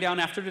slowing down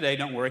after today.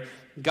 Don't worry.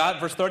 God,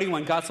 verse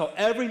 31, God saw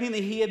everything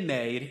that he had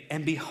made.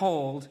 And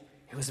behold,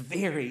 it was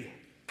very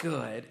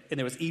good. And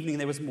there was evening,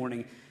 there was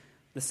morning,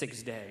 the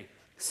sixth day.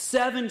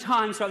 7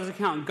 times throughout this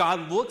account,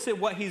 God looks at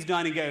what he's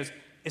done and goes,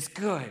 it's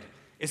good,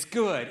 it's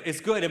good, it's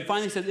good. And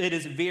finally says, it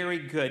is very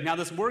good. Now,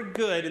 this word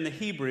good in the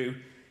Hebrew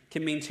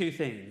can mean two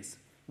things.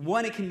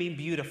 One, it can mean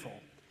beautiful.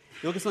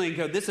 You look at something and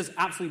go, this is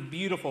absolutely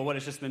beautiful what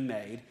has just been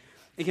made.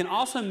 It can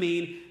also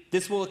mean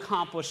this will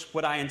accomplish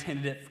what I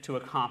intended it to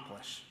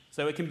accomplish.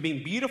 So it can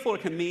mean beautiful,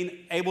 it can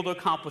mean able to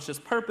accomplish its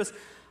purpose.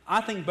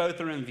 I think both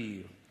are in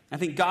view. I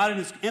think God in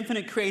his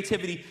infinite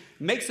creativity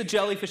makes the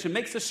jellyfish and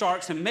makes the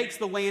sharks and makes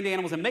the land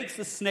animals and makes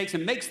the snakes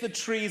and makes the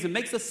trees and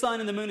makes the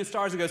sun and the moon and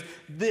stars and goes,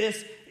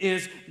 this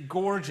is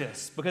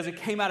gorgeous because it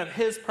came out of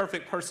his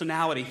perfect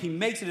personality. He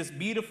makes it as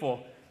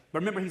beautiful. But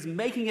remember, he's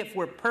making it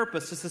for a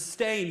purpose to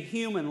sustain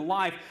human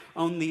life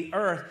on the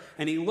earth.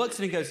 And he looks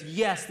and he goes,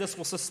 yes, this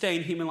will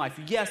sustain human life.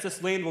 Yes,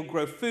 this land will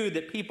grow food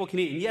that people can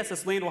eat. And yes,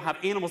 this land will have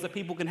animals that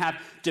people can have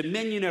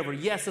dominion over.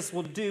 Yes, this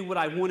will do what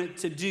I want it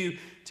to do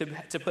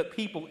to put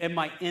people in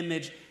my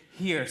image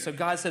here. So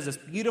God says it's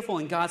beautiful,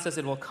 and God says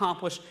it will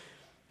accomplish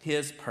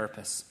his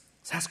purpose.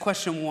 So that's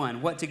question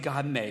one. What did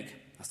God make?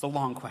 That's the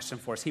long question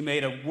for us. He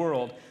made a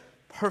world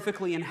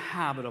perfectly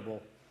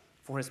inhabitable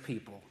for his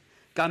people.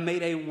 God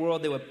made a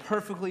world that would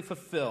perfectly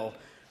fulfill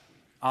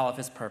all of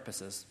his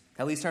purposes.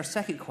 That leads to our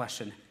second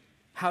question.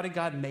 How did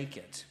God make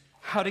it?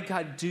 How did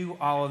God do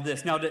all of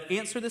this? Now, to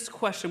answer this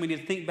question, we need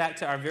to think back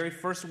to our very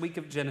first week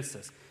of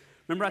Genesis.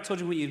 Remember, I told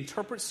you when you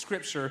interpret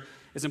Scripture,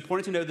 it's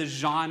important to know the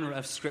genre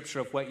of Scripture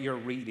of what you're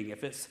reading.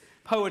 If it's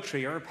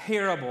poetry or a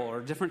parable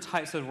or different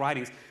types of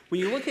writings. When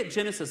you look at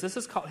Genesis, this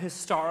is called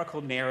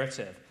historical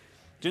narrative.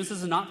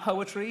 Genesis is not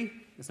poetry.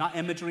 It's not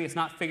imagery. It's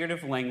not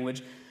figurative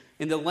language.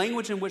 In the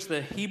language in which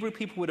the Hebrew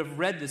people would have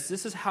read this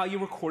is how you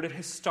recorded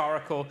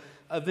historical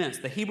events.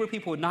 The Hebrew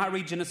people would not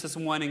read Genesis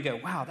 1 and go,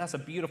 wow, that's a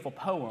beautiful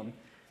poem.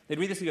 They'd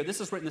read this and go,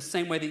 this is written the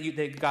same way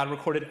that God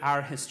recorded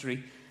our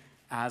history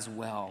as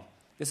well.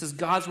 This is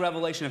God's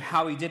revelation of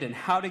how he did it. And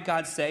how did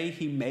God say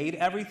he made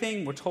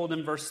everything? We're told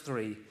in verse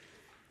 3,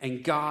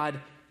 and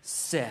God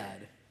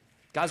said.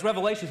 God's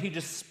revelation, he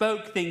just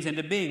spoke things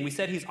into being. We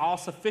said he's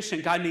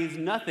all-sufficient. God needs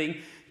nothing.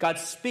 God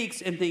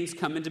speaks and things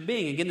come into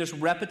being. Again, there's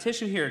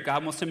repetition here.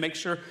 God wants to make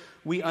sure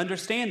we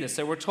understand this.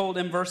 So we're told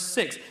in verse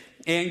 6,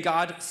 and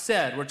God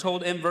said. We're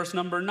told in verse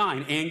number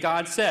 9, and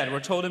God said. We're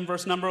told in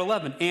verse number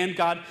 11, and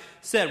God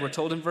said. We're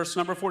told in verse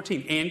number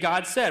 14, and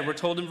God said. We're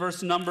told in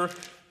verse number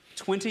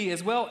 20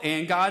 as well,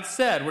 and God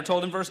said. We're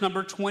told in verse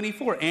number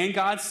 24, and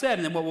God said.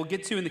 And then what we'll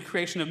get to in the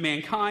creation of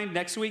mankind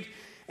next week,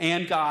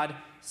 and God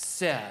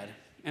said.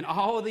 And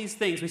all of these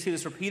things, we see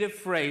this repeated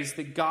phrase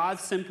that God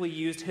simply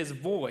used his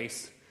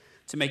voice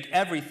to make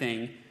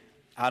everything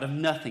out of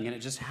nothing, and it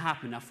just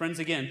happened. Now, friends,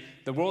 again,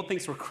 the world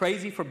thinks we're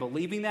crazy for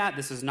believing that.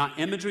 This is not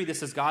imagery.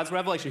 This is God's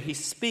revelation. He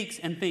speaks,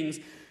 and things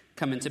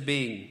come into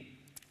being.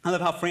 I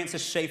love how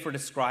Francis Schaeffer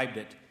described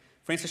it.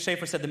 Francis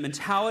Schaeffer said, the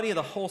mentality of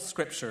the whole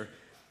Scripture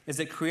is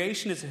that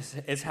creation is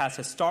as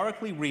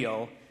historically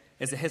real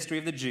as the history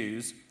of the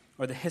Jews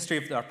or the history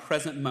of our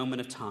present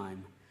moment of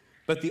time.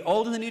 But the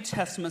Old and the New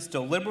Testaments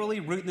deliberately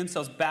root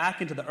themselves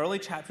back into the early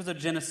chapters of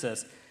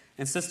Genesis,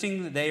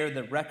 insisting that they are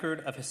the record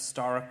of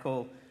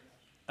historical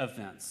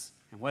events.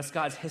 And what's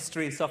God's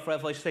history and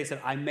self-revelation say? He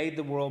said, I made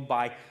the world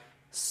by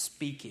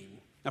speaking.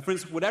 Now,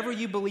 friends, whatever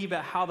you believe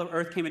about how the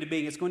earth came into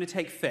being, it's going to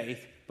take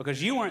faith,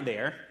 because you weren't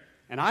there,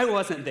 and I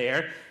wasn't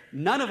there.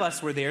 None of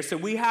us were there, so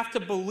we have to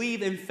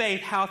believe in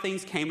faith how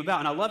things came about.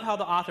 And I love how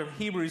the author of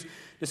Hebrews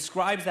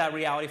describes that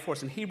reality for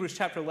us. In Hebrews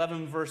chapter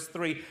 11, verse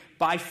 3,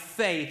 by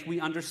faith we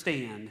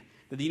understand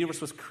that the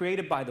universe was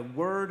created by the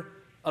word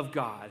of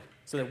God,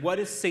 so that what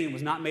is seen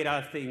was not made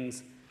out of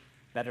things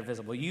that are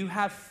visible. You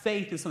have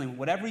faith in something.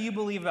 Whatever you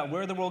believe about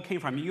where the world came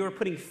from, you are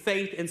putting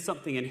faith in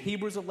something. And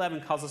Hebrews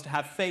 11 calls us to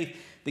have faith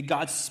that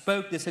God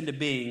spoke this into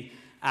being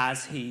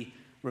as he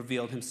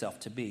revealed himself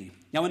to be.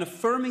 Now, in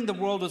affirming the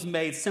world was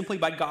made simply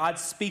by God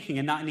speaking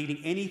and not needing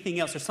anything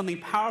else, there's something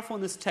powerful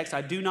in this text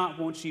I do not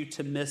want you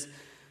to miss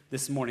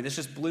this morning. This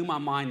just blew my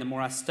mind the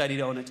more I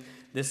studied on it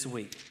this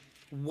week.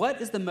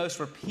 What is the most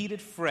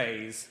repeated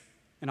phrase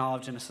in all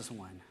of Genesis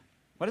 1?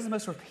 What is the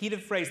most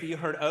repeated phrase that you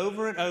heard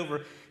over and over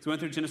as we went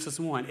through Genesis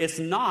 1? It's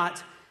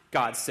not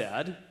God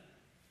said.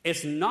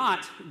 It's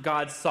not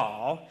God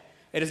saw.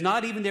 It is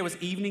not even there was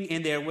evening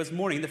and there was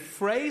morning. The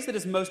phrase that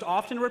is most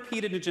often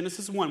repeated in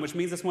Genesis 1, which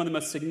means it's one of the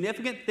most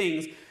significant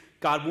things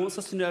God wants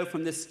us to know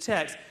from this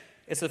text,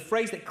 it's a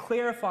phrase that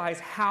clarifies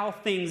how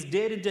things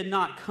did and did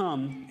not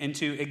come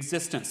into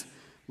existence.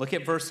 Look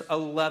at verse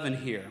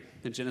 11 here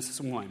in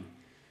Genesis 1.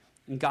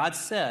 And God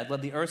said,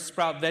 let the earth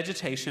sprout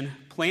vegetation,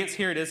 plants,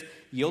 here it is,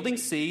 yielding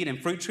seed,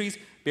 and fruit trees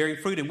bearing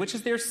fruit, in which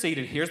is their seed.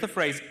 And here's the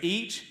phrase,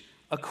 each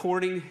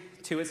according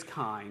to its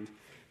kind.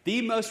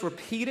 The most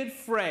repeated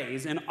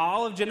phrase in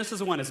all of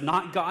Genesis 1 is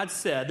not God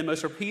said. The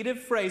most repeated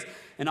phrase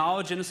in all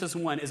of Genesis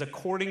 1 is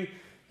according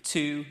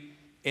to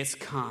its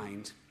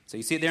kind. So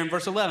you see it there in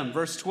verse 11.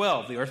 Verse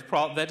 12, the earth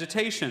sprout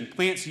vegetation,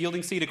 plants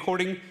yielding seed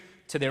according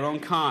to their own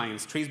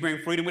kinds, trees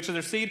bearing fruit, in which is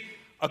their seed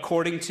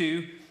according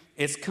to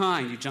its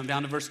kind. You jump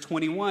down to verse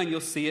 21, you'll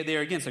see it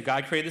there again. So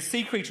God created the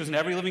sea creatures and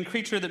every living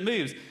creature that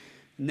moves,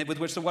 with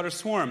which the waters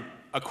swarm,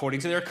 according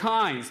to their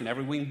kinds, and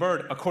every winged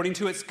bird according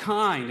to its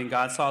kind. And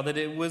God saw that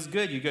it was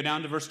good. You go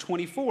down to verse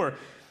 24.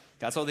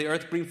 God saw the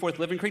earth bring forth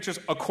living creatures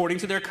according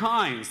to their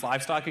kinds,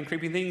 livestock and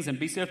creeping things and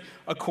beasts of the earth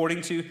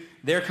according to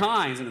their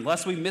kinds. And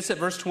unless we miss it,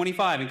 verse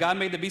 25, and God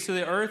made the beasts of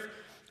the earth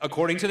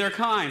according to their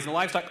kinds, and the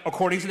livestock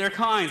according to their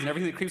kinds, and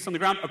everything that creeps on the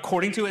ground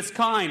according to its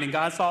kind. And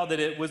God saw that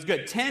it was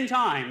good. 10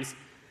 times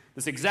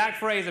this exact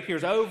phrase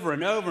appears over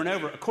and over and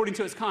over, according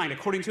to its kind,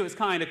 according to its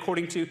kind,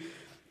 according to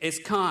its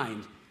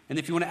kind. And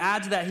if you want to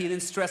add to that, he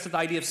then stresses the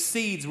idea of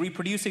seeds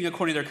reproducing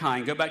according to their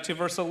kind. Go back to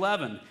verse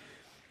 11.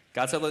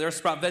 God said, let the earth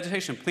sprout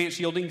vegetation, plants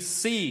yielding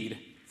seed,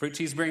 fruit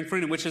trees bearing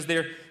fruit, in which is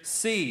their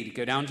seed.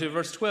 Go down to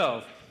verse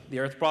 12. The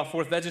earth brought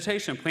forth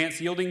vegetation, plants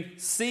yielding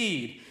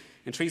seed,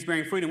 and trees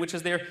bearing fruit, in which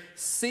is their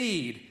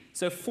seed.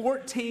 So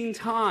 14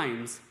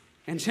 times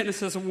in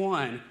Genesis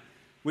 1,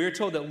 we are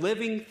told that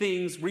living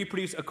things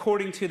reproduce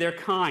according to their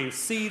kinds.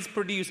 Seeds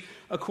produce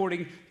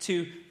according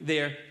to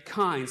their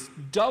kinds.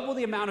 Double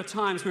the amount of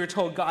times we are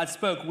told God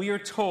spoke, we are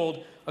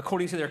told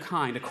according to their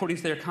kind, according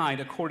to their kind,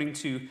 according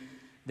to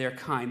their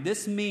kind.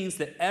 This means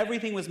that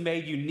everything was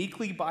made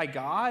uniquely by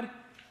God,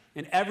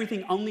 and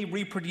everything only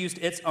reproduced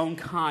its own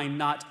kind,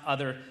 not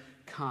other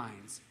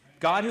kinds.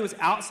 God, who is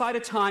outside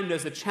of time,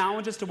 knows the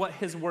challenges to what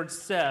his word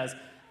says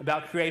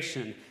about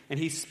creation. And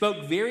he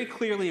spoke very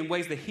clearly in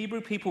ways the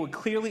Hebrew people would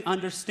clearly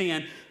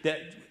understand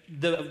that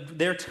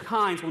their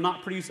kinds will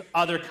not produce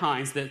other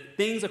kinds, that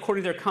things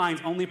according to their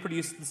kinds only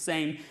produce the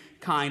same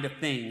kind of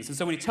things. And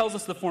so when he tells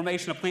us the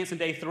formation of plants in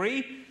day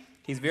 3,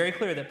 he's very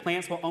clear that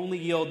plants will only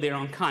yield their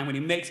own kind. When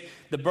he makes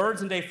the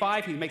birds in day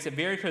 5, he makes it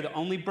very clear that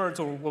only birds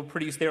will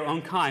produce their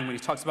own kind. When he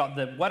talks about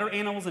the water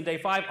animals in day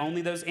 5,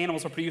 only those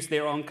animals will produce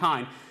their own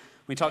kind.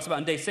 When he talks about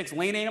in day 6,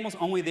 land animals,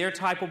 only their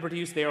type will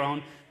produce their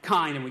own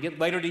kind. And we get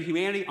later to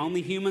humanity,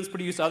 only humans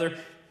produce other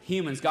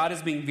humans. God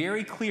is being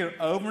very clear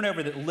over and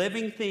over that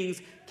living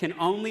things can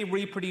only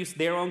reproduce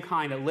their own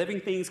kind, that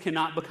living things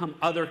cannot become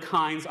other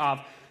kinds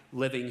of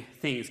living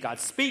things. God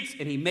speaks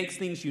and he makes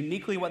things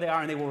uniquely what they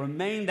are, and they will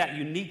remain that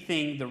unique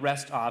thing the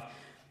rest of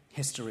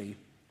history.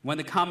 One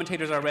of the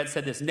commentators I read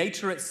said this: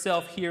 nature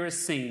itself here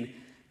is seen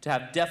to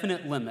have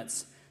definite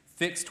limits,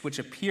 fixed which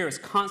appear as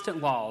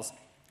constant laws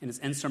and as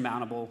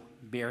insurmountable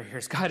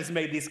barriers. God has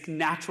made these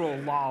natural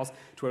laws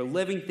to where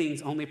living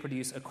things only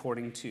produce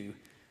according to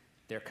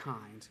their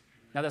kind.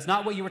 Now, that's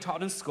not what you were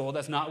taught in school.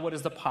 That's not what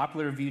is the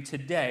popular view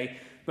today.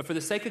 But for the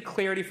sake of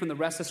clarity from the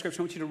rest of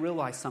Scripture, I want you to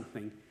realize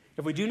something.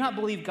 If we do not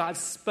believe God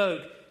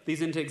spoke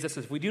these into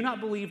existence, if we do not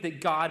believe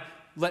that God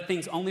let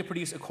things only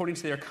produce according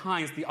to their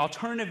kinds, the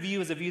alternative view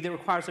is a view that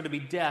requires there to be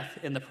death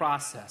in the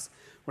process,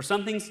 where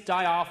some things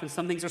die off and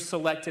some things are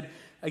selected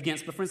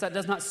against. But friends, that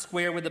does not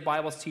square with the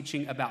Bible's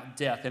teaching about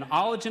death. In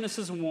all of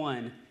Genesis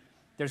 1,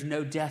 there's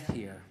no death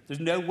here. There's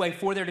no way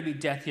for there to be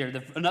death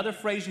here. Another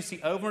phrase you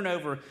see over and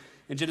over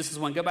in Genesis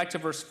 1, go back to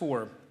verse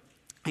 4.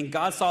 And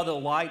God saw the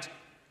light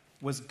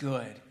was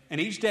good. And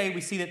each day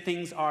we see that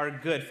things are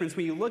good. Friends,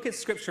 when you look at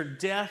Scripture,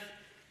 death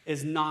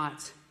is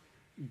not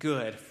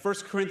good. 1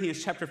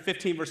 Corinthians chapter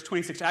 15, verse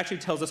 26 actually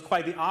tells us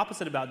quite the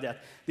opposite about death.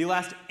 The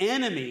last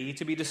enemy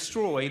to be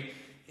destroyed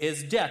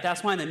is death.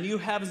 That's why in the new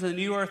heavens and the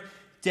new earth,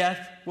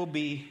 death will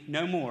be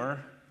no more,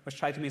 which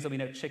tried to mean there'll be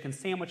no chicken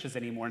sandwiches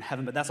anymore in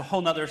heaven, but that's a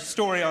whole other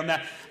story on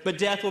that. But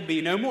death will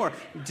be no more.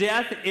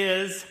 Death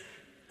is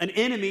an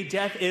enemy.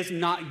 Death is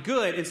not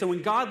good. And so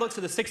when God looks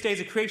at the 6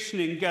 days of creation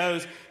and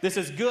goes, this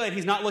is good,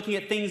 he's not looking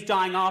at things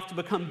dying off to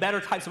become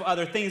better types of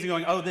other things and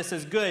going, oh, this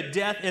is good.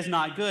 Death is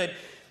not good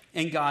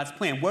in God's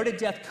plan. Where did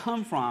death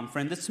come from,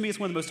 friend? This to me is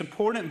one of the most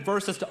important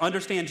verses to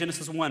understand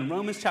Genesis 1.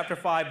 Romans chapter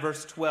 5,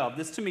 verse 12.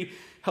 This to me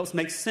helps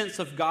make sense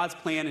of God's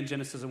plan in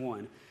Genesis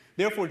 1.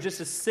 Therefore,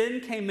 just as sin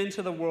came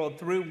into the world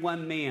through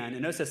one man,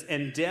 and notice this,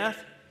 and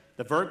death,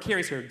 the verb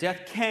carries here,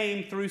 death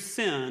came through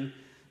sin,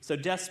 so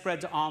death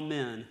spread to all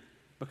men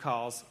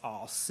because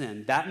all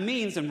sinned. That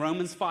means in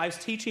Romans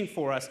 5's teaching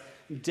for us,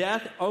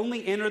 death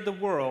only entered the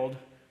world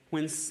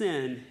when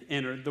sin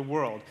entered the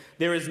world.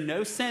 There is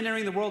no sin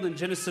entering the world in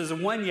Genesis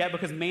 1 yet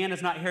because man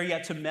is not here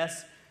yet to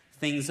mess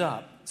things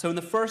up. So in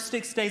the first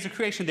 6 days of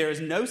creation, there is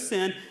no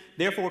sin.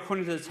 Therefore,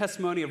 according to the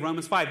testimony of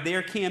Romans 5,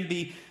 there can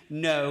be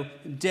no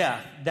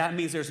death. That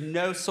means there's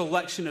no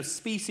selection of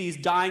species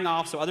dying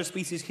off so other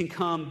species can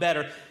come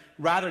better.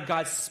 Rather,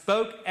 God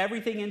spoke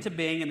everything into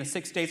being in the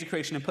 6 days of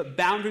creation and put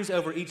boundaries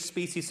over each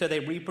species so they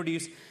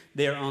reproduce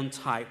their own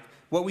type.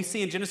 What we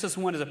see in Genesis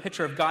 1 is a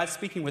picture of God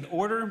speaking with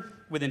order,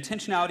 with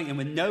intentionality, and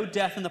with no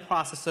death in the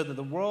process so that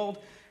the world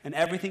and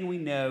everything we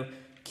know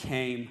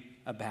came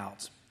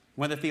about.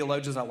 One of the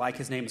theologians I like,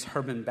 his name is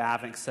Herman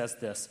Bavinck, says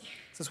this.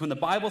 He says, when the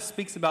Bible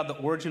speaks about the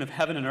origin of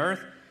heaven and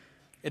earth,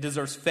 it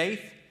deserves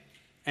faith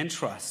and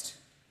trust.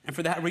 And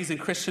for that reason,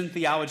 Christian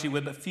theology,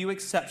 with but few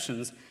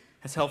exceptions,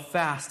 has held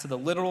fast to the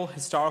literal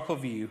historical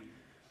view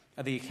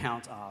of the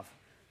account of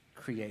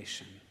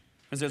creation.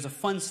 There's a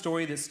fun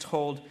story that's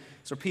told,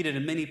 it's repeated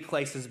in many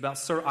places, about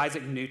Sir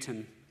Isaac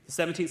Newton, the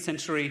 17th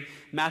century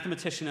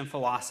mathematician and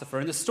philosopher.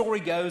 And the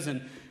story goes,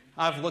 and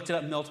I've looked it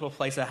up in multiple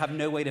places. I have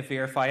no way to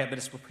verify it, but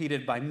it's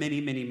repeated by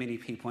many, many, many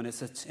people. And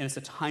it's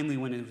a timely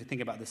one as we think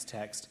about this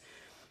text.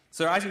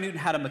 Sir Isaac Newton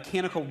had a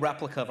mechanical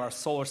replica of our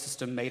solar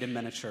system made in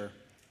miniature.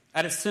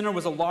 At its center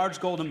was a large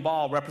golden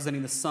ball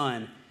representing the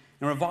sun,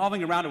 and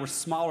revolving around it were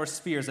smaller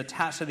spheres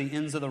attached to the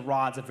ends of the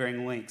rods of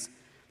varying lengths.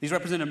 These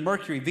represented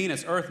Mercury,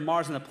 Venus, Earth,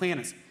 Mars, and the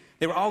planets.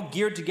 They were all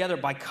geared together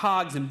by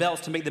cogs and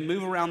belts to make them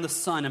move around the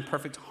sun in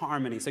perfect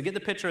harmony. So get the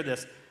picture of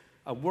this,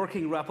 a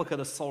working replica of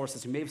the solar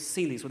system. You may have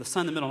seen these with the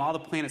sun in the middle and all the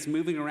planets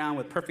moving around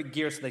with perfect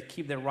gear so they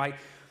keep their right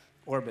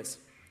orbits.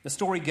 The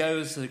story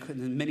goes,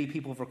 and many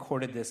people have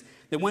recorded this,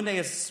 that one day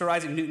as Sir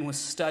Isaac Newton was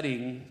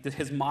studying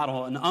his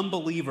model, an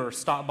unbeliever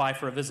stopped by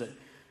for a visit.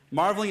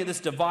 Marveling at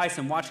this device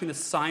and watching as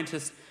the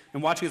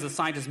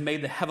scientists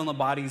made the heavenly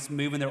bodies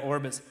move in their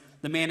orbits,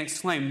 the man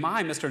exclaimed,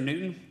 "My, Mr.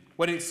 Newton,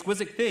 what an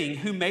exquisite thing.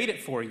 Who made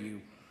it for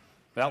you?"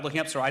 Without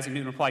looking up, Sir Isaac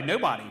Newton replied,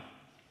 "Nobody."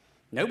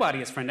 "Nobody?"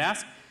 his friend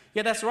asked.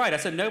 "Yeah, that's right. I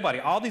said nobody.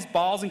 All these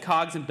balls and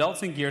cogs and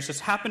belts and gears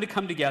just happened to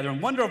come together,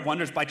 and wonder of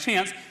wonders, by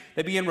chance,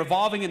 they began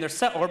revolving in their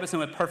set orbits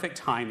and with perfect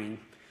timing."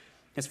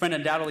 His friend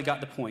undoubtedly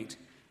got the point.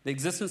 The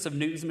existence of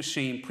Newton's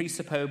machine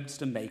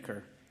presupposed a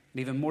maker,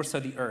 and even more so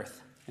the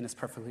Earth in its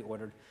perfectly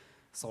ordered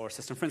solar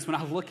system. Friends, when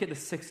I look at the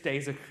 6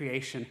 days of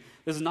creation,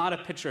 this is not a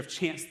picture of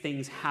chance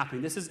things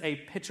happening. This is a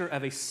picture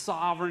of a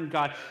sovereign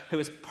God who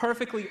is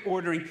perfectly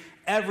ordering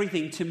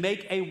everything to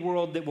make a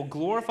world that will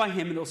glorify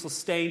him and that will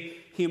sustain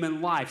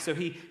human life. So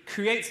he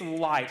creates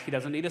light. He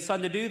doesn't need a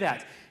sun to do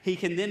that. He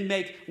can then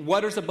make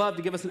waters above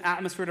to give us an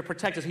atmosphere to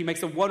protect us. He makes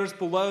the waters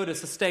below to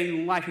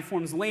sustain life. He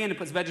forms land and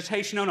puts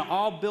vegetation on it,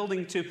 all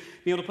building to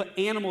be able to put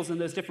animals in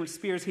those different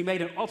spheres he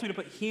made, and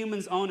ultimately to put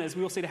humans on it, as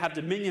we will see, to have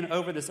dominion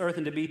over this earth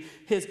and to be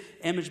his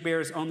image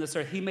bearers on this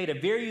earth. He made a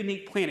very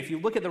unique plan. If you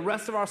look at the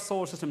rest of our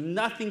solar system,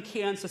 nothing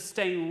can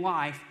sustain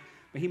life,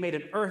 but he made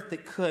an earth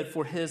that could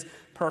for his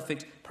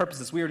perfect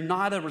purposes. We are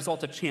not a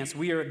result of chance.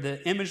 We are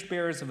the image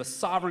bearers of a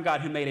sovereign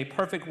God who made a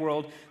perfect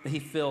world that he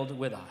filled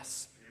with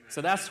us. So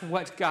that's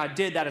what God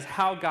did. That is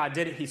how God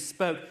did it. He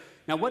spoke.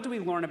 Now, what do we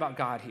learn about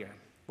God here?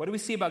 What do we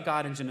see about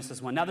God in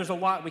Genesis 1? Now, there's a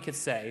lot we could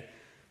say.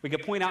 We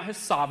could point out his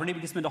sovereignty.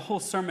 We could spend a whole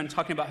sermon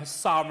talking about his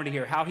sovereignty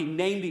here, how he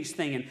named each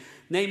thing, and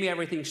naming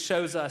everything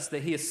shows us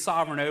that he is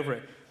sovereign over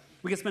it.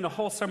 We could spend a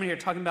whole sermon here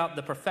talking about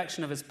the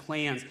perfection of his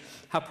plans,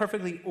 how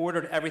perfectly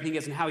ordered everything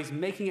is, and how he's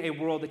making a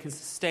world that can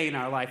sustain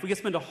our life. We could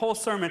spend a whole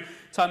sermon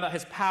talking about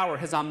his power,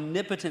 his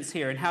omnipotence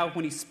here, and how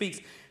when he speaks,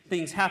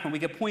 things happen. We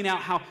could point out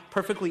how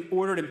perfectly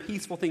ordered and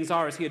peaceful things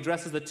are as he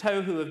addresses the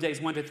tohu of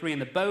days 1 to 3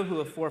 and the bohu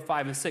of 4,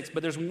 5, and 6.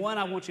 But there's one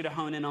I want you to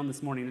hone in on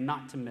this morning and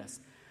not to miss.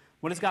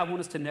 What does God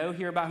want us to know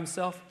here about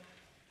himself?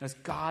 Because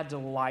God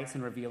delights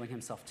in revealing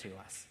himself to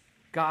us.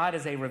 God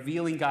is a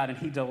revealing God, and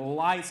he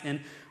delights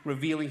in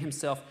revealing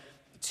himself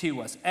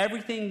to us.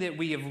 Everything that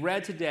we have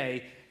read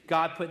today,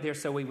 God put there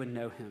so we would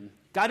know him.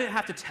 God didn't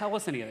have to tell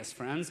us any of this,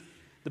 friends.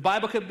 The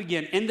Bible could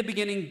begin, in the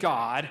beginning,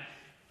 God,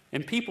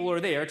 and people are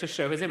there to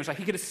show his image. Like,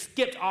 he could have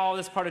skipped all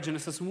this part of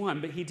Genesis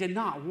 1, but he did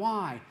not.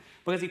 Why?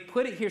 Because he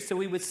put it here so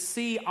we would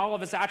see all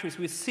of his attributes.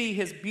 We see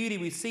his beauty.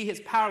 We see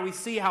his power. We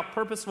see how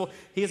purposeful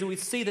he is. And we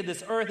see that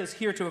this earth is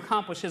here to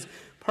accomplish his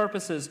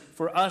purposes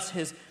for us,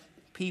 his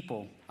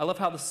people. I love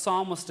how the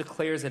psalmist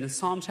declares it in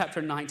Psalm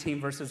chapter 19,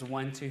 verses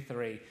 1, 2,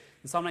 3.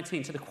 In Psalm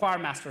 19, to the choir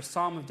master,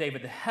 Psalm of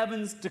David, the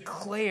heavens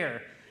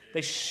declare,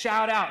 they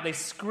shout out, they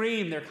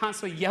scream, they're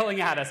constantly yelling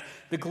at us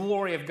the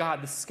glory of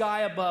God. The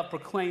sky above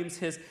proclaims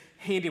his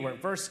handiwork.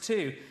 Verse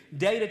 2,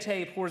 day to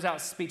day pours out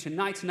speech, and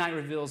night to night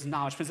reveals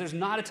knowledge. Because there's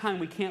not a time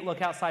we can't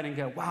look outside and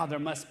go, wow, there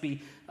must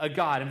be a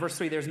God. In verse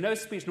 3, there's no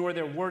speech, nor are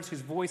there words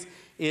whose voice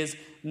is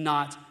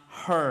not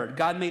heard.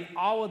 God made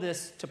all of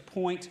this to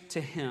point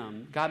to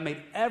him. God made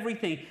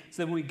everything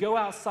so that when we go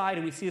outside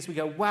and we see this, we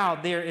go, wow,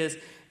 there is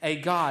a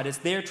God. It's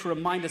there to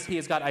remind us he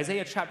is God.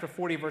 Isaiah chapter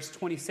 40, verse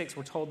 26,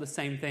 we're told the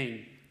same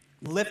thing.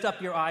 Lift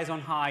up your eyes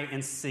on high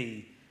and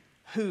see.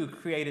 Who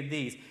created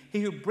these?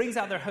 He who brings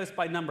out their host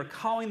by number,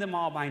 calling them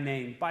all by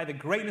name, by the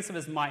greatness of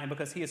his might, and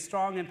because he is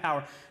strong in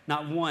power,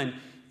 not one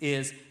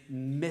is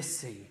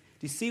missing.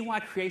 Do you see why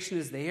creation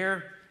is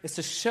there? It's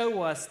to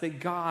show us that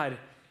God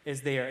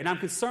is there. And I'm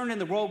concerned in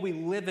the world we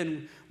live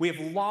in, we have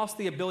lost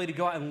the ability to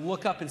go out and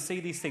look up and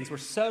see these things. We're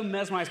so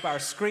mesmerized by our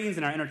screens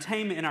and our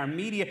entertainment and our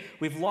media.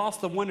 We've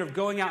lost the wonder of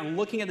going out and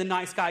looking at the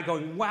night sky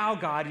going, wow,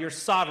 God, you're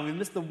sovereign. We've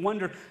missed the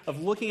wonder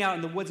of looking out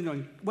in the woods and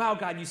going, wow,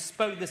 God, you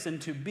spoke this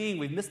into being.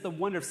 We've missed the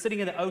wonder of sitting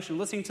in the ocean,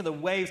 listening to the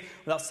waves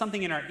without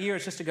something in our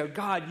ears just to go,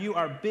 God, you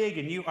are big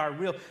and you are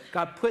real.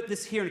 God put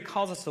this here and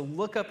calls us to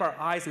look up our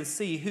eyes and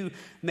see who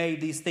made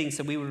these things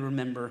so we would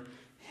remember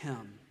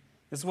him.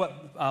 This is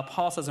what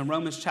Paul says in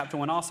Romans chapter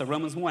 1 also,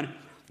 Romans 1,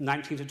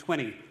 19 to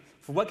 20.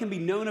 For what can be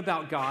known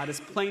about God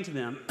is plain to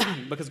them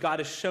because God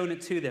has shown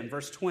it to them.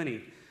 Verse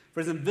 20.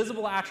 For his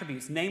invisible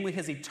attributes, namely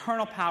his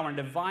eternal power and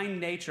divine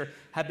nature,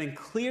 have been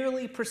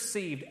clearly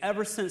perceived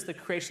ever since the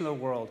creation of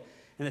the world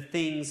and the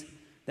things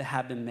that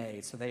have been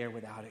made. So they are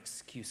without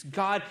excuse.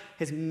 God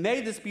has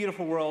made this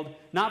beautiful world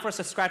not for us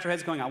to scratch our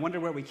heads going, I wonder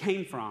where we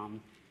came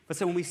from. But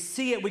so when we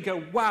see it, we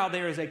go, wow,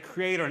 there is a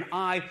creator and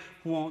I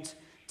want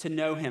to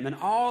know him. And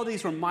all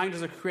these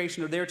reminders of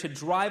creation are there to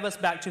drive us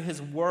back to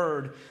his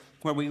word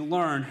where we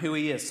learn who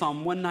he is.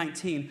 Psalm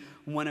 119,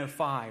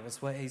 105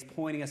 is what he's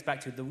pointing us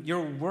back to.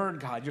 Your word,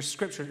 God, your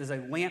scripture is a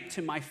lamp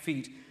to my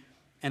feet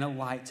and a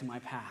light to my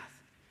path.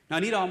 Now, I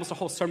need almost a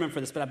whole sermon for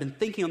this, but I've been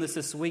thinking on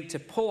this week to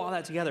pull all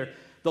that together.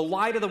 The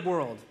light of the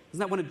world. Isn't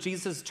that one of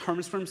Jesus'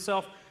 terms for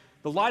himself?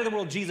 The light of the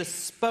world, Jesus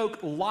spoke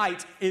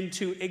light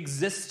into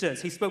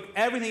existence. He spoke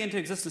everything into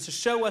existence to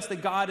show us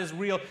that God is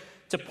real,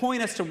 to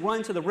point us to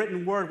run to the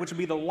written word, which would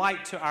be the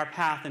light to our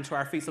path and to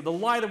our feet. So the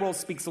light of the world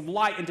speaks of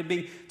light into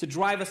being, to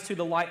drive us to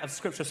the light of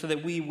Scripture so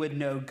that we would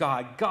know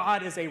God.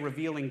 God is a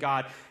revealing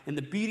God. And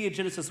the beauty of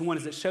Genesis 1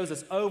 is it shows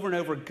us over and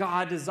over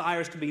God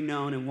desires to be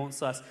known and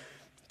wants us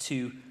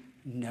to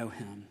know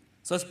him.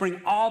 So let's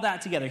bring all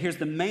that together. Here's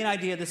the main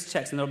idea of this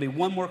text, and there'll be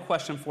one more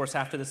question for us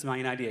after this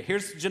main idea.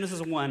 Here's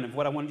Genesis 1 of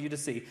what I wanted you to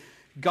see.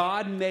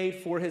 God made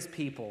for his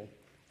people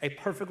a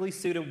perfectly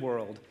suited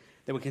world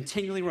that would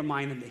continually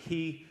remind them that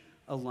he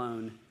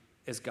alone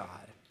is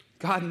God.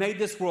 God made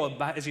this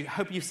world, as you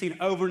hope you've seen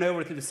over and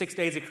over through the 6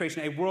 days of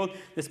creation, a world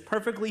that's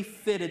perfectly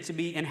fitted to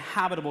be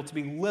inhabitable, to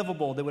be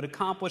livable, that would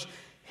accomplish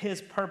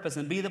his purpose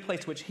and be the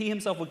place to which he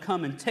himself would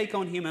come and take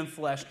on human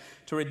flesh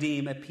to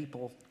redeem a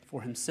people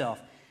for himself.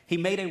 He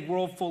made a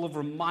world full of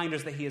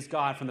reminders that he is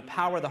God, from the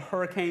power of the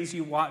hurricanes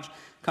you watch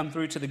come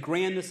through to the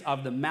grandness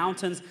of the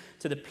mountains,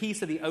 to the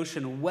peace of the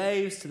ocean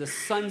waves, to the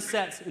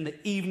sunsets in the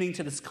evening,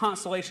 to the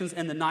constellations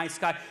in the night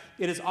sky.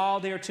 It is all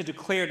there to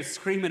declare, to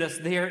scream at us,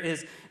 there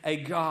is a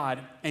God.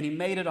 And he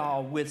made it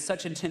all with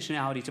such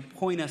intentionality to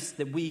point us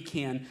that we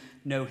can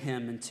know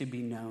him and to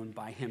be known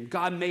by him.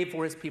 God made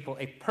for his people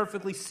a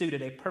perfectly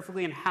suited, a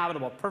perfectly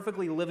inhabitable,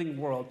 perfectly living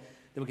world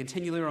that would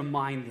continually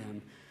remind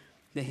them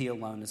that he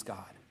alone is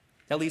God.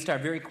 That leads to our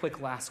very quick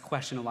last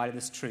question in light of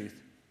this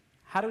truth.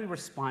 How do we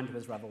respond to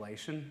his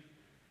revelation?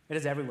 It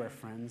is everywhere,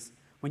 friends.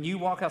 When you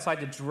walk outside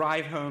to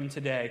drive home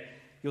today,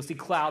 you'll see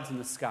clouds in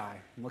the sky.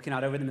 I'm looking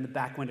out over them in the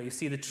back window. You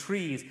see the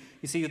trees.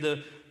 You see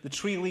the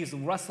tree leaves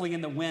rustling in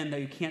the wind, though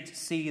you can't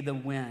see the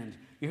wind.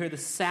 You hear the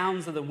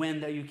sounds of the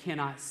wind, though you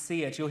cannot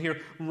see it. You'll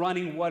hear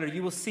running water.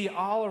 You will see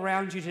all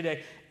around you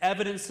today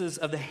evidences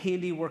of the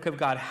handiwork of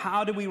God.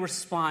 How do we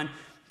respond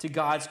to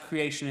God's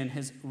creation and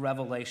his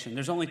revelation?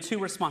 There's only two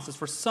responses.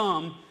 For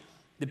some,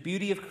 the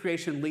beauty of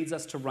creation leads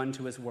us to run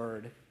to his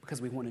word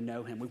because we want to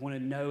know him. We want to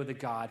know the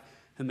God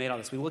who made all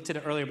this. We looked at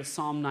it earlier, but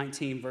Psalm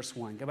 19, verse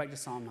 1. Go back to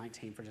Psalm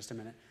 19 for just a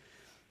minute.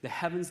 The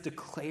heavens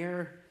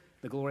declare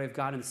the glory of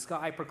God, and the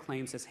sky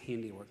proclaims his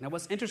handiwork. Now,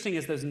 what's interesting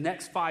is those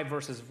next 5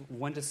 verses,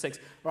 1 to 6,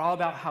 are all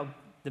about how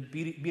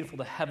beautiful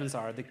the heavens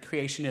are, the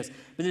creation is.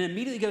 But then it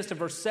immediately goes to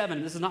verse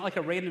 7. This is not like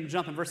a random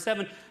jump. In verse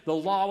 7, the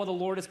law of the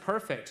Lord is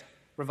perfect,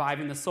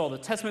 reviving the soul. The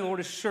testimony of the Lord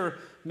is sure,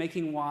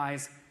 making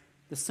wise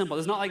the simple.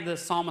 It's not like the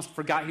psalmist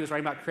forgot he was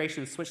writing about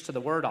creation and switched to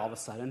the word all of a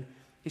sudden.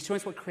 He's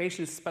showing us what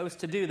creation is supposed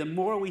to do. The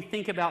more we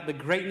think about the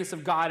greatness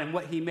of God and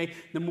what he made,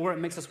 the more it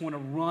makes us want to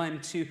run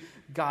to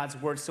God's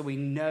word so we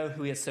know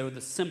who he is. So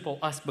the simple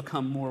us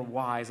become more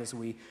wise as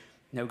we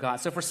know God.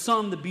 So for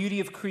some, the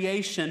beauty of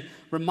creation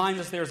reminds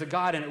us there is a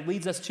God, and it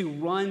leads us to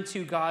run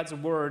to God's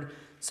word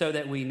so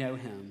that we know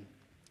him.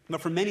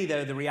 But for many,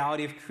 though, the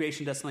reality of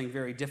creation does something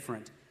very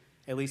different.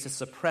 At least it's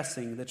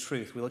suppressing the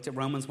truth. We looked at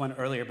Romans 1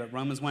 earlier, but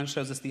Romans 1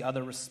 shows us the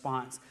other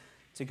response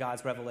to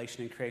God's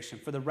revelation in creation.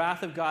 For the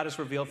wrath of God is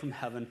revealed from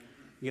heaven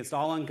against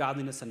all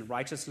ungodliness and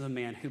righteousness of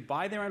man, who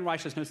by their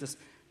unrighteousness,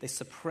 they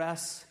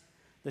suppress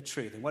the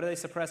truth. And what do they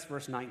suppress?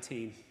 Verse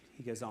 19,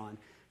 he goes on.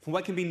 For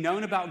what can be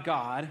known about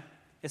God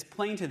is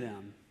plain to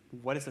them.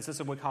 What is this? This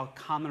is what we call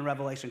common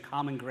revelation,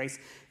 common grace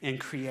in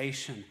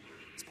creation.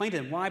 It's plain to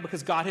them. Why?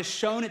 Because God has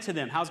shown it to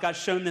them. How's God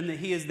shown them that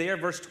he is there?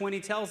 Verse 20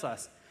 tells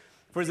us.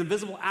 For his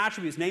invisible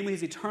attributes, namely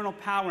his eternal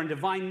power and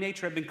divine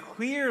nature, have been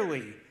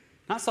clearly,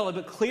 not solid,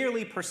 but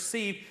clearly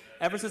perceived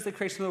ever since the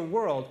creation of the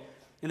world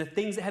and the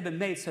things that have been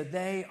made, so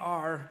they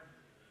are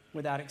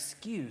without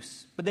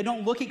excuse. But they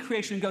don't look at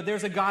creation and go,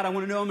 there's a God, I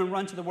want to know him, and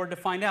run to the word to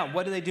find out.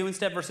 What do they do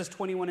instead? Verses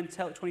 21 and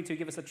 22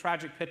 give us a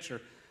tragic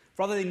picture.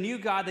 For although they knew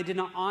God, they did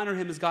not honor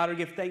him as God or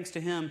give thanks to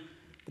him,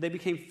 but they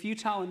became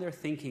futile in their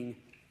thinking,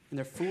 and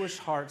their foolish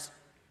hearts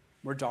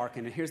were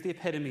darkened. And here's the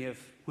epitome of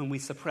when we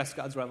suppress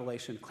God's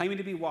revelation. Claiming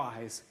to be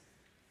wise,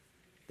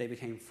 they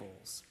became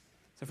fools.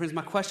 So friends,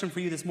 my question for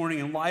you this morning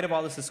in light of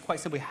all this is quite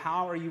simply,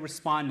 how are you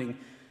responding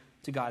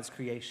to God's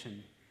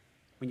creation?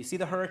 When you see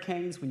the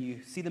hurricanes, when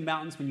you see the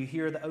mountains, when you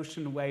hear the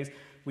ocean waves,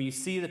 when you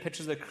see the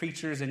pictures of the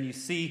creatures and you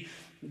see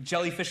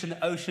jellyfish in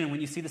the ocean,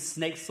 when you see the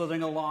snakes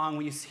slithering along,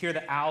 when you hear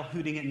the owl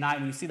hooting at night,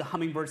 when you see the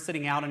hummingbird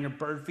sitting out on your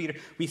bird feeder,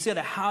 when you see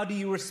that, how do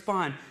you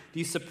respond? Do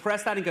you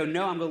suppress that and go,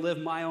 no, I'm going to live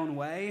my own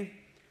way?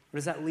 Or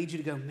does that lead you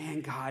to go,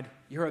 man, God,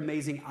 you're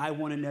amazing. I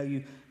want to know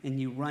you. And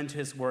you run to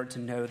his word to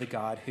know the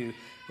God who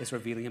is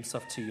revealing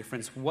himself to you.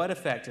 Friends, what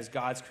effect is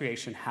God's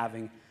creation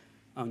having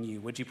on you?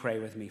 Would you pray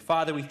with me?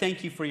 Father, we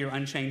thank you for your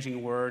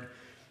unchanging word.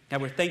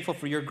 God, we're thankful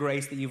for your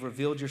grace that you've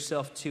revealed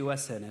yourself to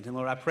us in it. And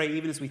Lord, I pray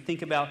even as we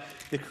think about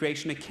the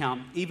creation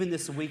account, even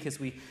this week as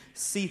we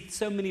see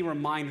so many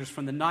reminders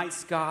from the night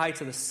sky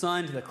to the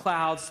sun, to the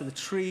clouds, to the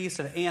trees,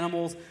 to the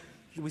animals,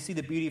 we see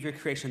the beauty of your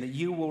creation, that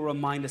you will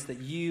remind us that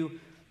you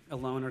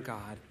alone are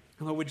God,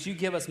 Lord, would you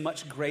give us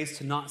much grace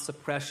to not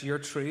suppress your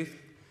truth?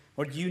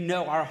 Lord, you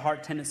know our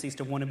heart tendencies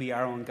to want to be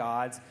our own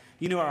gods.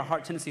 You know our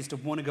heart tendencies to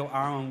want to go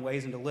our own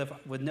ways and to live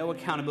with no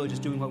accountability,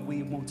 just doing what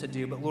we want to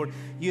do. But Lord,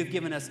 you have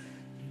given us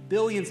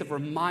billions of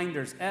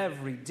reminders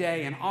every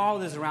day and all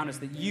that is around us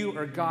that you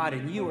are God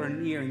and you are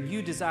near and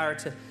you desire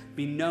to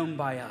be known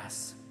by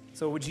us.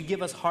 So would you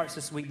give us hearts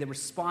this week that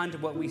respond to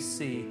what we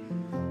see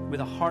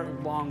with a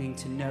heart longing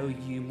to know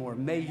you more.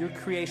 May your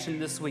creation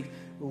this week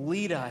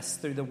lead us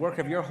through the work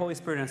of your Holy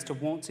Spirit in us to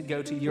want to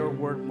go to your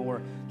word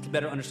more, to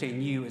better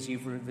understand you as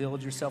you've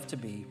revealed yourself to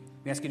be.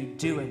 We ask you to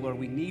do it, Lord.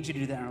 We need you to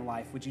do that in our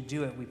life. Would you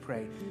do it, we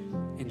pray,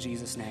 in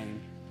Jesus'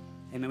 name.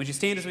 Amen. Would you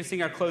stand as we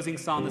sing our closing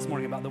song this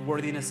morning about the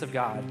worthiness of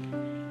God?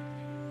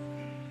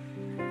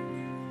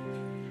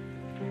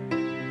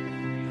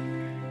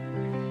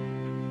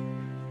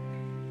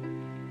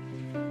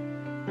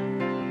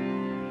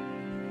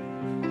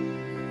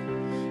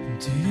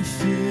 Do you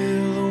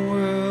feel the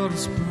world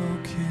is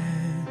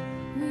broken?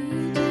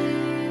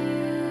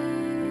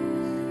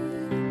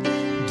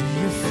 Do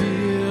you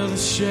feel the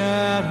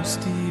shadows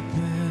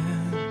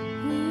deepen?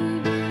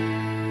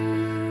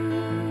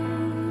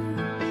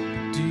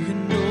 Do you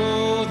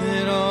know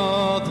that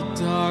all the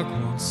dark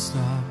won't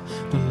stop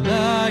the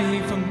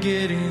light from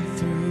getting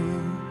through?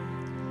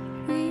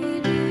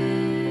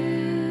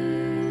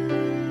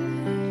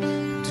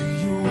 Do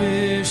you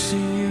wish that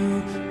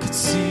you could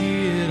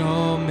see it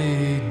all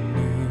made new?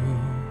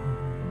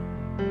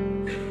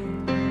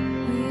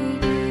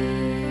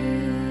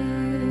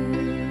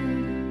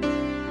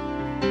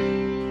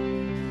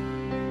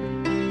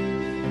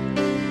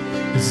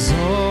 Is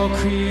all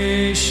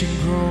creation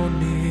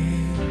groaning?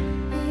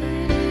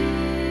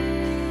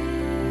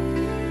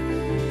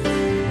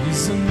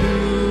 Is a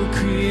new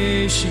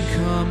creation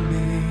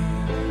coming?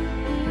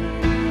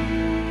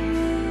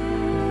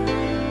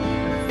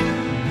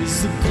 Is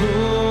the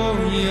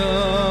glory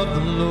of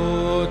the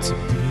Lord to be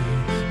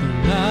the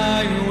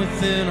light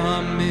within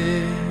our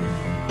midst?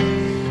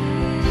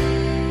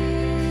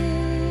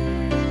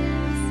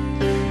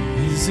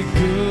 Is it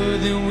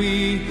good that we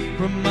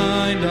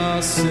remind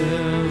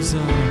ourselves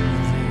of this?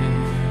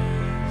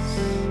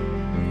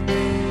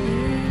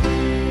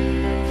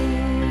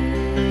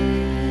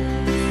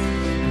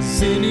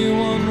 Is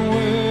anyone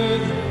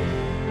worthy?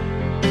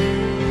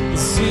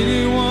 Is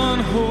anyone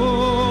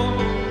whole?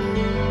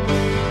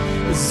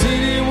 Is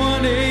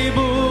anyone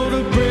able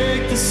to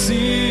break the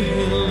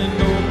seal and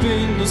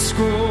open the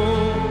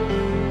scroll?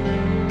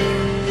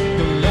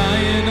 The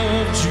Lion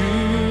of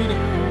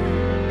Judah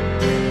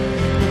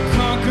who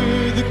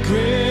conquered the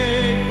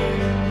grave.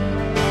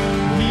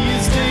 He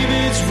is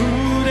David's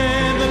root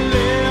and the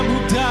Lamb who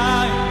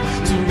died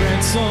to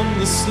ransom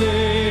the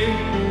slave.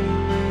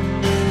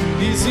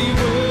 Is he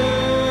worthy?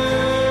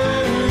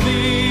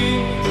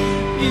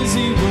 Is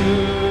he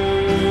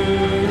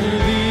worthy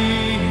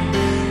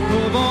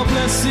of all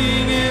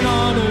blessing and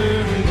honor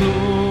and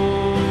glory?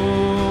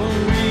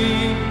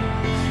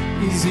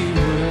 Is he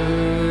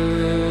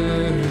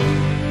worthy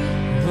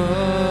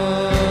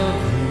of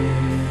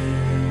this?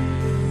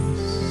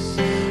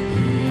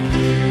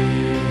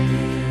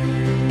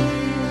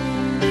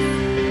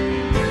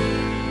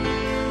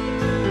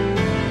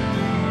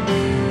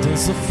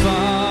 Does the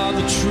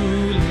Father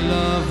truly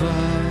love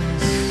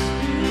us?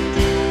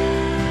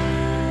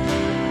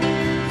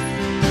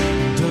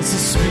 Does the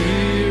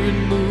Spirit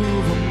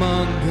move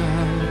among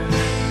us?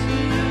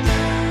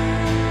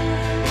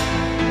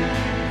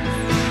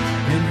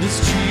 And does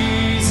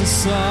Jesus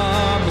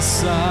our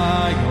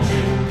Messiah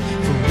hold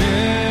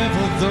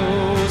forever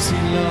those he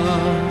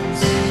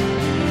loves?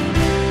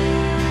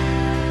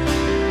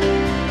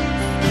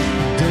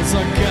 Does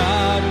our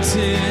God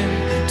tend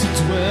to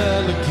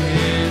dwell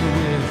again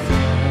with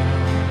us?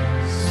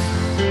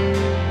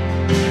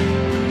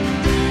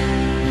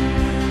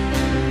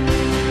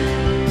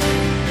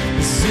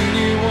 Is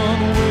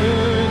anyone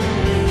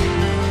worthy?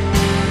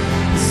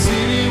 Is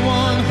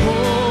anyone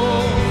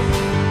whole?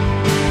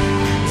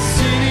 Is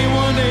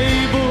anyone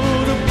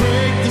able to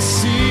break the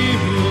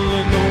seal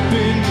and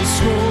open the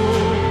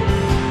scroll?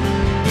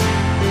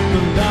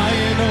 The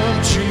Lion of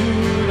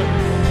Judah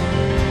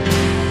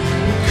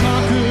who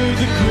conquered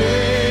the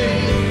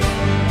grave.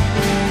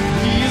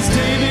 He is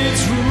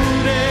David's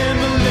root and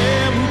the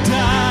Lamb who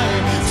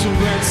died to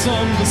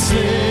ransom the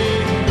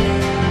slave.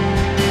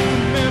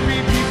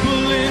 Every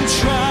people and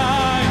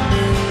tribe,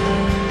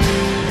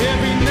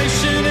 every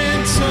nation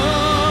and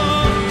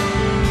tongue,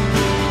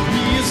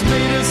 he has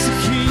made us a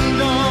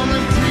kingdom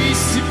and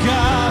priests to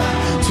God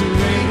to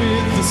reign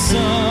with the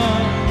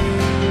Son.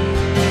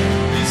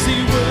 Is he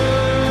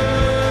worthy?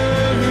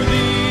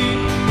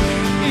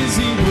 Is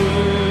he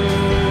worthy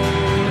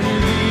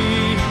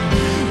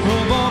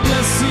of all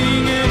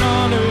blessing and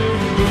honor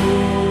and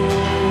glory?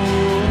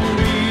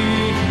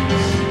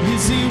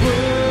 Is he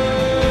worthy?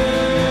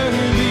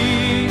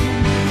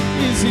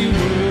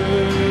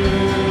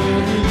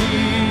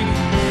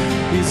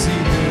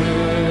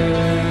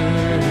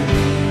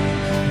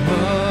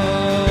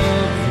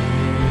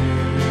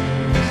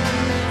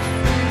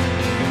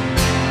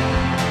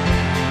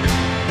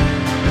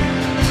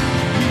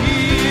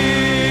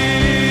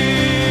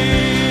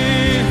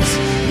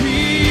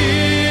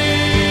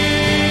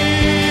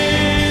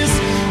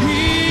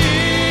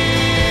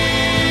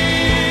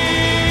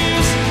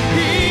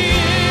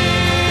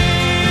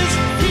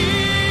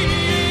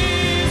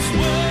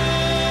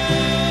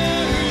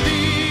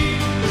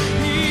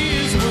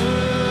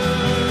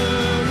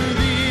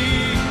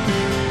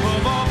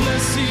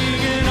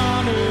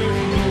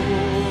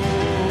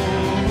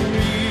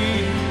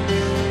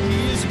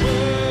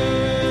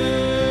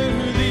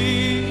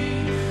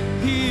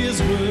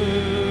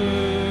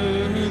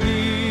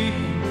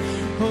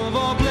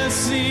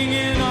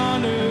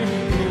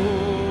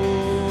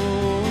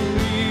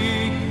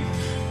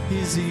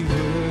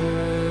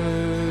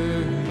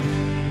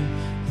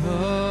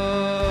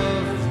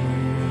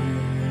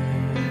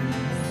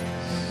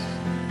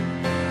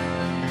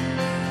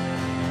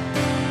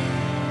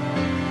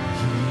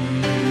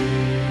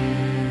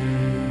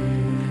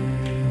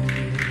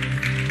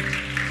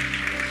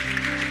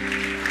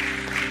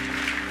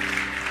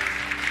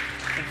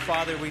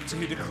 Father, we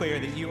do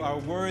declare that you are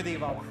worthy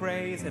of all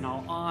praise and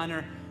all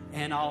honor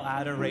and all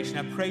adoration.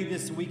 I pray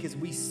this week as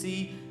we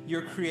see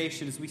your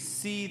creation, as we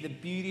see the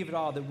beauty of it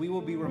all, that we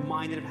will be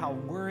reminded of how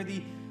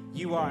worthy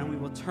you are, and we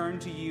will turn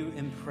to you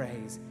in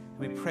praise. And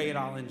we pray it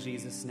all in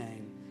Jesus'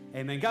 name.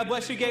 Amen. God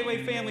bless you,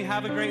 Gateway family.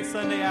 Have a great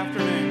Sunday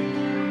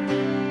afternoon.